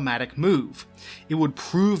smart diplomatic move. It would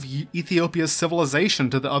prove Ethiopia's civilization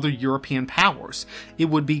to the other European powers. It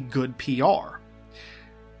would be good PR.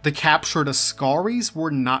 The captured Askaris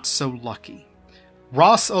were not so lucky.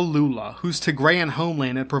 Ras Alula, whose Tigrayan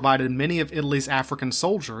homeland had provided many of Italy's African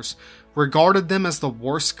soldiers, regarded them as the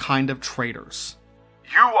worst kind of traitors.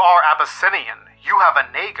 You are Abyssinian, you have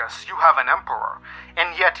a Negus, you have an emperor,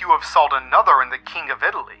 and yet you have sold another in the king of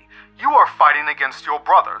Italy. You are fighting against your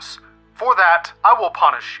brothers. For that, I will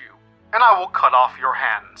punish you, and I will cut off your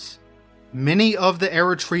hands. Many of the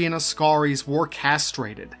Eritrean Askaris were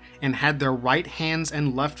castrated and had their right hands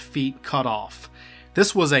and left feet cut off.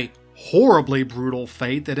 This was a horribly brutal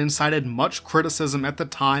fate that incited much criticism at the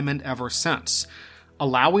time and ever since.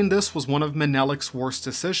 Allowing this was one of Menelik's worst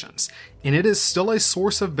decisions, and it is still a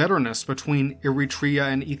source of bitterness between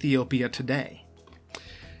Eritrea and Ethiopia today.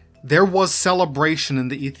 There was celebration in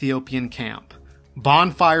the Ethiopian camp.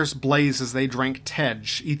 Bonfires blazed as they drank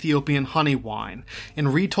tej, Ethiopian honey wine,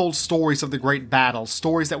 and retold stories of the great battle,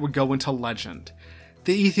 stories that would go into legend.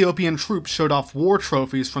 The Ethiopian troops showed off war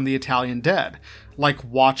trophies from the Italian dead, like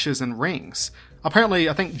watches and rings. Apparently,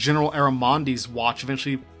 I think General Aramondi's watch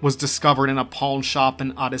eventually was discovered in a pawn shop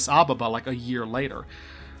in Addis Ababa like a year later,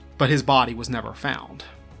 but his body was never found.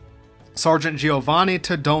 Sergeant Giovanni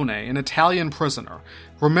Tedone, an Italian prisoner,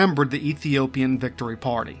 remembered the Ethiopian victory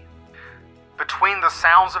party. Between the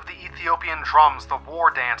sounds of the Ethiopian drums, the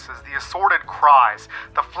war dances, the assorted cries,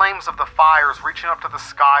 the flames of the fires reaching up to the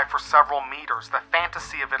sky for several meters, the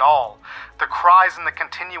fantasy of it all, the cries and the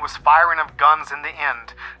continuous firing of guns in the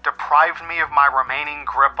end, deprived me of my remaining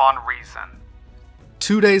grip on reason.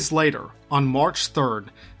 2 days later, on March 3rd,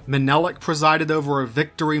 Menelik presided over a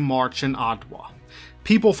victory march in Adwa.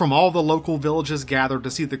 People from all the local villages gathered to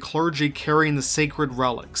see the clergy carrying the sacred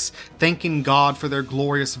relics, thanking God for their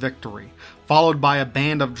glorious victory, followed by a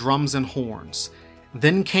band of drums and horns.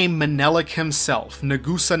 Then came Menelik himself,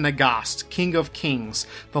 Negusa Nagast, King of Kings,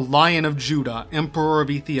 the Lion of Judah, Emperor of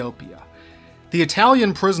Ethiopia. The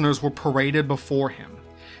Italian prisoners were paraded before him.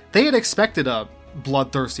 They had expected a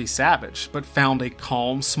bloodthirsty savage, but found a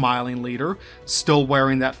calm, smiling leader, still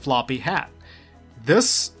wearing that floppy hat.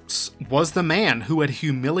 This was the man who had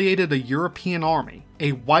humiliated a European army,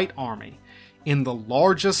 a white army, in the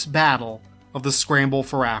largest battle of the scramble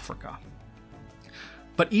for Africa.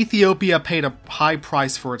 But Ethiopia paid a high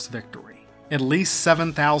price for its victory, at least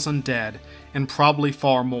 7,000 dead, and probably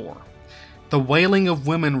far more. The wailing of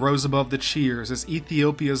women rose above the cheers as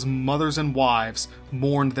Ethiopia's mothers and wives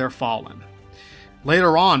mourned their fallen.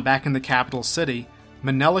 Later on, back in the capital city,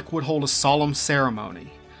 Menelik would hold a solemn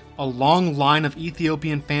ceremony. A long line of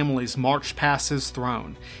Ethiopian families marched past his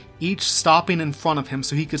throne, each stopping in front of him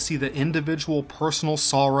so he could see the individual personal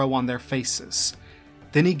sorrow on their faces.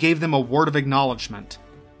 Then he gave them a word of acknowledgement,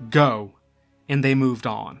 "Go," and they moved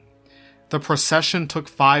on. The procession took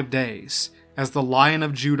 5 days, as the Lion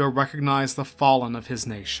of Judah recognized the fallen of his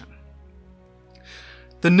nation.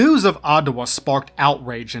 The news of Adwa sparked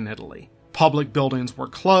outrage in Italy. Public buildings were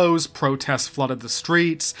closed, protests flooded the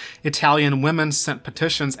streets, Italian women sent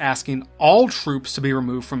petitions asking all troops to be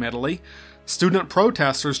removed from Italy. Student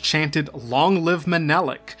protesters chanted "Long live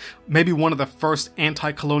Menelik," maybe one of the first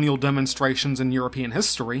anti-colonial demonstrations in European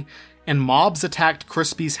history, and mobs attacked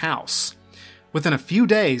Crispy's house. Within a few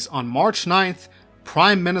days, on March 9th,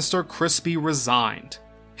 Prime Minister Crispy resigned.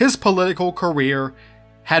 His political career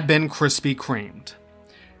had been Krispy Kremed.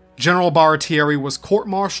 General Baratieri was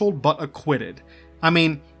court-martialed but acquitted. I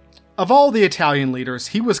mean, of all the Italian leaders,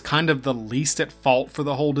 he was kind of the least at fault for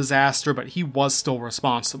the whole disaster, but he was still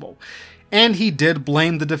responsible. And he did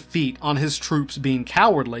blame the defeat on his troops being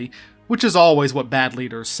cowardly, which is always what bad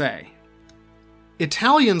leaders say.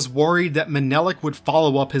 Italians worried that Menelik would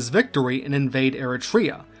follow up his victory and invade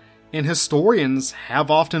Eritrea, and historians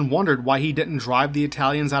have often wondered why he didn't drive the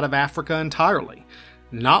Italians out of Africa entirely.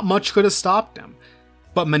 Not much could have stopped him.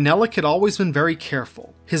 But Menelik had always been very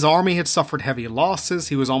careful. His army had suffered heavy losses,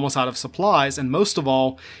 he was almost out of supplies, and most of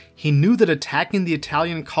all, he knew that attacking the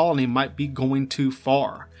Italian colony might be going too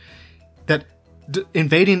far. That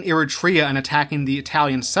invading Eritrea and attacking the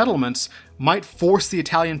Italian settlements might force the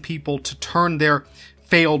Italian people to turn their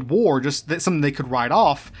failed war, just something they could write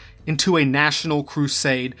off, into a national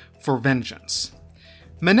crusade for vengeance.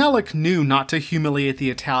 Menelik knew not to humiliate the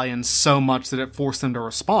Italians so much that it forced them to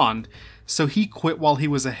respond, so he quit while he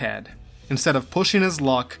was ahead. Instead of pushing his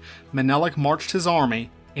luck, Menelik marched his army,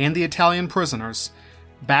 and the Italian prisoners,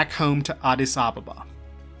 back home to Addis Ababa.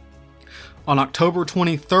 On October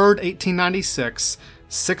 23, 1896,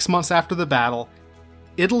 6 months after the battle,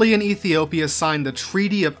 Italy and Ethiopia signed the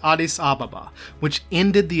Treaty of Addis Ababa, which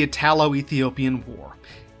ended the Italo-Ethiopian War.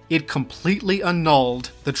 It completely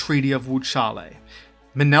annulled the Treaty of Wuchale.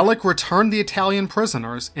 Menelik returned the Italian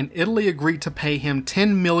prisoners, and Italy agreed to pay him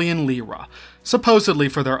 10 million lira, supposedly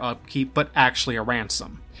for their upkeep, but actually a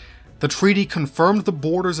ransom. The treaty confirmed the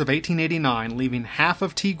borders of 1889, leaving half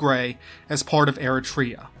of Tigray as part of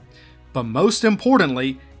Eritrea. But most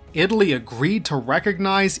importantly, Italy agreed to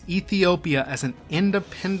recognize Ethiopia as an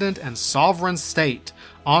independent and sovereign state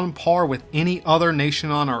on par with any other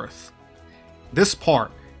nation on earth. This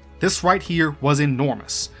right here, was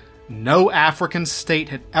enormous. No African state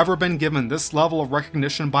had ever been given this level of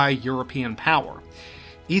recognition by a European power.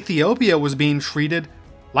 Ethiopia was being treated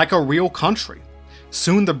like a real country.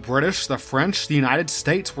 Soon the British, the French, the United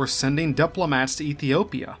States were sending diplomats to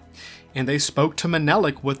Ethiopia, and they spoke to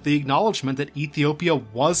Menelik with the acknowledgement that Ethiopia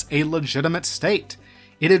was a legitimate state.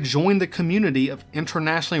 It had joined the community of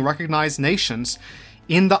internationally recognized nations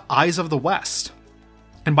in the eyes of the West.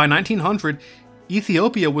 And by 1900,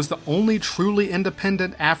 Ethiopia was the only truly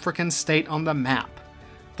independent African state on the map,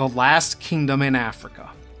 the last kingdom in Africa.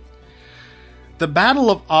 The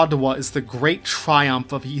Battle of Adwa is the great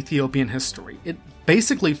triumph of Ethiopian history. It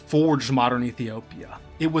basically forged modern Ethiopia.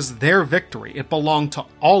 It was their victory. It belonged to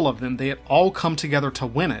all of them. They had all come together to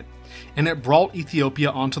win it, and it brought Ethiopia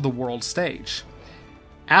onto the world stage.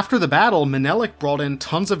 After the battle, Menelik brought in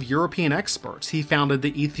tons of European experts. He founded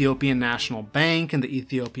the Ethiopian National Bank and the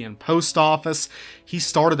Ethiopian Post Office. He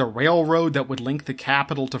started a railroad that would link the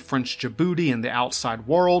capital to French Djibouti and the outside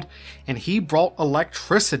world. And he brought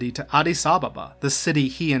electricity to Addis Ababa, the city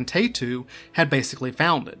he and Tetu had basically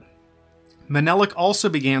founded. Menelik also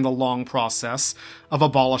began the long process of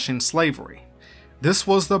abolishing slavery. This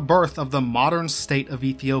was the birth of the modern state of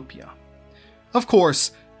Ethiopia. Of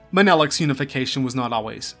course, Menelik's unification was not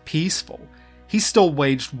always peaceful. He still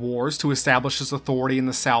waged wars to establish his authority in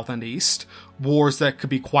the south and east, wars that could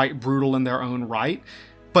be quite brutal in their own right,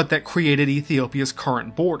 but that created Ethiopia's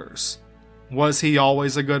current borders. Was he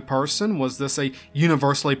always a good person? Was this a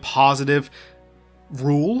universally positive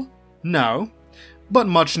rule? No, but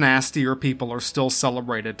much nastier people are still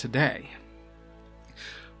celebrated today.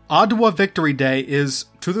 Adwa Victory Day is,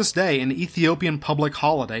 to this day, an Ethiopian public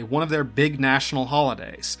holiday, one of their big national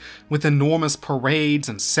holidays, with enormous parades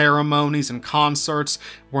and ceremonies and concerts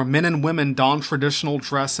where men and women don traditional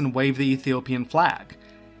dress and wave the Ethiopian flag.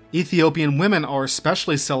 Ethiopian women are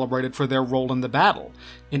especially celebrated for their role in the battle,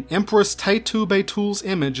 and Empress Tetu Betul's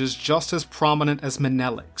image is just as prominent as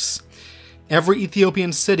Menelik's. Every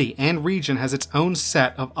Ethiopian city and region has its own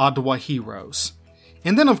set of Adwa heroes.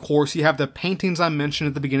 And then, of course, you have the paintings I mentioned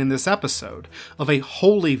at the beginning of this episode of a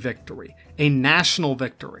holy victory, a national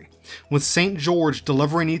victory, with St. George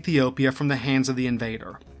delivering Ethiopia from the hands of the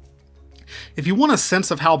invader. If you want a sense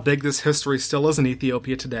of how big this history still is in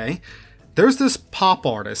Ethiopia today, there's this pop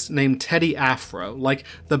artist named Teddy Afro, like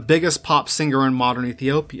the biggest pop singer in modern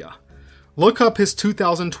Ethiopia. Look up his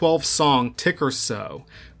 2012 song Ticker-So,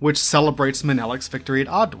 which celebrates Menelik's victory at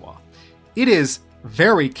Adwa. It is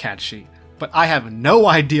very catchy, but I have no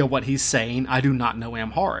idea what he's saying. I do not know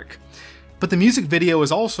Amharic. But the music video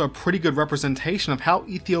is also a pretty good representation of how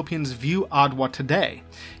Ethiopians view Adwa today,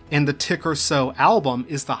 and the Ticker-So album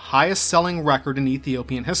is the highest selling record in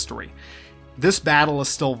Ethiopian history. This battle is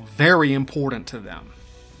still very important to them.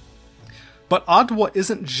 But Adwa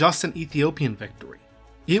isn't just an Ethiopian victory.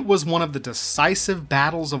 It was one of the decisive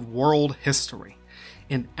battles of world history.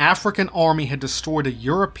 An African army had destroyed a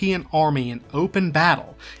European army in open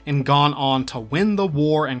battle and gone on to win the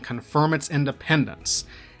war and confirm its independence.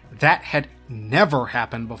 That had never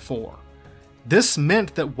happened before. This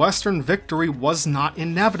meant that Western victory was not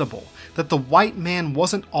inevitable, that the white man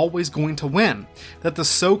wasn't always going to win, that the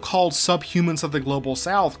so-called subhumans of the global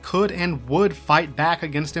south could and would fight back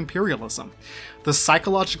against imperialism. The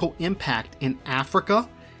psychological impact in Africa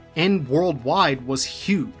and worldwide was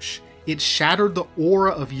huge. It shattered the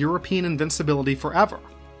aura of European invincibility forever.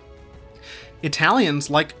 Italians,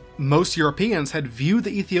 like most Europeans, had viewed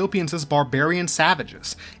the Ethiopians as barbarian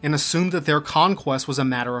savages and assumed that their conquest was a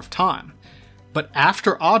matter of time. But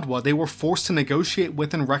after Adwa, they were forced to negotiate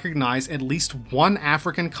with and recognize at least one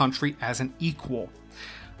African country as an equal.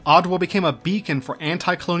 Adwa became a beacon for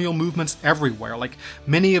anti-colonial movements everywhere. Like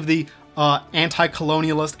many of the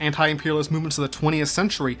anti-colonialist, anti-imperialist movements of the 20th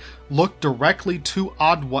century looked directly to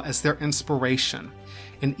Adwa as their inspiration.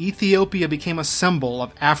 And Ethiopia became a symbol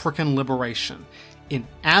of African liberation, in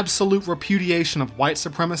absolute repudiation of white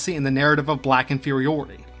supremacy and the narrative of black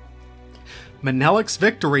inferiority. Menelik's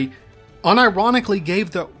victory unironically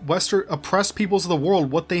gave the Western oppressed peoples of the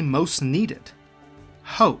world what they most needed: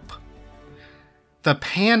 hope. The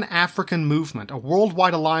Pan-African movement, a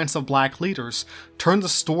worldwide alliance of black leaders, turned the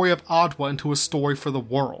story of Adwa into a story for the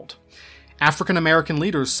world. African American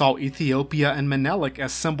leaders saw Ethiopia and Menelik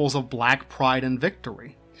as symbols of black pride and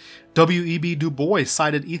victory. W.E.B. Du Bois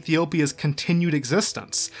cited Ethiopia's continued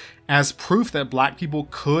existence as proof that black people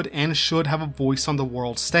could and should have a voice on the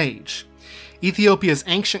world stage. Ethiopia's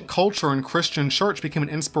ancient culture and Christian church became an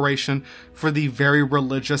inspiration for the very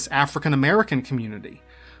religious African American community,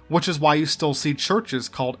 which is why you still see churches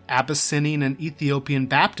called Abyssinian and Ethiopian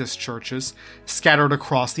Baptist churches scattered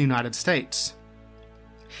across the United States.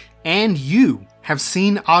 And you have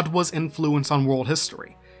seen Adwa's influence on world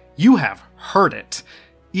history. You have heard it,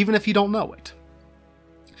 even if you don't know it.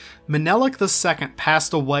 Menelik II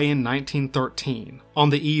passed away in 1913,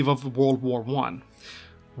 on the eve of World War I.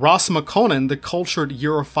 Ras Makonnen, the cultured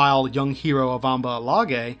Europhile young hero of Amba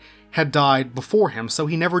Alage, had died before him, so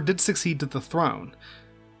he never did succeed to the throne.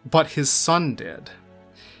 But his son did.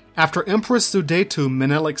 After Empress Zudetu,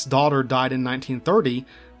 Menelik's daughter, died in 1930,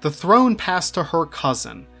 the throne passed to her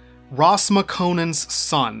cousin, Ras Makonnen's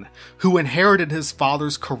son, who inherited his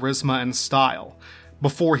father's charisma and style.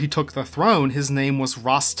 Before he took the throne, his name was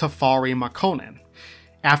Ras Tafari Makonnen.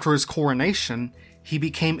 After his coronation, he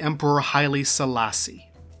became Emperor Haile Selassie.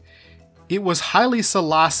 It was Haile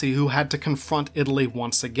Selassie who had to confront Italy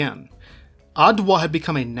once again. Adwa had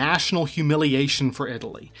become a national humiliation for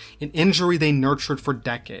Italy, an injury they nurtured for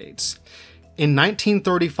decades. In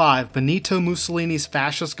 1935, Benito Mussolini's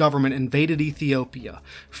fascist government invaded Ethiopia,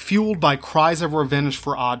 fueled by cries of revenge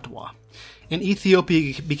for Adwa, and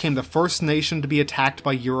Ethiopia became the first nation to be attacked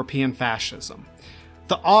by European fascism.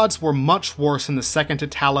 The odds were much worse in the Second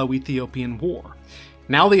Italo-Ethiopian War.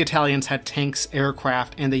 Now the Italians had tanks,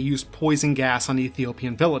 aircraft, and they used poison gas on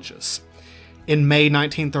Ethiopian villages. In May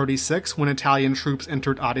 1936, when Italian troops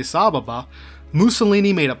entered Addis Ababa,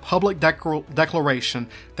 Mussolini made a public declaration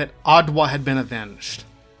that Adwa had been avenged.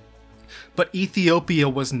 But Ethiopia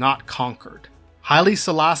was not conquered. Haile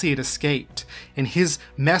Selassie had escaped, and his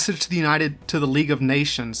message to the League of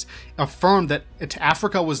Nations affirmed that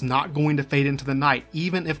Africa was not going to fade into the night,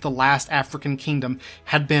 even if the last African kingdom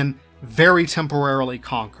had been very temporarily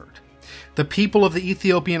conquered. The people of the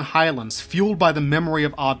Ethiopian highlands, fueled by the memory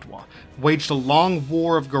of Adwa, waged a long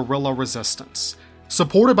war of guerrilla resistance.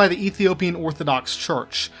 Supported by the Ethiopian Orthodox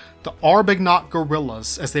Church, the Arbignac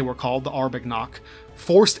guerrillas, as they were called, the Arbignac,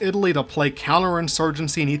 forced Italy to play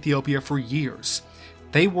counterinsurgency in Ethiopia for years.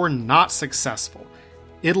 They were not successful.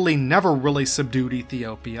 Italy never really subdued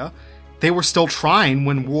Ethiopia. They were still trying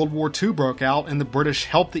when World War II broke out and the British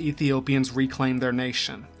helped the Ethiopians reclaim their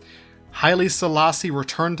nation. Haile Selassie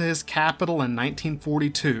returned to his capital in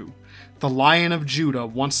 1942, the Lion of Judah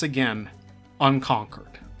once again unconquered.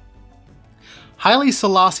 Haile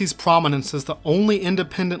Selassie's prominence as the only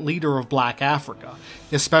independent leader of Black Africa,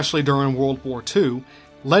 especially during World War II,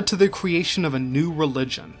 led to the creation of a new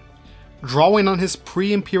religion. Drawing on his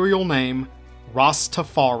pre-imperial name, Ras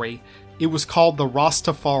Tafari, it was called the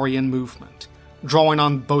Rastafarian movement. Drawing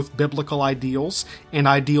on both biblical ideals and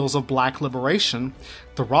ideals of black liberation,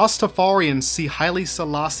 the Rastafarians see Haile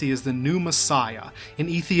Selassie as the new Messiah, and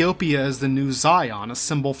Ethiopia as the new Zion, a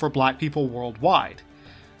symbol for black people worldwide.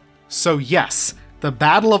 So yes, the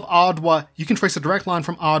Battle of Adwa, you can trace a direct line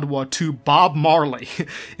from Adwa to Bob Marley,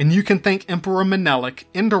 and you can thank Emperor Menelik,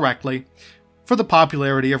 indirectly, for the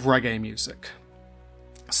popularity of reggae music.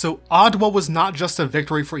 So Adwa was not just a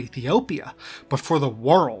victory for Ethiopia, but for the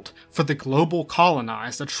world, for the global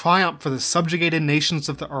colonized, a triumph for the subjugated nations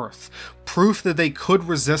of the earth, proof that they could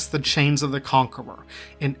resist the chains of the conqueror.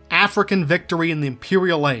 An African victory in the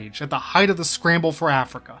imperial age, at the height of the scramble for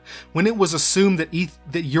Africa, when it was assumed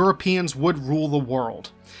that Europeans would rule the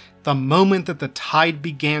world. The moment that the tide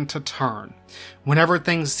began to turn, whenever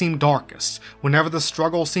things seemed darkest, whenever the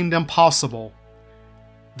struggle seemed impossible,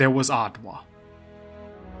 there was Adwa.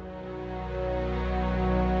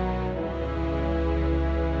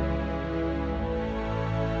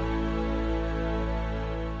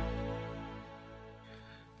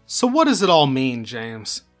 So what does it all mean,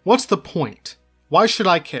 James? What's the point? Why should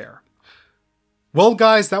I care? Well,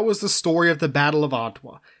 guys, that was the story of the Battle of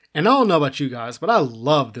Adwa. And I don't know about you guys, but I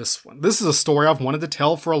love this one. This is a story I've wanted to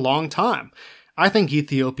tell for a long time. I think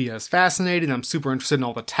Ethiopia is fascinating. I'm super interested in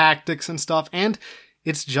all the tactics and stuff, and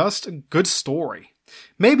it's just a good story.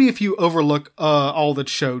 Maybe if you overlook all the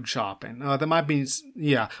chode chopping, that might be,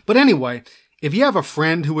 yeah. But anyway, if you have a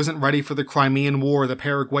friend who isn't ready for the Crimean War or the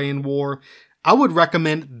Paraguayan War, I would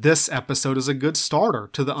recommend this episode as a good starter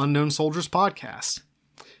to the Unknown Soldiers podcast.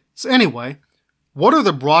 So anyway, what are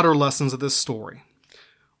the broader lessons of this story?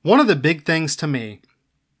 One of the big things to me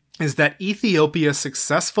is that Ethiopia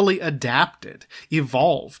successfully adapted,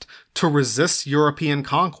 evolved to resist European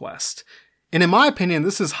conquest. And in my opinion,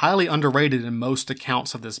 this is highly underrated in most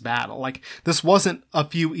accounts of this battle. Like, this wasn't a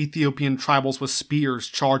few Ethiopian tribals with spears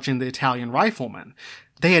charging the Italian riflemen.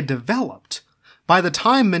 They had developed. By the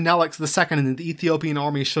time Menelik II and the Ethiopian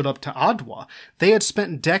army showed up to Adwa, they had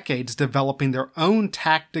spent decades developing their own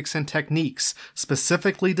tactics and techniques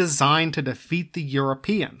specifically designed to defeat the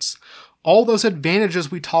Europeans. All those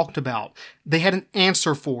advantages we talked about, they had an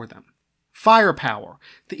answer for them. Firepower.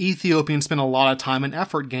 The Ethiopians spent a lot of time and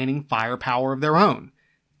effort gaining firepower of their own.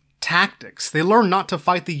 Tactics. They learned not to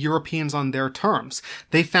fight the Europeans on their terms.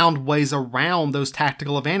 They found ways around those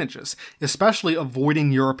tactical advantages, especially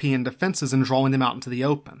avoiding European defenses and drawing them out into the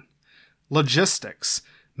open. Logistics.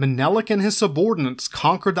 Menelik and his subordinates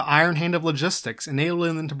conquered the iron hand of logistics,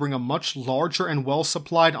 enabling them to bring a much larger and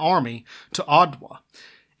well-supplied army to Adwa.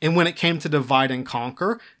 And when it came to divide and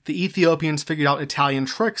conquer, the Ethiopians figured out Italian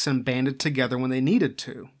tricks and banded together when they needed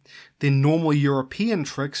to. The normal European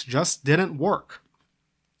tricks just didn't work.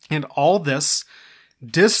 And all this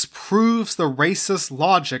disproves the racist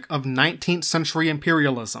logic of 19th century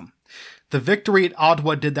imperialism. The victory at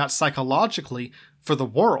Adwa did that psychologically for the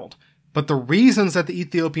world, but the reasons that the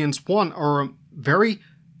Ethiopians won are a very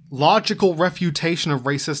logical refutation of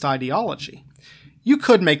racist ideology. You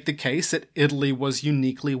could make the case that Italy was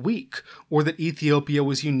uniquely weak, or that Ethiopia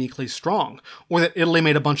was uniquely strong, or that Italy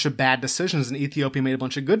made a bunch of bad decisions and Ethiopia made a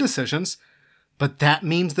bunch of good decisions. But that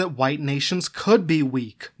means that white nations could be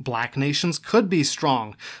weak, black nations could be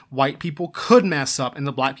strong, white people could mess up, and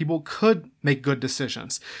the black people could make good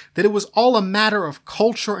decisions. That it was all a matter of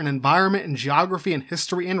culture and environment and geography and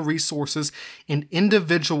history and resources and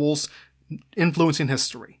individuals influencing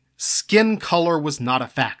history. Skin color was not a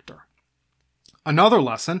factor. Another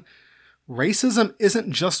lesson, racism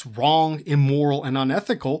isn't just wrong, immoral, and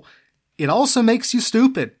unethical, it also makes you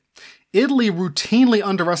stupid. Italy routinely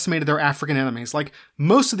underestimated their African enemies. Like,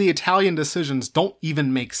 most of the Italian decisions don't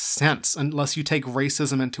even make sense unless you take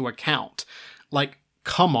racism into account. Like,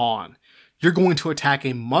 come on. You're going to attack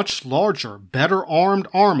a much larger, better armed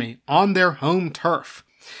army on their home turf.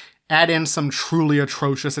 Add in some truly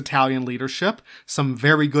atrocious Italian leadership, some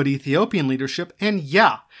very good Ethiopian leadership, and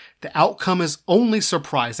yeah, the outcome is only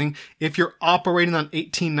surprising if you're operating on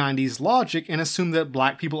 1890s logic and assume that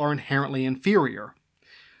black people are inherently inferior.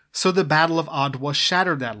 So the Battle of Adwa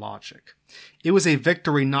shattered that logic. It was a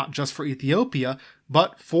victory not just for Ethiopia,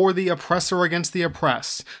 but for the oppressor against the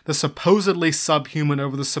oppressed, the supposedly subhuman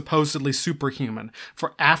over the supposedly superhuman,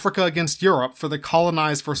 for Africa against Europe, for the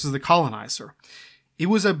colonized versus the colonizer. It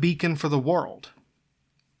was a beacon for the world.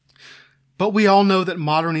 But we all know that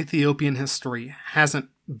modern Ethiopian history hasn't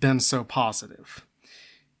been so positive.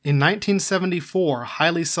 In 1974,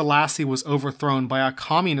 Haile Selassie was overthrown by a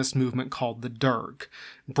communist movement called the Derg,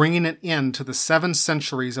 bringing an end to the 7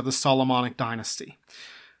 centuries of the Solomonic dynasty.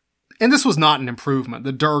 And this was not an improvement.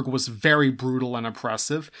 The Derg was very brutal and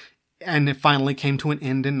oppressive, and it finally came to an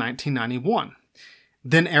end in 1991.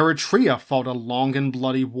 Then Eritrea fought a long and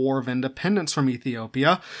bloody war of independence from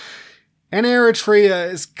Ethiopia, and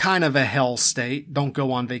Eritrea is kind of a hell state. Don't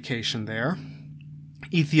go on vacation there.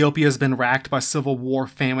 Ethiopia has been racked by civil war,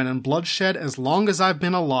 famine, and bloodshed as long as I've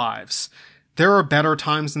been alive. There are better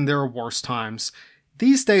times and there are worse times.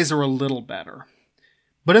 These days are a little better.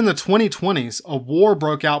 But in the 2020s, a war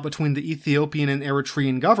broke out between the Ethiopian and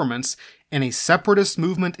Eritrean governments and a separatist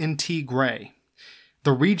movement in Tigray.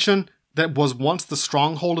 The region that was once the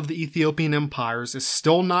stronghold of the Ethiopian empires is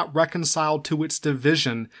still not reconciled to its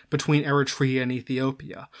division between Eritrea and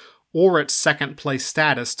Ethiopia, or its second-place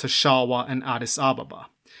status to Shawa and Addis Ababa.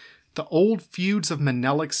 The old feuds of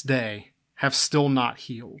Menelik's day have still not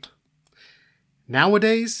healed.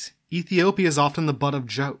 Nowadays, Ethiopia is often the butt of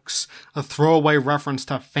jokes, a throwaway reference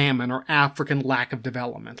to famine or African lack of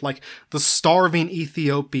development, like the starving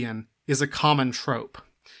Ethiopian is a common trope.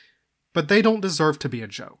 But they don't deserve to be a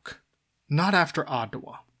joke. Not after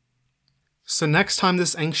Adwa. So next time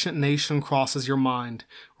this ancient nation crosses your mind,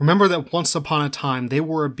 remember that once upon a time they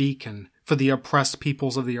were a beacon for the oppressed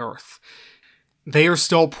peoples of the earth. They are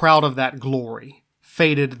still proud of that glory,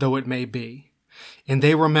 faded though it may be. And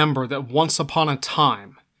they remember that once upon a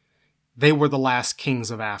time, they were the last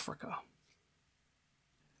kings of Africa.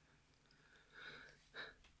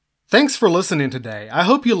 Thanks for listening today. I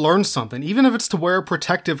hope you learned something, even if it's to wear a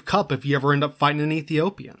protective cup if you ever end up fighting an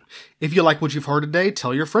Ethiopian. If you like what you've heard today,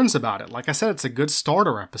 tell your friends about it. Like I said, it's a good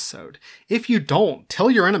starter episode. If you don't, tell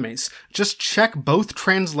your enemies. Just check both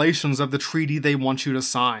translations of the treaty they want you to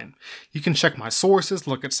sign. You can check my sources,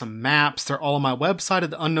 look at some maps. They're all on my website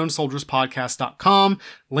at theunknownsoldierspodcast.com,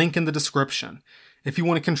 link in the description. If you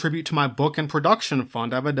want to contribute to my book and production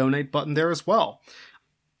fund, I have a donate button there as well.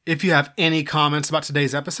 If you have any comments about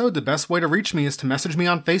today's episode, the best way to reach me is to message me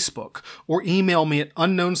on Facebook or email me at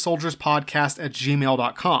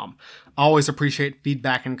unknownsoldierspodcast@gmail.com. I always appreciate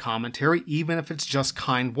feedback and commentary, even if it's just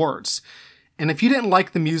kind words. And if you didn't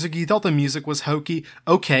like the music, you thought the music was hokey,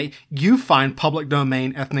 okay, you find public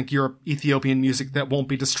domain ethnic Ethiopian music that won't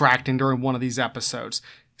be distracting during one of these episodes.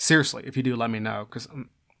 Seriously, if you do, let me know, because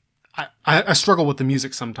I struggle with the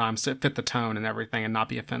music sometimes to fit the tone and everything and not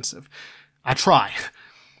be offensive. I try.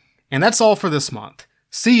 And that's all for this month.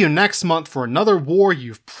 See you next month for another war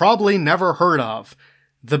you've probably never heard of.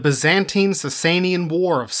 The Byzantine-Sasanian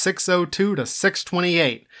War of 602 to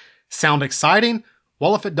 628. Sound exciting?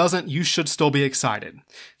 Well, if it doesn't, you should still be excited.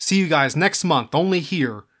 See you guys next month, only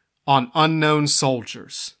here on Unknown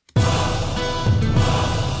Soldiers.